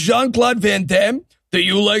you like Jean-Claude Van Damme? Do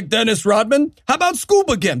you like Dennis Rodman? How about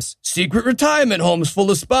Scuba Gimps, secret retirement homes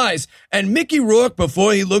full of spies, and Mickey Rourke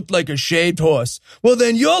before he looked like a shaved horse? Well,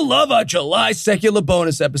 then you'll love our July secular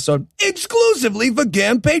bonus episode, exclusively for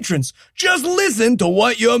GAM patrons. Just listen to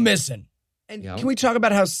what you're missing. And can we talk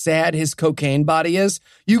about how sad his cocaine body is?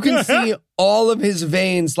 You can see all of his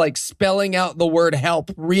veins like spelling out the word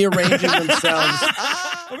help, rearranging themselves.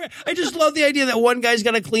 I just love the idea that one guy's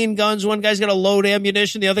got to clean guns, one guy's got to load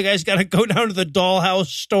ammunition, the other guy's got to go down to the dollhouse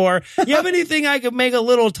store. You have anything I could make a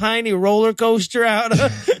little tiny roller coaster out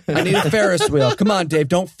of? I need a Ferris wheel. Come on, Dave,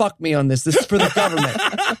 don't fuck me on this. This is for the government.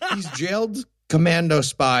 These jailed commando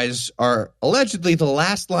spies are allegedly the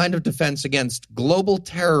last line of defense against global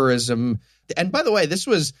terrorism. And by the way, this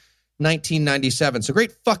was 1997, so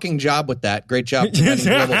great fucking job with that. Great job preventing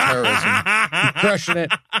global terrorism. Crushing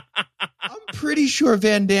it. I'm pretty sure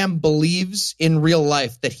Van Damme believes in real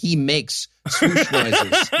life that he makes swoosh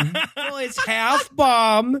noises. Well, it's half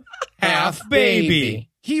bomb, half baby.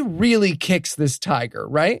 He really kicks this tiger,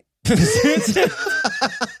 right?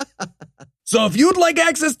 So if you'd like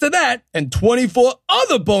access to that and 24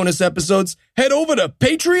 other bonus episodes, head over to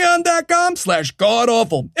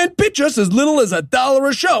patreon.com/godawful and pitch us as little as $1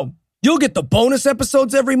 a show. You'll get the bonus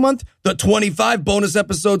episodes every month, the 25 bonus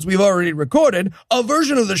episodes we've already recorded, a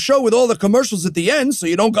version of the show with all the commercials at the end so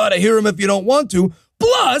you don't gotta hear them if you don't want to,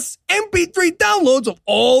 plus MP3 downloads of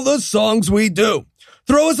all the songs we do.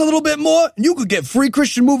 Throw us a little bit more and you could get free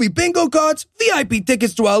Christian movie bingo cards, VIP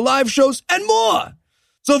tickets to our live shows, and more.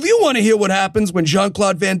 So if you want to hear what happens when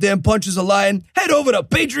Jean-Claude Van Damme punches a lion, head over to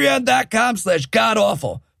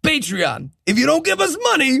patreon.com/godawful. Patreon. If you don't give us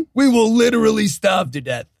money, we will literally starve to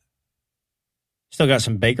death. Still got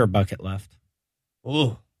some Baker bucket left.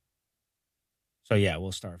 Ooh. So yeah,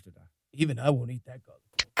 we'll starve to death. Even I won't eat that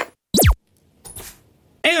garbage.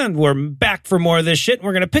 And we're back for more of this shit.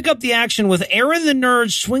 We're going to pick up the action with Aaron the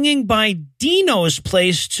Nerd swinging by Dino's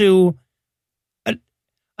place to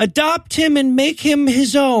adopt him and make him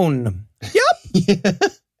his own. Yep. Yeah.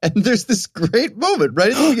 And there's this great moment right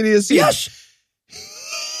at the beginning of the scene. Yes.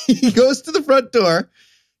 He goes to the front door.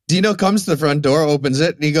 Dino comes to the front door, opens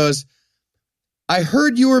it, and he goes, I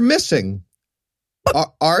heard you were missing.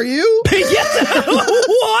 Are you? Yes.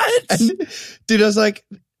 What? And Dino's like,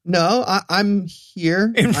 no, I'm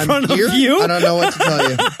here. In front of you? I don't know what to tell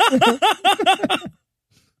you.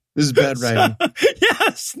 This is bad writing.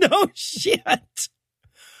 Yes, no shit.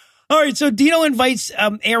 All right, so Dino invites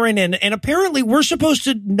Aaron in, and apparently we're supposed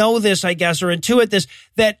to know this, I guess, or intuit this,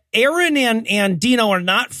 that Aaron and Dino are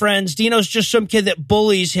not friends. Dino's just some kid that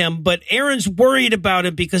bullies him, but Aaron's worried about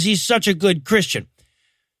him because he's such a good Christian.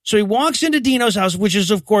 So he walks into Dino's house, which is,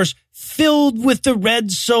 of course, filled with the red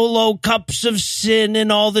Solo cups of sin and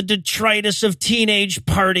all the detritus of teenage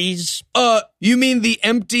parties. You mean the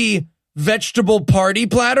empty vegetable party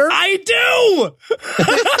platter? I do!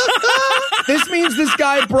 This means this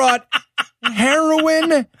guy brought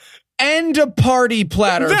heroin and a party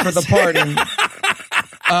platter for the party.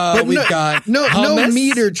 We've got no hummus.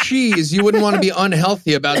 meat or cheese. You wouldn't want to be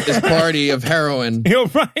unhealthy about this party of heroin. You're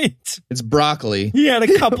right. It's broccoli. He had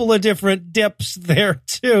a couple of different dips there,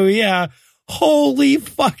 too. Yeah. Holy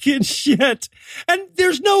fucking shit. And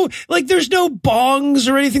there's no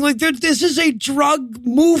bongs or anything like that. This is a drug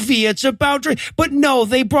movie. It's about drug. But no,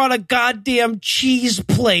 they brought a goddamn cheese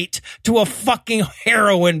plate to a fucking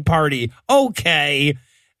heroin party. Okay.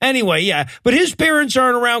 Anyway, yeah. But his parents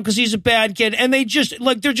aren't around because he's a bad kid. And they're just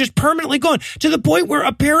permanently gone to the point where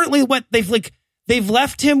apparently they've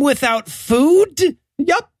left him without food.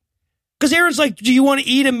 Yep. Because Aaron's like, do you want to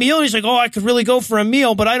eat a meal? And he's like, oh, I could really go for a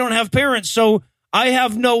meal, but I don't have parents, so I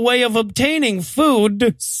have no way of obtaining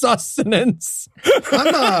food. Sustenance.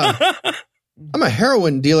 I'm a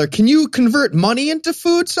heroin dealer. Can you convert money into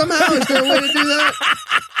food somehow? Is there a way to do that?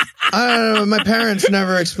 I don't know. My parents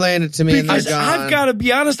never explained it to me. Because I've got to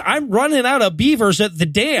be honest, I'm running out of beavers at the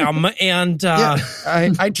dam, and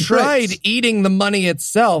I tried eating the money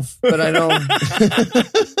itself, but I don't.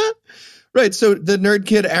 Right. So the nerd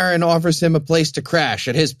kid Aaron offers him a place to crash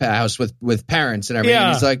at his house with parents and everything. Yeah.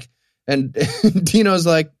 And he's like, and Dino's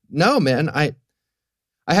like, no, man, I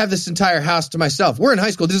have this entire house to myself. We're in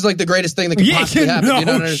high school. This is like the greatest thing that could possibly happen. No you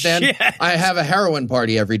don't understand? shit. I have a heroin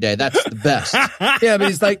party every day. That's the best. Yeah, but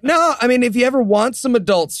he's like, no, I mean, if you ever want some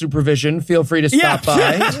adult supervision, feel free to stop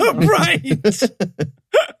by. Right.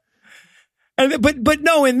 But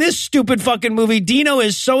no, in this stupid fucking movie, Dino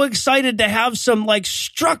is so excited to have some like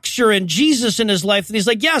structure and Jesus in his life that he's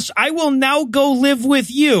like, yes, I will now go live with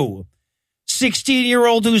you.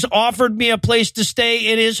 16-year-old who's offered me a place to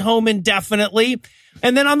stay in his home indefinitely.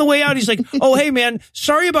 And then on the way out, he's like, oh, hey, man,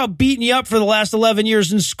 sorry about beating you up for the last 11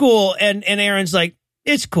 years in school. And Aaron's like,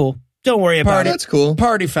 it's cool. Don't worry about it. That's cool.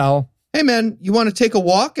 Party foul. Hey, man, you want to take a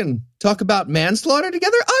walk and talk about manslaughter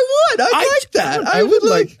together? I would. I like that. I would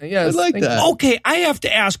like that. Okay, I have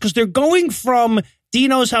to ask, because they're going from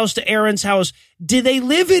Dino's house to Aaron's house. Do they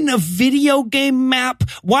live in a video game map?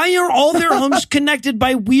 Why are all their homes connected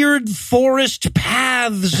by weird forest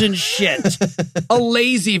paths and shit? A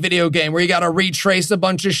lazy video game where you got to retrace a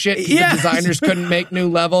bunch of shit because the designers couldn't make new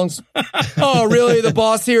levels. Oh, really? The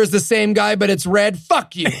boss here is the same guy, but it's red?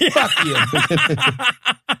 Fuck you. Fuck you.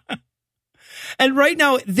 And right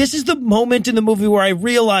now, this is the moment in the movie where I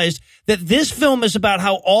realized that this film is about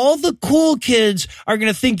how all the cool kids are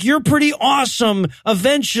going to think you're pretty awesome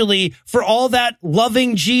eventually for all that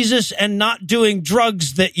loving Jesus and not doing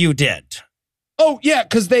drugs that you did. Oh, yeah,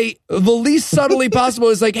 because the least subtly possible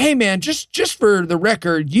is like, hey, man, just for the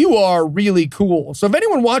record, you are really cool. So if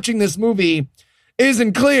anyone watching this movie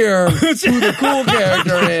isn't clear who the cool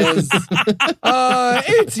character is,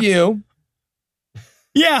 it's you.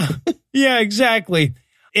 Yeah, exactly.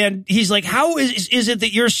 And he's like, how is it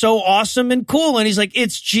that you're so awesome and cool? And he's like,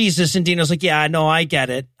 it's Jesus. And Dino's like, yeah, no, I get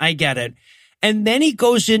it. And then he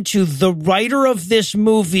goes into the writer of this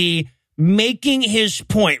movie making his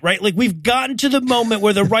point, right? Like we've gotten to the moment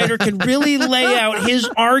where the writer can really lay out his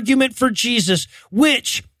argument for Jesus,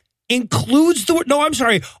 which includes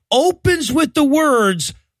opens with the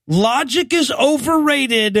words, logic is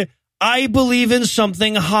overrated. I believe in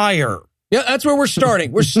something higher. Yeah, that's where we're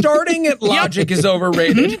starting. We're starting at logic is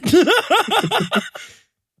overrated.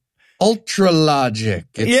 Ultra logic.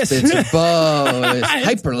 It's above. It's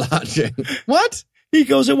hyper logic. What? He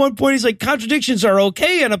goes at one point, he's like, contradictions are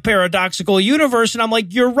okay in a paradoxical universe. And I'm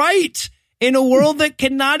like, you're right. In a world that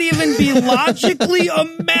cannot even be logically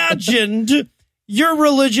imagined, your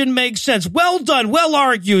religion makes sense. Well done. Well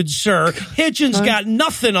argued, sir. Hitchens got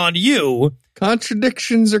nothing on you.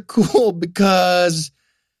 Contradictions are cool because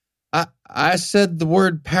I said the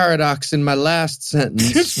word paradox in my last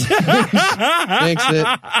sentence. Makes it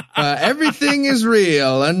everything is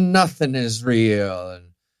real and nothing is real. And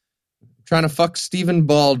I'm trying to fuck Stephen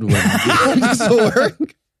Baldwin. Does it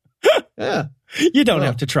work? Yeah. You don't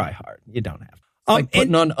have to try hard. You don't have. Like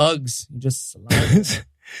putting on Uggs. You just slide.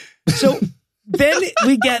 So then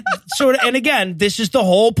we get sort of, and again, this is the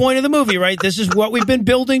whole point of the movie, right? This is what we've been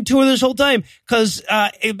building to this whole time. Because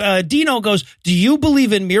Dino goes, do you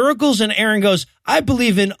believe in miracles? And Aaron goes, I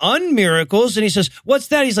believe in unmiracles. And he says, what's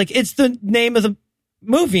that? He's like, it's the name of the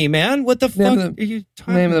movie, man. What the fuck are you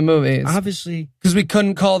talking about? Name of the movie. Obviously. Because we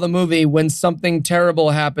couldn't call the movie When Something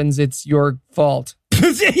Terrible Happens, It's Your Fault.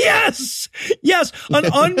 Yes. An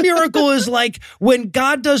unmiracle is like when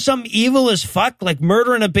God does something evil as fuck, like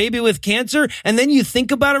murdering a baby with cancer, and then you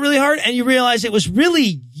think about it really hard and you realize it was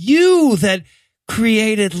really you that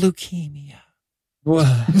created leukemia.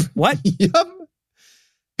 What? Yep.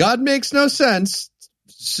 God makes no sense.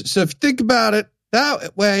 So if you think about it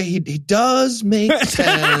that way, he does make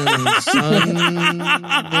sense.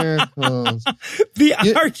 Miracles.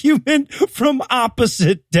 The argument from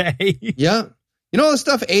opposite day. Yeah. You know all the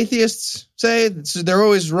stuff atheists say? They're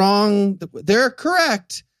always wrong. They're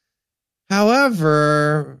correct.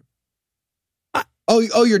 However...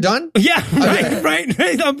 Oh, you're done? Yeah, right.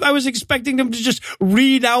 I was expecting him to just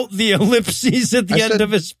read out the ellipses at the end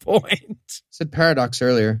of his point. I said paradox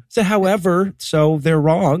earlier. So, however, so they're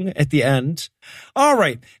wrong at the end. All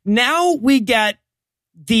right. Now we get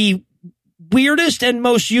the weirdest and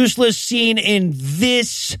most useless scene in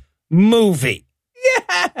this movie.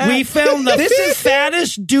 Yeah. We found the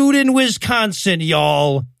fattest dude in Wisconsin,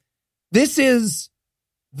 y'all. This is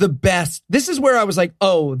the best. This is where I was like,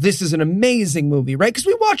 oh, this is an amazing movie, right? Because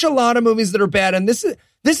we watch a lot of movies that are bad, and this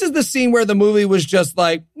is the scene where the movie was just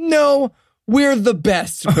like, no, we're the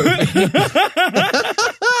best movie.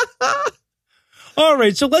 All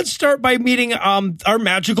right, so let's start by meeting our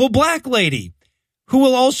magical black lady, who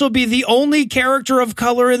will also be the only character of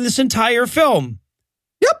color in this entire film.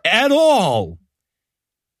 Yep. At all.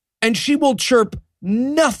 And she will chirp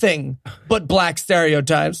nothing but black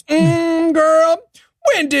stereotypes. Girl,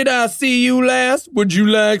 when did I see you last? Would you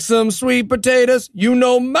like some sweet potatoes? You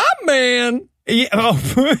know my man. Yeah,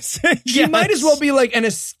 She might as well be like an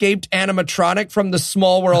escaped animatronic from the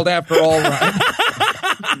Small World After All ride.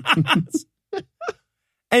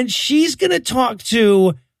 And she's going to talk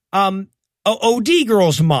to OD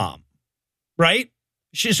Girl's mom, right?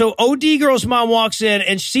 So OD Girl's mom walks in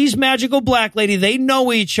and sees magical black lady. They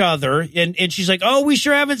know each other. And she's like, oh, we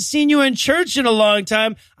sure haven't seen you in church in a long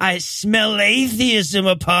time. I smell atheism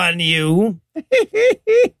upon you.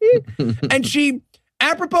 And she,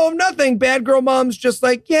 apropos of nothing, bad girl mom's just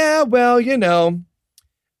like, yeah, well, you know,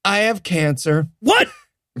 I have cancer. What?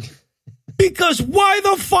 Because why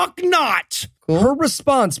the fuck not? Her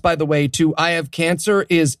response, by the way, to I have cancer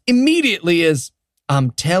is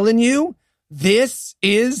I'm telling you, this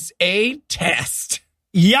is a test.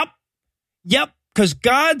 Yep. Because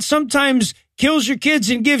God sometimes kills your kids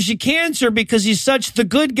and gives you cancer because he's such the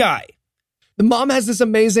good guy. The mom has this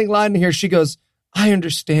amazing line here. She goes, I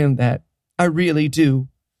understand that. I really do.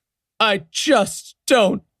 I just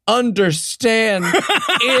don't understand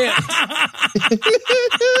it.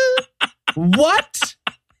 What?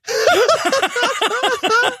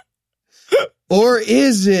 Or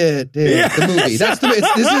is it the movie? This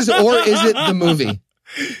is or is it the movie?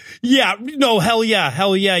 Yeah, no, hell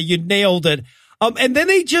yeah, you nailed it. And then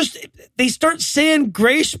they start saying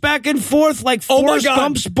grace back and forth like Forrest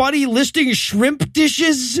Gump's buddy listing shrimp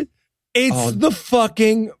dishes. It's the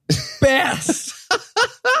fucking best.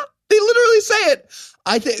 They literally say it.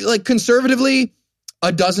 I think, like, conservatively,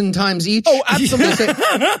 a dozen times each. Oh, absolutely.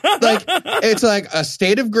 Like, it's like a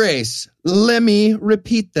state of grace. Let me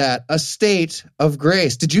repeat that. A state of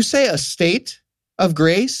grace. Did you say a state of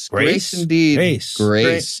grace? Grace indeed.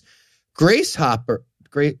 Grace. Grace Hopper.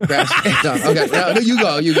 Great grass. Okay,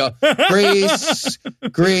 no, you go. Grace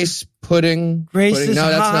pudding. Grace pudding. is no,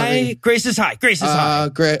 that's high. Not me. Grace is high. Grace is high.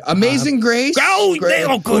 Great. Amazing Grace.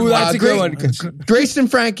 Good. Ooh, that's a good one. Grace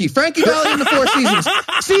and Frankie. Frankie Valley in the Four Seasons.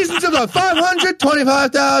 Seasons of the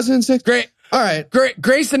 525,006. Great. All right.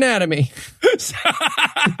 Grace Anatomy.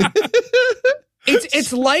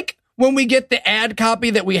 It's like when we get the ad copy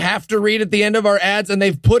that we have to read at the end of our ads, and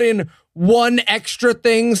they've put in one extra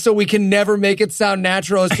thing so we can never make it sound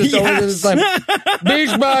natural. It's just always like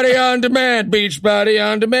beach body on demand, beach body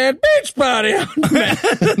on demand, beach body on demand.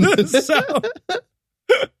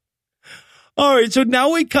 All right, so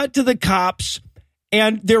now we cut to the cops,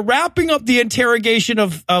 and they're wrapping up the interrogation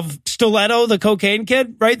of Stiletto, the cocaine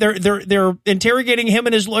kid, right? They're interrogating him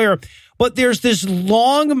and his lawyer, but there's this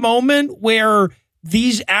long moment where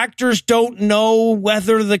these actors don't know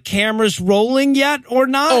whether the camera's rolling yet or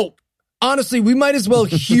not. Oh, honestly, we might as well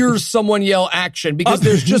hear someone yell action, because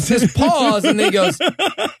there's just this pause and then he goes,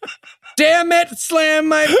 damn it, slam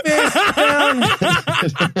my fist down.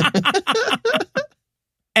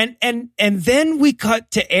 And then we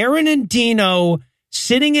cut to Aaron and Dino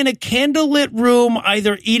sitting in a candlelit room,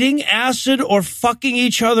 either eating acid or fucking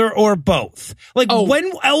each other or both. Like,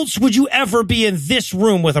 when else would you ever be in this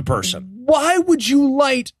room with a person? Why would you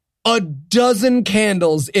light a dozen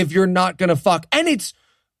candles if you're not going to fuck? And it's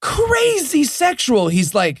crazy sexual.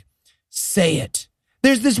 He's like, say it.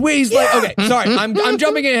 There's this way he's like, okay, sorry, I'm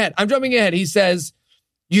jumping ahead. He says,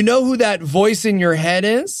 you know who that voice in your head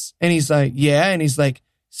is? And he's like, yeah. And he's like,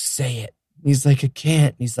 say it. And he's like, I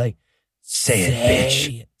can't. And he's like, say it,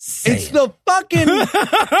 bitch. It's the fucking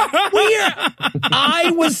weird.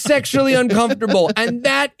 I was sexually uncomfortable, and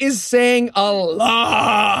that is saying a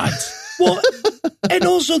lot. Well, and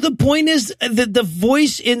also the point is that the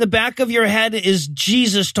voice in the back of your head is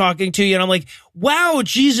Jesus talking to you. And I'm like, wow,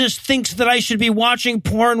 Jesus thinks that I should be watching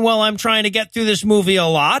porn while I'm trying to get through this movie a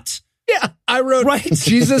lot. Yeah, I wrote, right.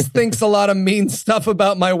 Jesus thinks a lot of mean stuff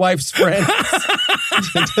about my wife's friends.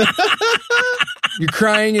 You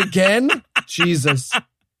crying again? Jesus.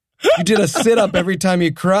 You did a sit-up every time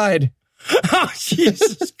you cried. Oh,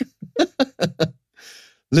 Jesus.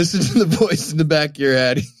 Listen to the voice in the back of your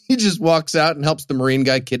head. He just walks out and helps the Marine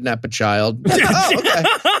guy kidnap a child. Oh, okay.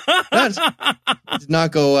 That did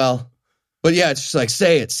not go well. But yeah, it's just like,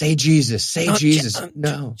 say it. Say Jesus. Say Jesus.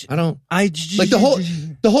 No, I don't. Like the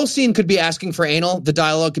whole scene could be asking for anal. The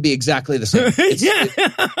dialogue could be exactly the same.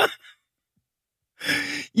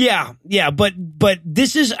 Yeah, but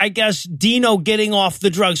this is, I guess, Dino getting off the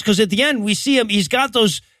drugs, because at the end we see him. He's got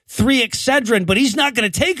those 3 Excedrin, but he's not going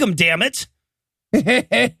to take them. Damn it!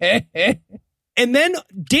 And then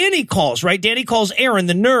Danny calls, right? Danny calls Aaron,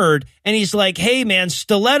 the nerd, and he's like, "Hey, man,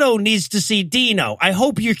 Stiletto needs to see Dino. I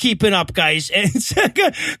hope you're keeping up, guys."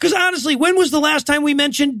 Because honestly, when was the last time we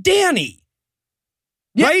mentioned Danny?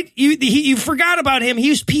 Yeah. Right? You forgot about him. He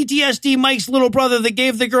was PTSD Mike's little brother that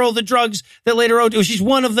gave the girl the drugs that later on, she's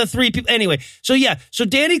one of the 3 people. Anyway, so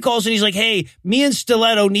Danny calls and he's like, "Hey, me and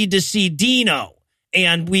Stiletto need to see Dino.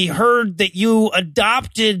 And we heard that you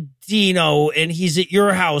adopted Dino and he's at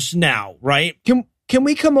your house now, right?" Can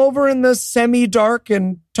we come over in the semi-dark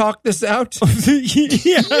and talk this out? Yes.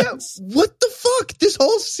 Yeah, what the fuck? This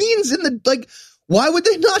whole scene's in the, like, why would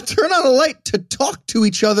they not turn on a light to talk to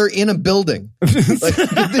each other in a building? Like,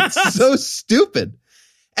 it's so stupid.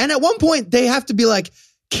 And at one point, they have to be like,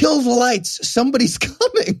 "Kill the lights, somebody's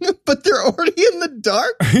coming," but they're already in the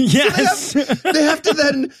dark. Yes. So they have to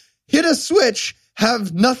then hit a switch,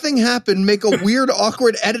 have nothing happen, make a weird,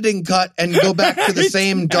 awkward editing cut, and go back to the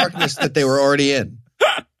same darkness that they were already in.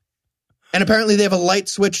 And apparently they have a light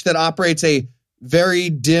switch that operates a very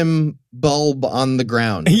dim bulb on the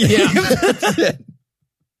ground. Yeah. That's it.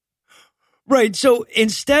 Right. So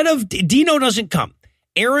instead of Dino doesn't come,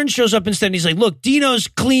 Aaron shows up instead. And he's like, "Look, Dino's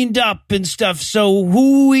cleaned up and stuff. So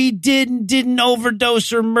who he didn't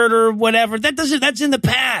overdose or murder or whatever, that's in the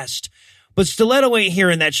past." But Stiletto ain't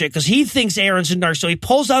hearing that shit because he thinks Aaron's in dark. So he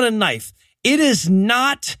pulls out a knife. It is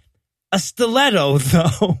not a stiletto,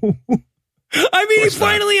 though. I mean, he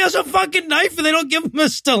finally has a fucking knife and they don't give him a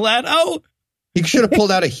stiletto. He should have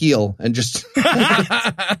pulled out a heel and just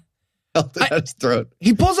held it at his throat.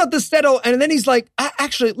 He pulls out the stiletto and then he's like,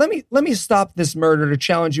 "Actually, let me stop this murder to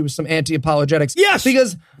challenge you with some anti-apologetics." Yes,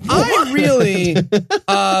 because I really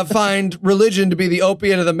find religion to be the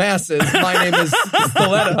opiate of the masses. My name is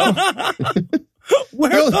Stiletto.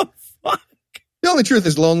 Where the fuck? The only truth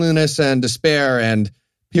is loneliness and despair and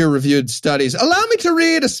peer-reviewed studies. Allow me to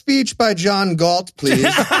read a speech by John Galt, please.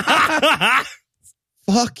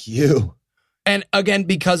 Fuck you. And again,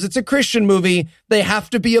 because it's a Christian movie, they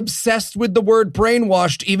have to be obsessed with the word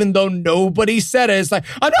brainwashed, even though nobody said it. It's like,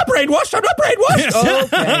 "I'm not brainwashed. I'm not brainwashed."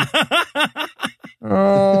 Okay.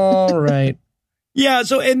 All right. Yeah.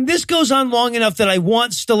 So, and this goes on long enough that I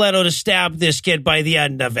want Stiletto to stab this kid by the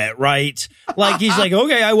end of it, right? Like, he's like,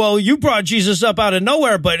 "Okay, well, you brought Jesus up out of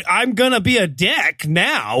nowhere, but I'm going to be a dick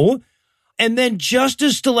now." And then just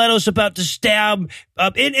as Stiletto's about to stab,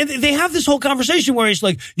 and they have this whole conversation where he's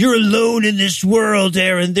like, "You're alone in this world,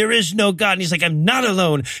 Aaron. There is no God." And he's like, "I'm not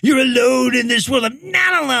alone. You're alone in this world. I'm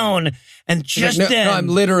not alone." And just then. No, I'm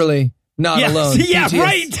literally not alone. Yeah,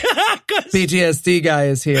 right. PTSD guy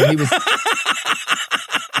is here. He was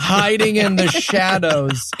hiding in the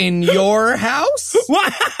shadows in your house?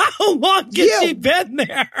 How long has he been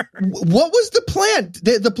there? What was the plan?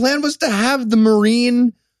 The plan was to have the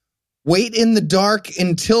Marine wait in the dark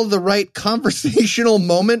until the right conversational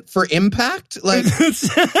moment for impact. Like,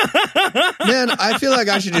 man, I feel like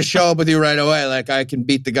I should just show up with you right away. Like, I can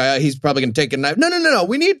beat the guy. He's probably going to take a knife. No.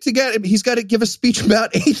 We need to get him. He's got to give a speech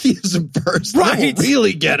about atheism first. Right. That will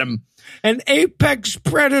really get him. And apex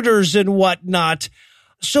predators and whatnot.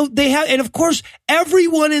 So they have, and of course,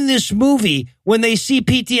 everyone in this movie, when they see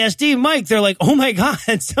PTSD Mike, they're like, "Oh my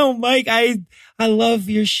God. So Mike, I love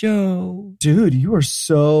your show." Dude, you are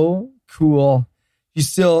so cool. You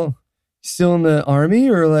still in the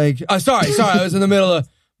army or like, sorry. I was in the middle of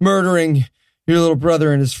murdering your little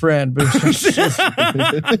brother and his friend. But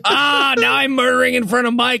now I'm murdering in front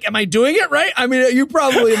of Mike. Am I doing it right? I mean, you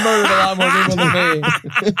probably murdered a lot more people than me.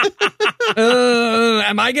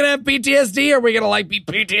 Am I going to have PTSD? Are we going to like be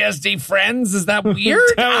PTSD friends? Is that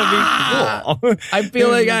weird? That would be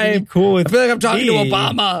cool. I feel like I'm talking to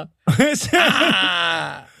Obama.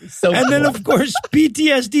 So and then, of course,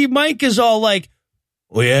 PTSD Mike is all like,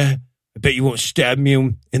 "Oh, yeah? I bet you won't stab me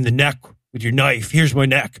in the neck with your knife. Here's my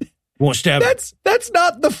neck. You won't stab me." That's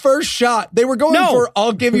not the first shot. They were going for,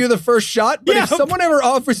 "I'll give you the first shot." But if someone ever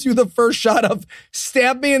offers you the first shot of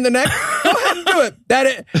 "stab me in the neck," go ahead and do it.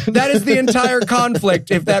 That is the entire conflict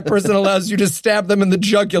if that person allows you to stab them in the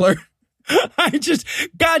jugular.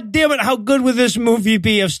 God damn it, how good would this movie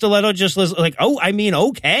be if Stiletto just was like, "Oh, I mean,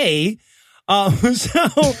 okay."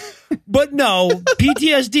 But no,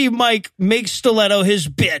 PTSD Mike makes Stiletto his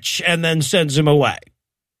bitch and then sends him away.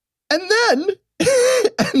 And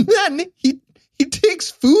then he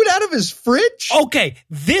takes food out of his fridge? Okay,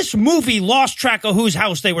 this movie lost track of whose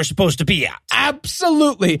house they were supposed to be at.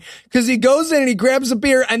 Absolutely. Because he goes in and he grabs a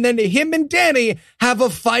beer and then him and Danny have a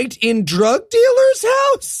fight in drug dealer's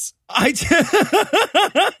house.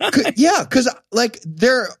 Yeah, because like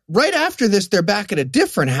they're right after this, they're back at a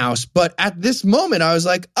different house. But at this moment, I was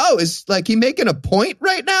like, oh, is like he making a point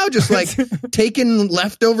right now? Just like taking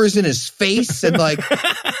leftovers in his face and like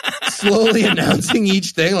slowly announcing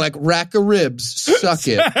each thing, like rack of ribs, suck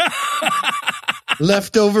it.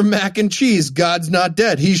 Leftover mac and cheese, God's not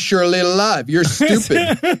dead. He's surely alive. You're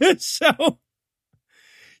stupid. So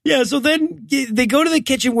then they go to the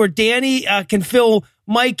kitchen where Danny can fill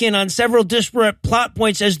Mike in on several disparate plot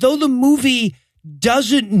points as though the movie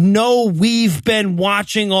doesn't know we've been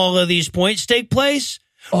watching all of these points take place.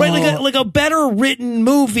 Right, like a better written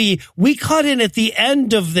movie, we cut in at the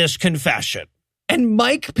end of this confession. And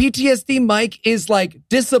Mike, PTSD Mike, is like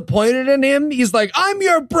disappointed in him. He's like, I'm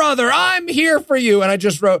your brother. I'm here for you. And I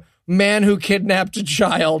just wrote, man who kidnapped a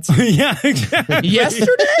child. Yeah, exactly.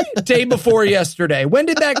 Yesterday? Day before yesterday. When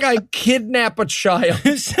did that guy kidnap a child?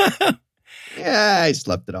 Yeah, I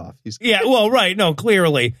slept it off. Yeah, well, right. No,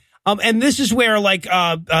 clearly. And this is where like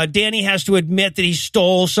Danny has to admit that he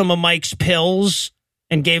stole some of Mike's pills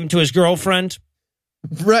and gave them to his girlfriend.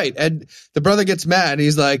 Right. And the brother gets mad.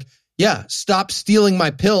 He's like, yeah, stop stealing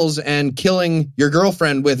my pills and killing your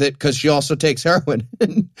girlfriend with it because she also takes heroin.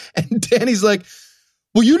 And Danny's like,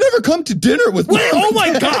 well, you never come to dinner with me. Oh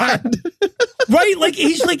my God. Right? Like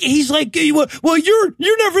he's like, well, you're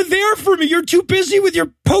never there for me. You're too busy with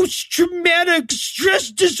your post-traumatic stress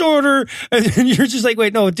disorder. And you're just like,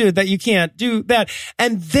 wait, no, dude, that you can't do that.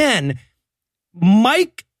 And then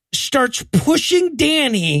Mike starts pushing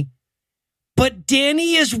Danny, but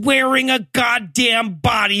Danny is wearing a goddamn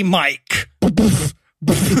body mic.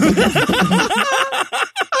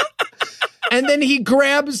 And then he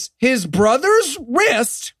grabs his brother's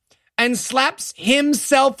wrist and slaps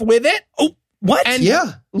himself with it. Oh, what? And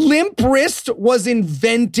yeah. Limp wrist was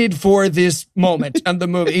invented for this moment on the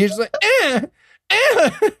movie. He's like,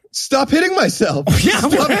 Stop hitting myself. Yeah,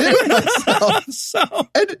 Stop hitting myself. So,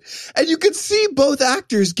 and you could see both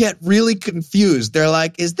actors get really confused. They're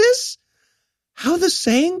like, is this how the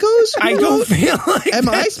saying goes? I don't feel like Am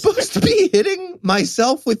I supposed to be hitting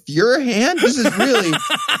myself with your hand? This is really...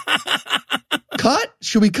 Cut?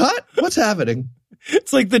 Should we cut? What's happening?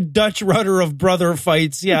 It's like the Dutch rudder of brother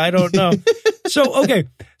fights. Yeah, I don't know. So, okay.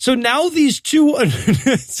 So now these two, I'm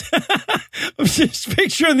just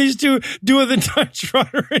picturing these two doing the Dutch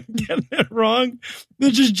rudder and getting it wrong. They're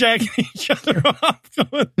just jacking each other off.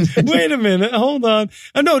 Going, wait a minute. Hold on.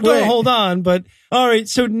 No, don't hold on. But all right.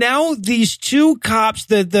 So now these two cops,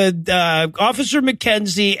 the Officer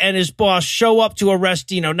McKenzie and his boss show up to arrest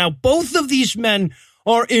Dino. Now, both of these men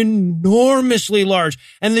are enormously large.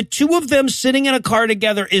 And the two of them sitting in a car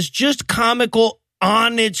together is just comical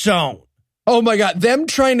on its own. oh my God, them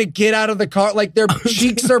trying to get out of the car, like their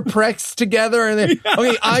cheeks are pressed together. And then,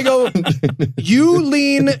 okay, I go, you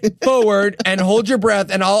lean forward and hold your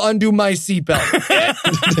breath and I'll undo my seatbelt.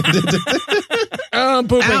 I'm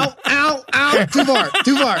pooping. Ow, ow, ow. Too far,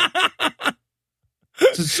 too far.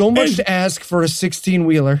 So much to ask for a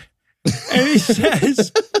 16-wheeler. And he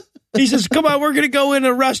says, come on, we're going to go in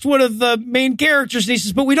and arrest one of the main characters. And he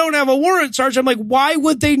says, but we don't have a warrant, Sarge. I'm like, why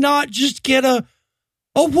would they not just get a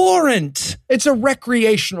warrant? It's a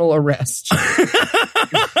recreational arrest.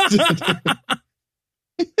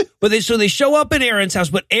 But they show up at Aaron's house,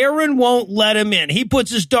 but Aaron won't let him in. He puts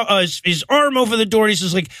his arm over the door and he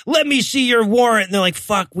says, like, let me see your warrant. And they're like,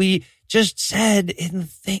 fuck, we just said in the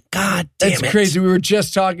thing. God damn it. That's crazy. We were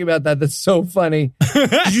just talking about that. That's so funny.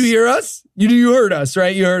 Did you hear us? You heard us,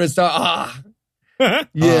 right? You heard us talk.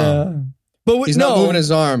 Yeah. But he's not moving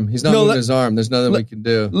his arm. He's not moving his arm. There's nothing we can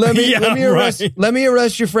do. Let me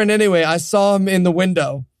arrest your friend anyway. I saw him in the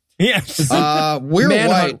window. Yes. We're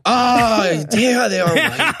white. Oh, yeah, they are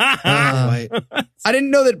white. White. I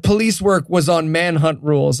didn't know that police work was on manhunt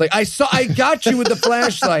rules. Like I got you with the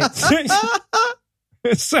flashlight.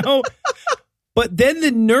 So, but then the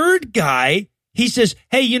nerd guy, he says,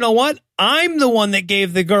 hey, you know what? I'm the one that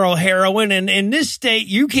gave the girl heroin. And in this state,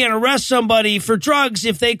 you can't arrest somebody for drugs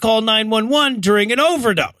if they call 911 during an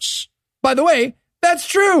overdose. By the way, that's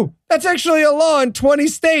true. That's actually a law in 20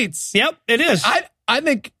 states. Yep, it is. I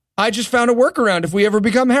think I just found a workaround if we ever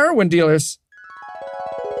become heroin dealers.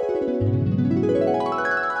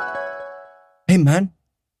 Hey, man,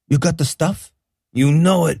 you got the stuff? You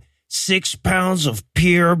know it. 6 pounds of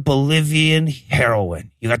pure Bolivian heroin.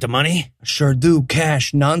 You got the money? Sure do.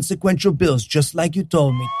 Cash, non-sequential bills, just like you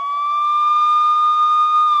told me.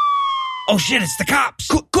 Oh, shit, it's the cops.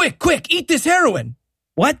 Quick, eat this heroin.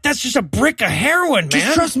 What? That's just a brick of heroin,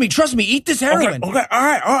 man. Just trust me, eat this heroin. Okay, all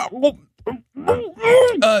right.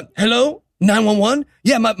 Hello? 911?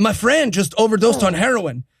 Yeah, my friend just overdosed on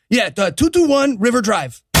heroin. Yeah, 221 River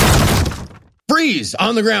Drive. Freeze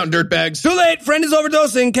on the ground, dirtbags. Too late. Friend is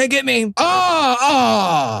overdosing. Can't get me.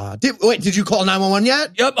 Did you call 911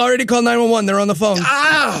 yet? Yep, already called 911. They're on the phone.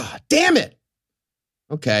 Damn it.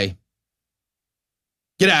 Okay.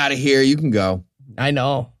 Get out of here. You can go. I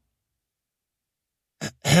know.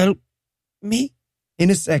 Help me? In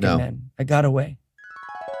a second, No. man. I got away.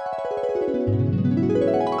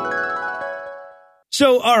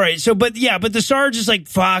 So, all right. So, but the Sarge is like,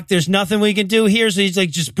 fuck, there's nothing we can do here. So he's like,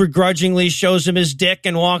 just begrudgingly shows him his dick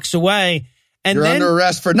and walks away. And You're then under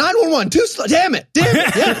arrest for 911. Too slow. Damn it.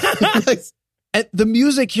 Yeah. And the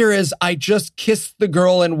music here is I just kissed the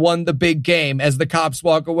girl and won the big game as the cops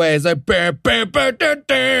walk away. It's like, bam, bam, bam, bam,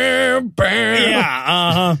 bam, bam.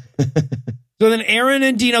 Yeah. So then Aaron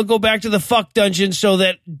and Dino go back to the fuck dungeon so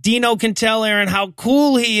that Dino can tell Aaron how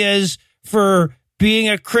cool he is for being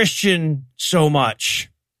a Christian so much.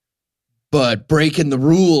 But breaking the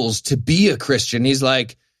rules to be a Christian. He's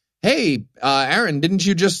like, hey, Aaron, didn't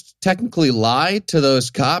you just technically lie to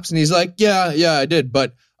those cops? And he's like, yeah, I did.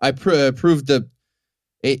 But I proved the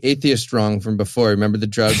atheist wrong from before. Remember the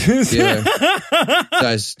drug dealer?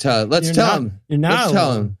 Guys, let's tell him. Let's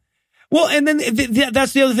tell him. Well, and then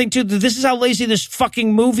that's the other thing, too. This is how lazy this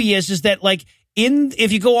fucking movie is that, like,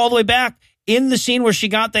 if you go all the way back, in the scene where she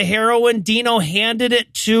got the heroin, Dino handed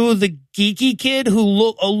it to the geeky kid who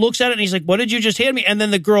looks at it and he's like, what did you just hand me? And then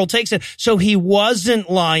the girl takes it. So he wasn't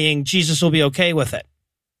lying. Jesus will be okay with it.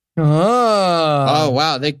 Oh,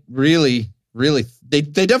 wow. They really, they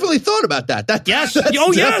definitely thought about that. Yes.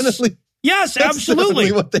 Yes. Yes, That's absolutely.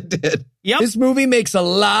 definitely what they did. Yep. This movie makes a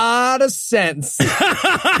lot of sense.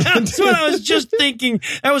 That's what I was just thinking.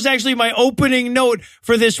 That was actually my opening note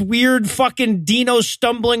for this weird fucking Dino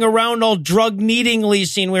stumbling around all drug-needingly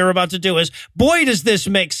scene we were about to do is, boy, does this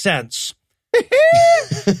make sense.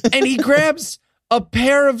 And he grabs a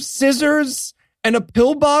pair of scissors and a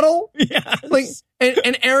pill bottle. Yes. Like,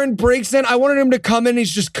 and Aaron breaks in. I wanted him to come in.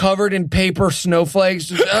 He's just covered in paper snowflakes.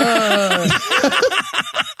 Just,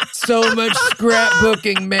 so much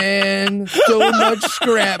scrapbooking, man. So much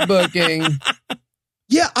scrapbooking.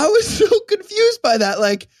 Yeah, I was so confused by that.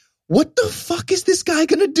 Like, what the fuck is this guy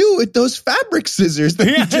going to do with those fabric scissors that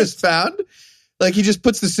he just found? Like, he just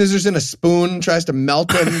puts the scissors in a spoon, tries to melt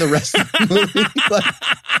them the rest of the movie.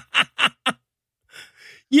 Like,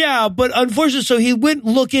 yeah, but unfortunately, so he went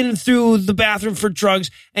looking through the bathroom for drugs,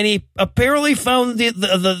 and he apparently found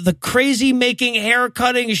the crazy making, hair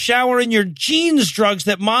cutting, shower in your jeans drugs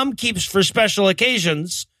that mom keeps for special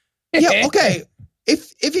occasions. yeah, okay.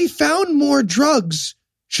 If he found more drugs,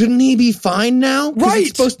 shouldn't he be fine now? 'Cause Right.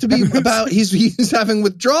 It's supposed to be about he's having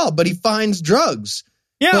withdrawal, but he finds drugs.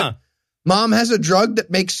 Yeah. But mom has a drug that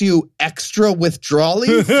makes you extra withdrawally.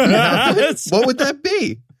 What would that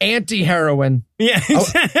be? Anti-heroin. Yeah,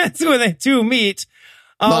 that's where they two meet.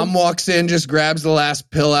 Mom walks in, just grabs the last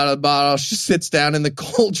pill out of the bottle. She sits down in the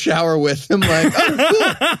cold shower with him like, oh,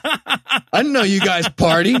 cool. I didn't know you guys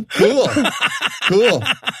party. Cool.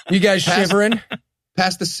 You guys shivering?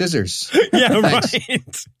 Pass the scissors. Yeah, Thanks.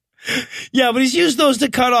 right. Yeah, but he's used those to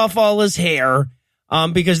cut off all his hair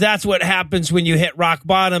because that's what happens when you hit rock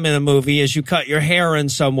bottom in a movie is you cut your hair in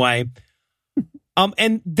some way.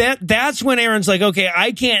 And that's when Aaron's like, okay,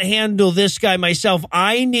 I can't handle this guy myself.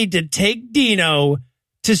 I need to take Dino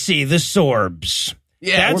to see the Sorbs.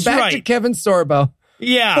 Yeah, That's we're back right. to Kevin Sorbo.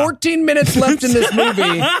 Yeah. 14 minutes left in this movie.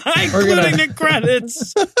 Including the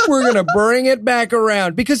credits. We're going to bring it back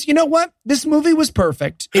around because you know what? This movie was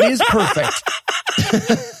perfect. It is perfect.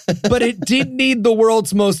 But it did need the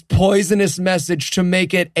world's most poisonous message to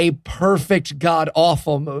make it a perfect,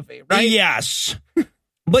 god-awful movie, right? Yes.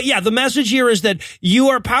 But yeah, the message here is that you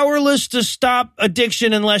are powerless to stop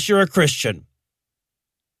addiction unless you're a Christian.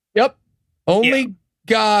 Yep. Only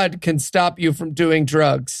God can stop you from doing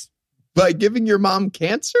drugs. By giving your mom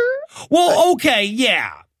cancer? Well, okay,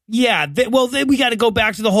 yeah. Yeah, then we got to go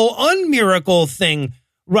back to the whole Unmiracle thing,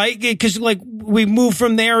 right? Because, like, we move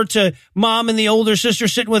from there to mom and the older sister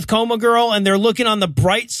sitting with Coma Girl, and they're looking on the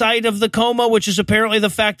bright side of the coma, which is apparently the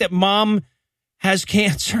fact that mom has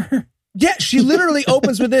cancer. Yeah, she literally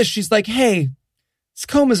opens with this. She's like, hey, this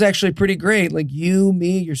coma's actually pretty great. Like you,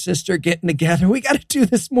 me, your sister getting together. We got to do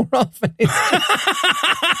this more often.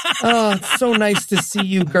 Oh, it's so nice to see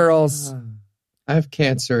you girls. I have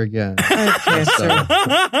cancer again. I have cancer.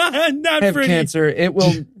 Not I have pretty. cancer. It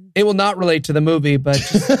will not relate to the movie, but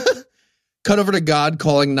just Cut over to God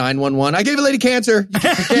calling 911. I gave a lady cancer. my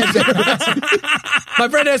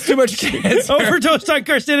friend has too much cancer. Overdosed on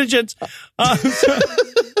carcinogens.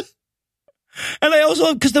 And I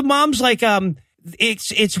also, because the mom's like,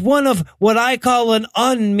 it's one of what I call an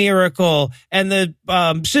unmiracle. And the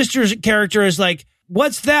sister's character is like,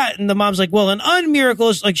 what's that? And the mom's like, well, an unmiracle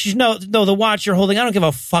is like, no, the watch you're holding. I don't give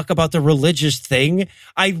a fuck about the religious thing.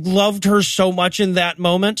 I loved her so much in that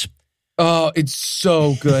moment. Oh, it's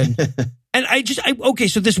so good. And okay,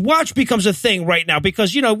 so this watch becomes a thing right now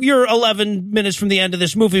because, you're 11 minutes from the end of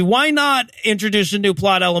this movie. Why not introduce a new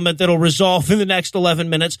plot element that'll resolve in the next 11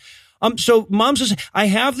 minutes? So mom says, I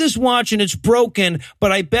have this watch and it's broken,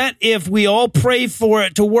 but I bet if we all pray for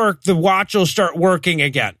it to work, the watch will start working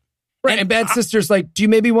again. Right. And bad sister's like, do you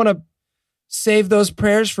maybe want to save those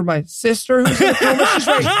prayers for my sister who's in a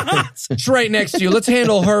coma? She's right next to you. Let's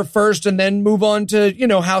handle her first and then move on to,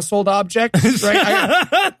 household objects.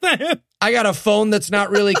 Right. I got a phone that's not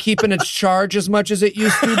really keeping its charge as much as it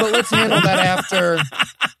used to, but let's handle that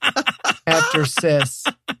after sis.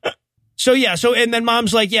 So, and then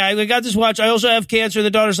mom's like, yeah, I got this watch. I also have cancer.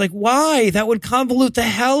 The daughter's like, why? That would convolute the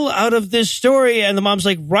hell out of this story. And the mom's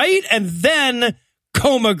like, right? And then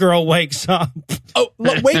coma girl wakes up. Oh,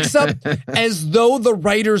 wakes up as though the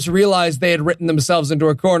writers realized they had written themselves into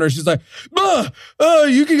a corner. She's like,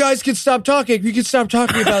 you guys can stop talking. You can stop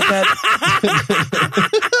talking about that.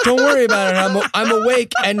 Don't worry about it. I'm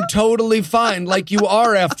awake and totally fine, like you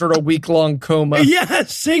are after a week-long coma.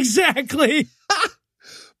 Yes, exactly.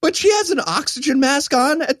 But she has an oxygen mask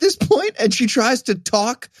on at this point, and she tries to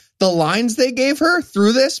talk the lines they gave her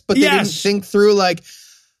through this, but they didn't think through, like,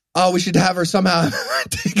 oh, we should have her somehow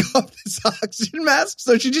take off this oxygen mask.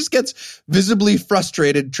 So she just gets visibly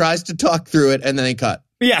frustrated, tries to talk through it, and then they cut.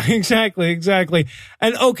 Yeah, exactly.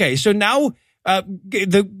 And okay, so now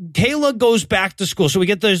Kayla goes back to school. So we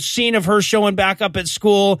get the scene of her showing back up at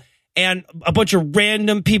school, and a bunch of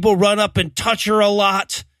random people run up and touch her a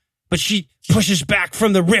lot, but she pushes back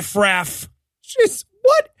from the riffraff.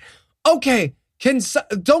 What? Okay,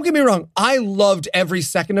 don't get me wrong. I loved every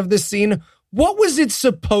second of this scene. What was it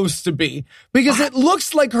supposed to be? Because it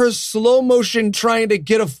looks like her slow motion trying to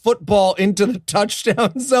get a football into the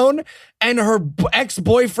touchdown zone, and her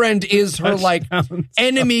ex-boyfriend is her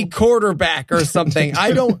enemy quarterback or something.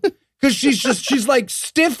 Because she's like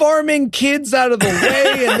stiff arming kids out of the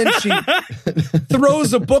way, and then she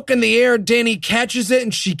throws a book in the air. Danny catches it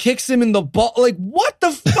and she kicks him in the ball. Like, what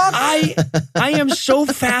the fuck? I am so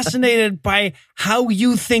fascinated by how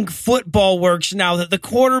you think football works now, that the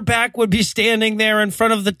quarterback would be standing there in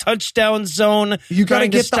front of the touchdown zone. You got to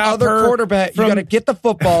get the other quarterback. You got to get the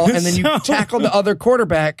football, and then you tackle the other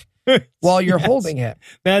quarterback while you're holding it.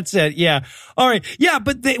 That's it. Yeah. All right. Yeah.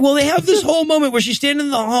 But they have this whole moment where she's standing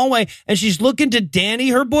in the hallway and she's looking to Danny,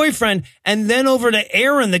 her boyfriend, and then over to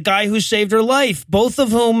Aaron, the guy who saved her life, both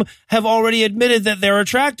of whom have already admitted that they're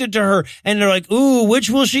attracted to her. And they're like, ooh, which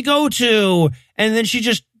will she go to? And then she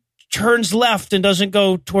just turns left and doesn't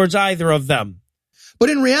go towards either of them.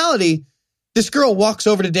 But in reality, this girl walks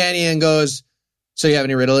over to Danny and goes, so you have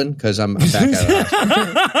any Ritalin? Because I'm back out of the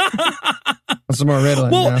hospital. Some more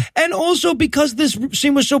Ritalin. Well, and also because this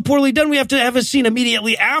scene was so poorly done, we have to have a scene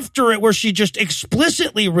immediately after it where she just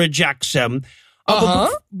explicitly rejects him.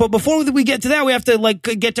 But before we get to that, we have to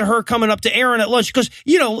get to her coming up to Aaron at lunch. Because,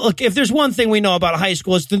 look, if there's one thing we know about high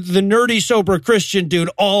school, it's the nerdy, sober Christian dude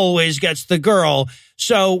always gets the girl.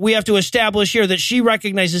 So we have to establish here that she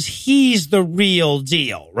recognizes he's the real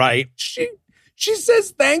deal, right? She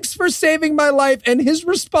says, thanks for saving my life. And his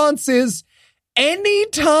response is,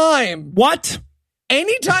 anytime. What?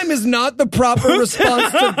 Anytime is not the proper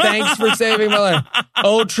response to thanks for saving my life.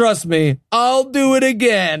 Oh, trust me, I'll do it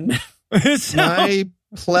again. My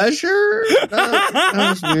pleasure? That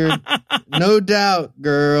was weird. No doubt,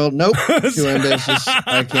 girl. Nope. Too ambitious.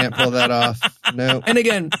 I can't pull that off. Nope. And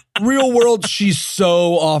again, real world, she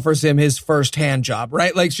so offers him his first hand job,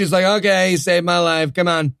 right? Like, she's like, okay, you saved my life. Come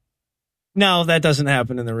on. No, that doesn't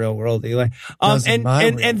happen in the real world, Eli.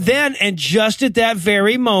 And just at that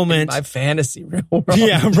very moment, in my fantasy real world.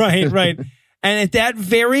 Yeah, right. And at that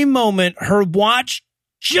very moment, her watch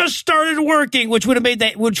just started working, which would have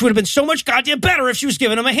been so much goddamn better if she was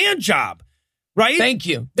giving him a hand job. Right? Thank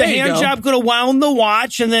you. The hand job could have wound the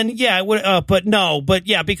watch, and then it would. But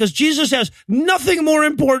because Jesus has nothing more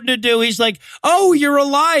important to do. He's like, oh, you're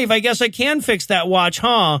alive. I guess I can fix that watch,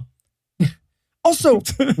 huh? Also,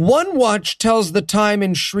 one watch tells the time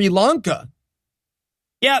in Sri Lanka.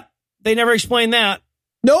 Yep, they never explained that.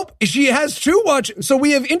 Nope, she has two watches. So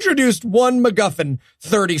we have introduced one MacGuffin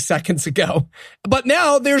 30 seconds ago. But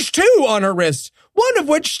now there's two on her wrist, one of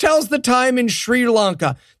which tells the time in Sri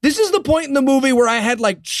Lanka. This is the point in the movie where I had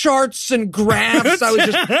charts and graphs. I was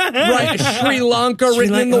just writing Sri Lanka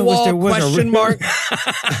written in the wall, question mark.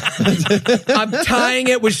 I'm tying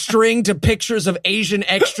it with string to pictures of Asian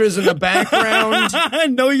extras in the background.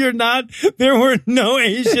 No, you're not. There were no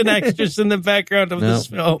Asian extras in the background of this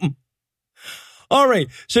film. All right.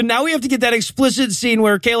 So now we have to get that explicit scene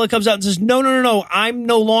where Kayla comes out and says, no. I'm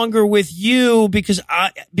no longer with you because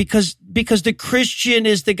the Christian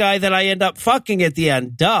is the guy that I end up fucking at the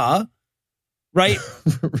end. Duh. Right.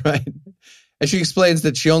 Right. And she explains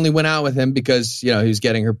that she only went out with him because, he was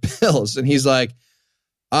getting her pills. And he's like,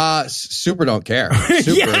 super don't care.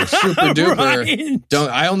 Super duper. Right.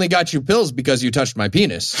 I only got you pills because you touched my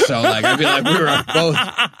penis. So like, I feel like we were both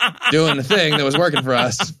doing the thing that was working for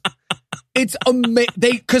us. It's amazing.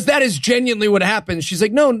 Because that is genuinely what happened. She's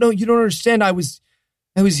like, no, you don't understand. I was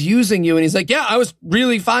using you. And he's like, yeah, I was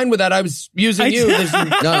really fine with that. I was using you.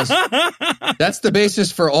 No, that's the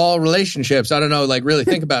basis for all relationships. I don't know, like really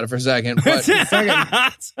think about it for a second. But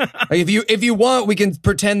if you want, we can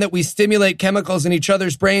pretend that we stimulate chemicals in each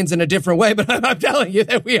other's brains in a different way. But I'm telling you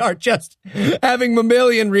that we are just having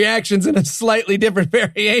mammalian reactions in a slightly different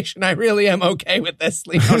variation. I really am okay with this.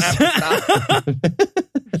 You don't have to stop.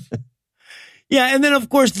 Yeah, and then, of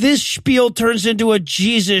course, this spiel turns into a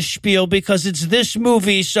Jesus spiel because it's this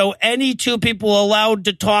movie, so any two people allowed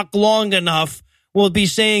to talk long enough will be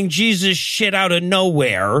saying Jesus shit out of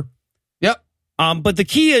nowhere. Yep. But the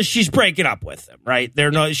key is she's breaking up with him, right?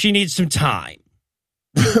 She needs some time.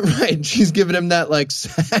 Right. She's giving him that, like,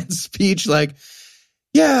 sad speech, like,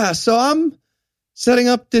 yeah, so I'm setting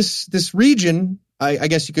up this region, I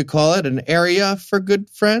guess you could call it, an area for good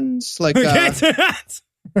friends, like...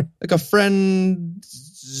 like a friend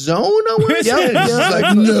zone, I want to say. It's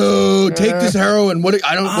like, no, take this heroin.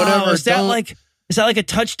 Whatever. Is that like a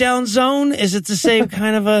touchdown zone? Is it the same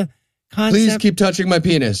kind of a concept? Please keep touching my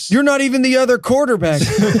penis. You're not even the other quarterback.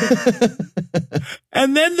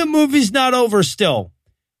 And then the movie's not over still.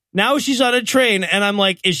 Now she's on a train, and I'm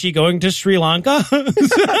like, is she going to Sri Lanka?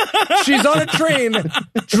 She's on a train,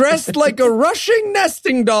 dressed like a Russian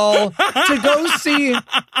nesting doll to go see...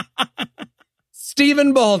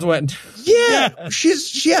 Stephen Baldwin. Yeah,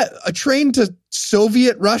 she's a train to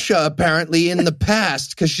Soviet Russia apparently in the past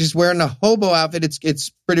because she's wearing a hobo outfit. It's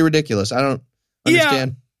pretty ridiculous. I don't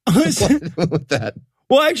understand with that.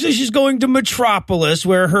 Well, actually, she's going to Metropolis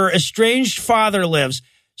where her estranged father lives.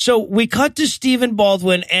 So we cut to Stephen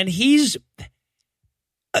Baldwin, and he's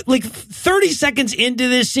like 30 seconds into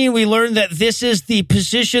this scene. We learn that this is the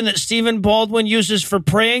position that Stephen Baldwin uses for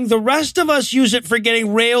praying. The rest of us use it for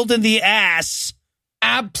getting railed in the ass.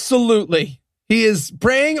 Absolutely. He is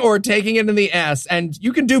praying or taking it in the ass, and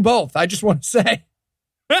you can do both. I just want to say.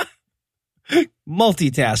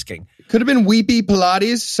 Multitasking. Could have been weepy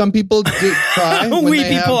Pilates. Some people do try.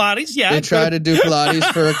 Weepy Pilates, yeah. They try to do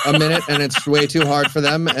Pilates for a minute, and it's way too hard for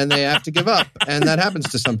them, and they have to give up. And that happens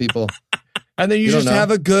to some people. And then you just have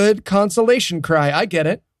a good consolation cry. I get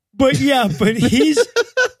it. But he's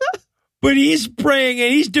praying,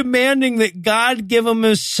 and he's demanding that God give him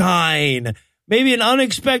a sign. Maybe an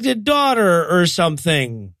unexpected daughter or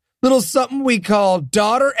something. Little something we call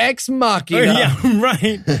daughter ex machina. Yeah,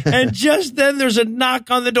 right. And just then there's a knock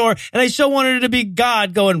on the door, and I so wanted it to be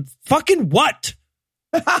God going, fucking what?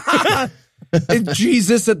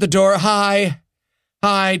 Jesus at the door. Hi,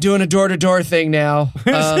 doing a door-to-door thing now.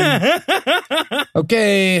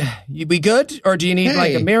 Okay, we good? Or do you need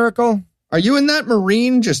like a miracle? Are you in that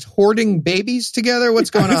Marine just hoarding babies together?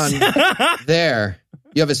 What's going on there?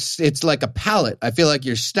 You have it's like a pallet. I feel like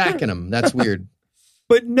you're stacking them. That's weird.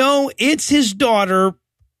 But no, it's his daughter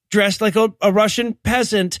dressed like a Russian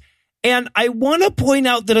peasant. And I want to point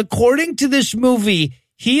out that according to this movie,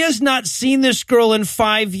 he has not seen this girl in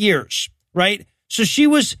 5 years, right? So she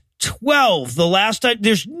was 12 the last time.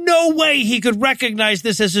 There's no way he could recognize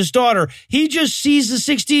this as his daughter. He just sees the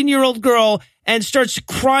 16-year-old girl and starts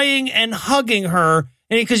crying and hugging her.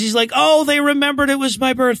 And because he's like, oh, they remembered it was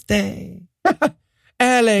my birthday.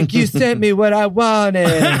 Alec, you sent me what I wanted.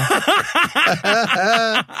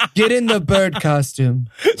 Get in the bird costume.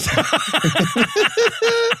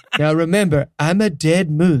 Now remember, I'm a dead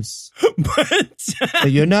moose.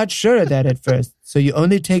 But you're not sure of that at first, so you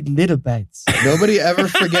only take little bites. Nobody ever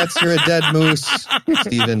forgets you're a dead moose,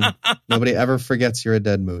 Stephen. Nobody ever forgets you're a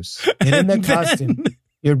dead moose. Get in the costume.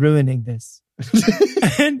 You're ruining this.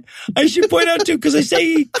 And I should point out, too, because I say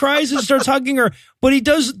he cries and starts hugging her, but he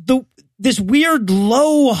does this weird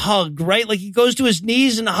low hug, right? Like he goes to his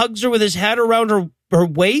knees and hugs her with his head around her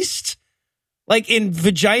waist, like in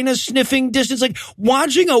vagina sniffing distance. Like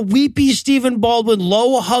watching a weepy Stephen Baldwin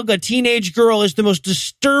low hug a teenage girl is the most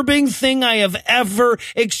disturbing thing I have ever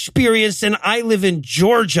experienced. And I live in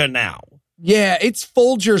Georgia now. Yeah, it's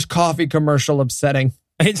Folgers coffee commercial upsetting.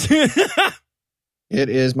 It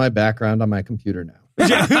is my background on my computer now.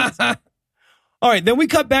 All right, then we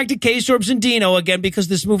cut back to K-Sorbs and Dino again because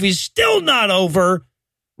this movie's still not over,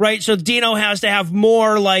 right? So Dino has to have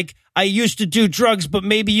more like I used to do drugs, but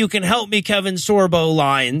maybe you can help me, Kevin Sorbo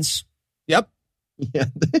lines. Yep. Yeah.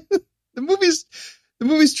 The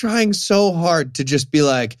movie's trying so hard to just be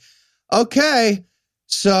like, okay,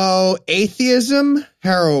 so atheism,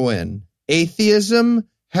 heroin. Atheism,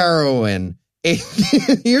 heroin.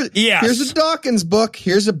 Here's a Dawkins book.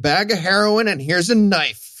 Here's a bag of heroin, and here's a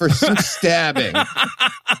knife for some stabbing.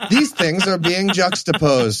 These things are being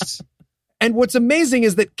juxtaposed. And what's amazing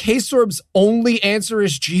is that K-Sorb's only answer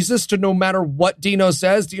is Jesus to no matter what Dino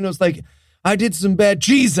says. Dino's like, I did some bad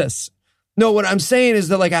Jesus. No, what I'm saying is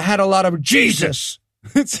that, like, I had a lot of Jesus.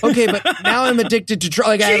 Okay, but now I'm addicted to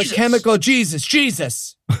I had a chemical Jesus.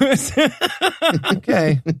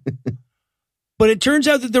 Okay. But it turns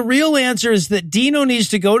out that the real answer is that Dino needs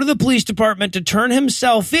to go to the police department to turn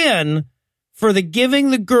himself in for the giving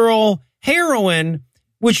the girl heroin,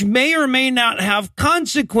 which may or may not have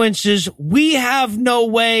consequences. We have no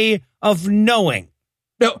way of knowing.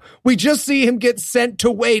 No, we just see him get sent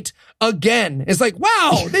to wait again. It's like,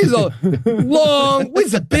 wow, this is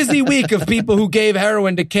a busy week of people who gave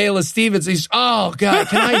heroin to Kayla Stevens. Oh God,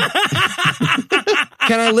 can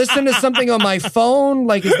I listen to something on my phone?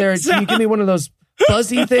 Like, can you give me one of those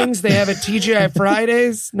buzzy things they have at TGI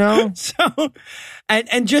Fridays? No. So,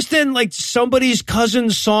 and just then, like, somebody's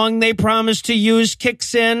cousin's song they promised to use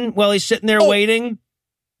kicks in while he's sitting there waiting.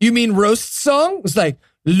 You mean roast song? It's like,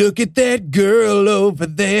 look at that girl over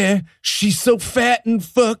there. She's so fat and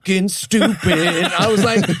fucking stupid. I was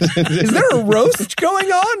like, is there a roast going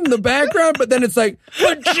on in the background? But then it's like,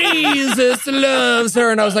 but Jesus loves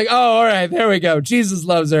her. And I was like, oh, all right, there we go. Jesus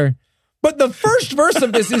loves her. But the first verse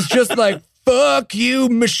of this is just like, fuck you,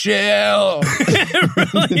 Michelle.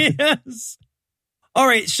 It really is. All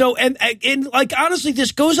right. So, and like, honestly,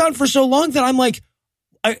 this goes on for so long that I'm like,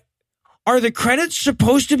 are the credits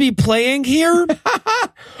supposed to be playing here?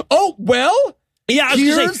 Oh, well. Yeah, I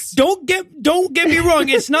was gonna say, don't get me wrong.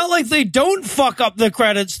 It's not like they don't fuck up the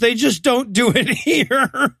credits. They just don't do it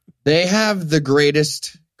here. They have the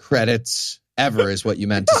greatest credits ever, is what you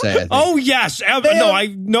meant to say. I think. Oh, yes.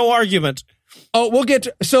 No argument. Oh, we'll get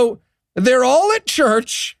to, so they're all at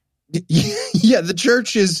church. Yeah, the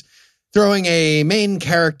church is throwing a main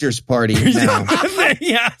characters party now.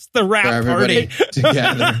 Yes, the rap party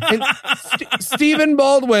together. And Stephen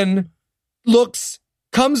Baldwin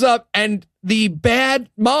comes up, and the bad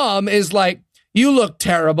mom is like, "You look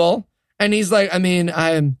terrible," and he's like, "I mean,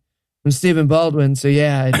 I'm Stephen Baldwin, so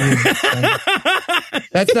yeah, I do."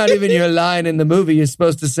 That's not even your line in the movie. You're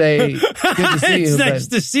supposed to say, "Good to see you." It's nice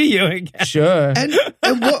to see you again. Sure. And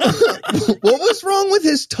what was wrong with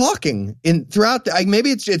his talking throughout?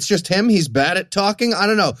 Maybe it's just him. He's bad at talking. I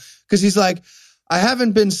don't know, because he's like, I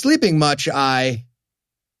haven't been sleeping much. And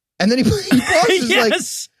then he pauses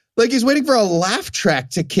yes. like he's waiting for a laugh track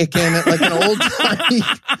to kick in at like an old timey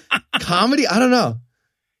comedy. I don't know.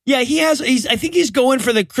 Yeah, I think he's going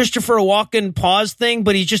for the Christopher Walken pause thing,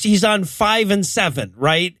 but he's on 5 and 7,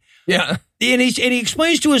 right? Yeah. And he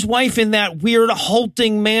explains to his wife in that weird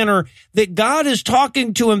halting manner that God is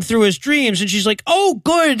talking to him through his dreams. And she's like, oh,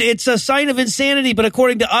 good. It's a sign of insanity. But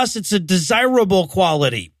according to us, it's a desirable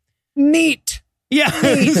quality. Neat. Yeah.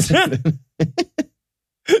 Neat.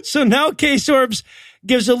 So now K-Sorbs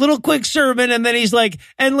gives a little quick sermon, and then he's like,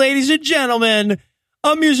 and ladies and gentlemen,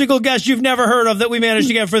 a musical guest you've never heard of that we managed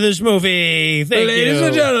to get for this movie. Thank you. Ladies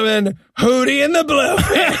and gentlemen, Hootie and the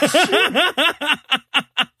Blowfish.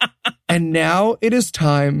 And now it is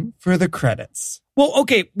time for the credits. Well,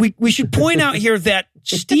 okay, we should point out here that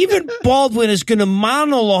Stephen Baldwin is going to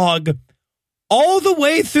monologue all the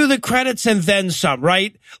way through the credits and then some,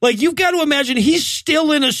 right? Like, you've got to imagine he's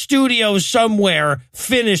still in a studio somewhere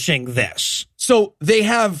finishing this. So they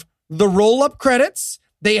have the roll-up credits,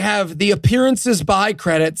 they have the appearances by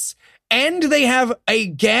credits, and they have a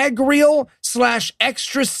gag reel /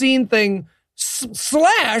 extra scene thing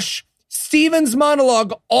 / Steven's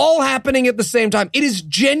monologue all happening at the same time. It is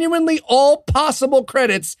genuinely all possible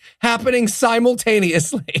credits happening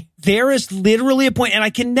simultaneously. There is literally a point,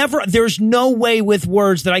 and there's no way with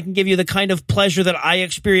words that I can give you the kind of pleasure that I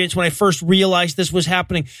experienced when I first realized this was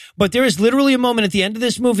happening. But there is literally a moment at the end of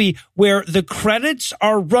this movie where the credits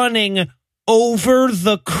are running over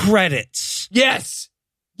the credits. Yes.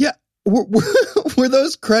 Yeah. Were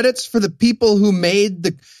those credits for the people who made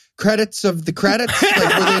the credits of the credits?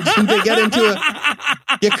 Like, did they get into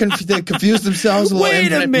they confuse themselves a little?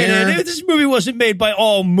 Wait a minute. Mirror? This movie wasn't made by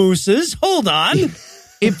all mooses. Hold on.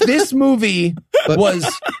 If this movie was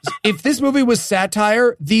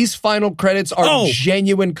satire, these final credits are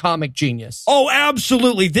genuine comic genius. Oh,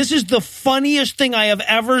 absolutely. This is the funniest thing I have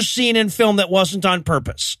ever seen in film that wasn't on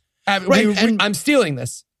purpose. Right, I'm stealing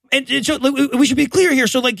this. And so we should be clear here.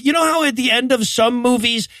 So, like, you know how at the end of some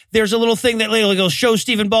movies, there's a little thing that like, it'll show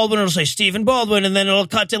Stephen Baldwin, it'll say Stephen Baldwin, and then it'll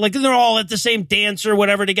cut to, like, they're all at the same dance or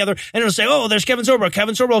whatever together, and it'll say, oh, there's Kevin Sorbo.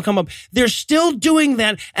 Kevin Sorbo will come up. They're still doing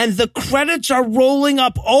that, and the credits are rolling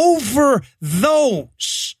up over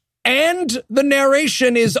those. And the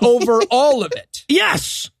narration is over all of it.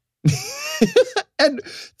 Yes. And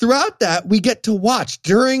throughout that, we get to watch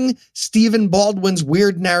during Stephen Baldwin's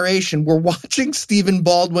weird narration. We're watching Stephen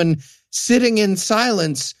Baldwin sitting in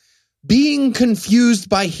silence, being confused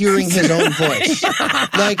by hearing his own voice.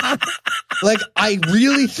 like I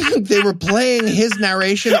really think they were playing his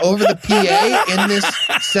narration over the PA in this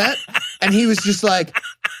set. And he was just like,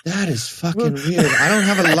 that is fucking weird. I don't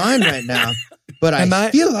have a line right now, but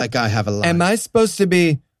I feel like I have a line. Am I supposed to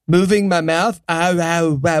be moving my mouth? Ow, ow,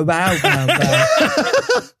 wow, wow, wow,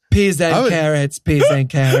 wow. Peas and carrots, peas and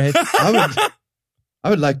carrots. I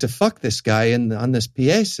would like to fuck this guy on this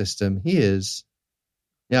PA system. He is,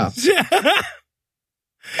 yeah.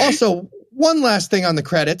 Also, one last thing on the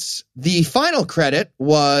credits. The final credit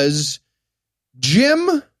was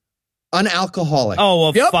Jim, an alcoholic. Oh,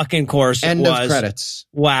 of fucking course End it was. of credits.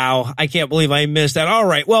 Wow. I can't believe I missed that. All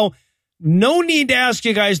right. Well, no need to ask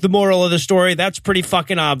you guys the moral of the story. That's pretty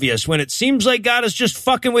fucking obvious. When it seems like God is just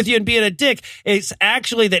fucking with you and being a dick, it's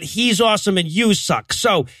actually that he's awesome and you suck.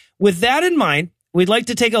 So with that in mind, we'd like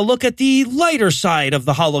to take a look at the lighter side of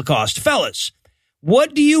the Holocaust. Fellas,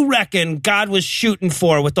 what do you reckon God was shooting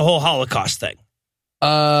for with the whole Holocaust thing?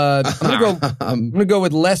 I'm gonna go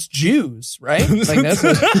with less Jews, right? Like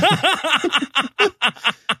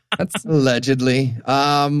that's allegedly.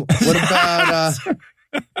 What about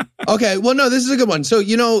okay, well, no, this is a good one. So,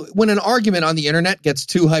 you know, when an argument on the internet gets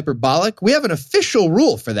too hyperbolic, we have an official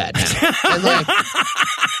rule for that now. And, like,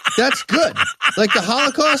 that's good. Like, the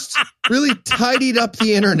Holocaust really tidied up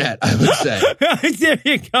the internet, I would say. There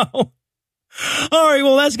you go. All right,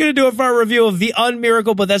 well, that's going to do it for our review of The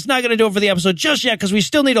Unmiracle, but that's not going to do it for the episode just yet because we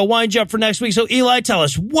still need to wind you up for next week. So, Eli, tell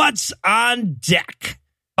us, what's on deck?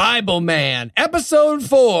 Bible Man, episode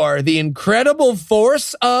 4, The Incredible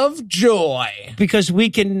Force of Joy. Because we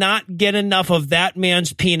cannot get enough of that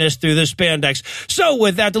man's penis through the spandex. So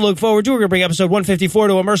with that to look forward to, we're going to bring episode 154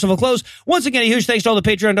 to a merciful close. Once again, a huge thanks to all the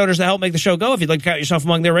Patreon donors that help make the show go. If you'd like to count yourself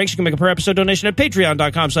among their ranks, you can make a per episode donation at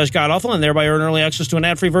patreon.com/godawful and thereby earn early access to an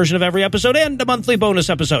ad-free version of every episode and a monthly bonus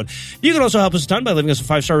episode. You can also help us a ton by leaving us a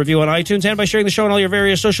 5-star review on iTunes and by sharing the show on all your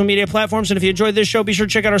various social media platforms. And if you enjoyed this show, be sure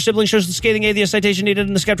to check out our sibling shows, The Scathing Atheist, Citation Needed,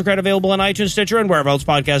 and The Skeptocrat, available on iTunes, Stitcher, and wherever else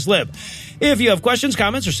podcasts live. If you have questions,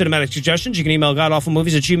 comments, or cinematic suggestions, you can email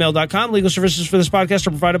godawfulmovies@gmail.com. Legal services for this podcast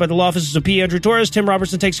are provided by the law offices of P. Andrew Torres. Tim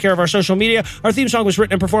Robertson takes care of our social media. Our theme song was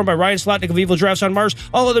written and performed by Ryan Slotnick of Evil Drafts on Mars.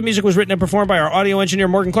 All other music was written and performed by our audio engineer,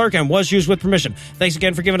 Morgan Clark, and was used with permission. Thanks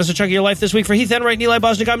again for giving us a chunk of your life this week. For Heath Enright and Eli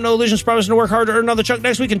Bosnick, I'm No Illusions, promising to work hard to earn another chunk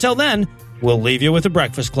next week. Until then, we'll leave you with the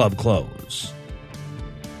Breakfast Club close.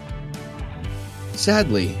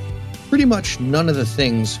 Sadly, pretty much none of the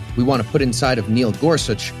things we want to put inside of Neil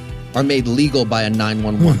Gorsuch are made legal by a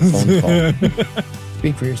 911 phone call.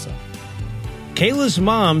 Speak for yourself. Kayla's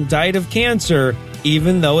mom died of cancer,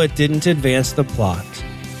 even though it didn't advance the plot.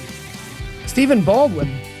 Stephen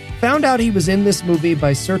Baldwin found out he was in this movie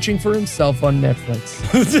by searching for himself on Netflix.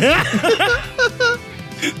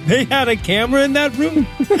 They had a camera in that room?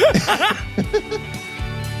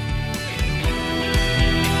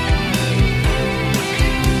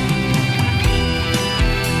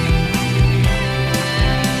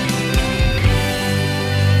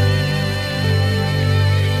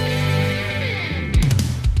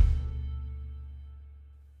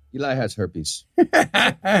 Eli has herpes.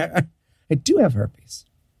 I do have herpes.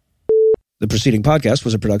 The preceding podcast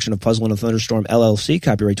was a production of Puzzle and a Thunderstorm, LLC,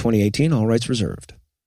 copyright 2018, all rights reserved.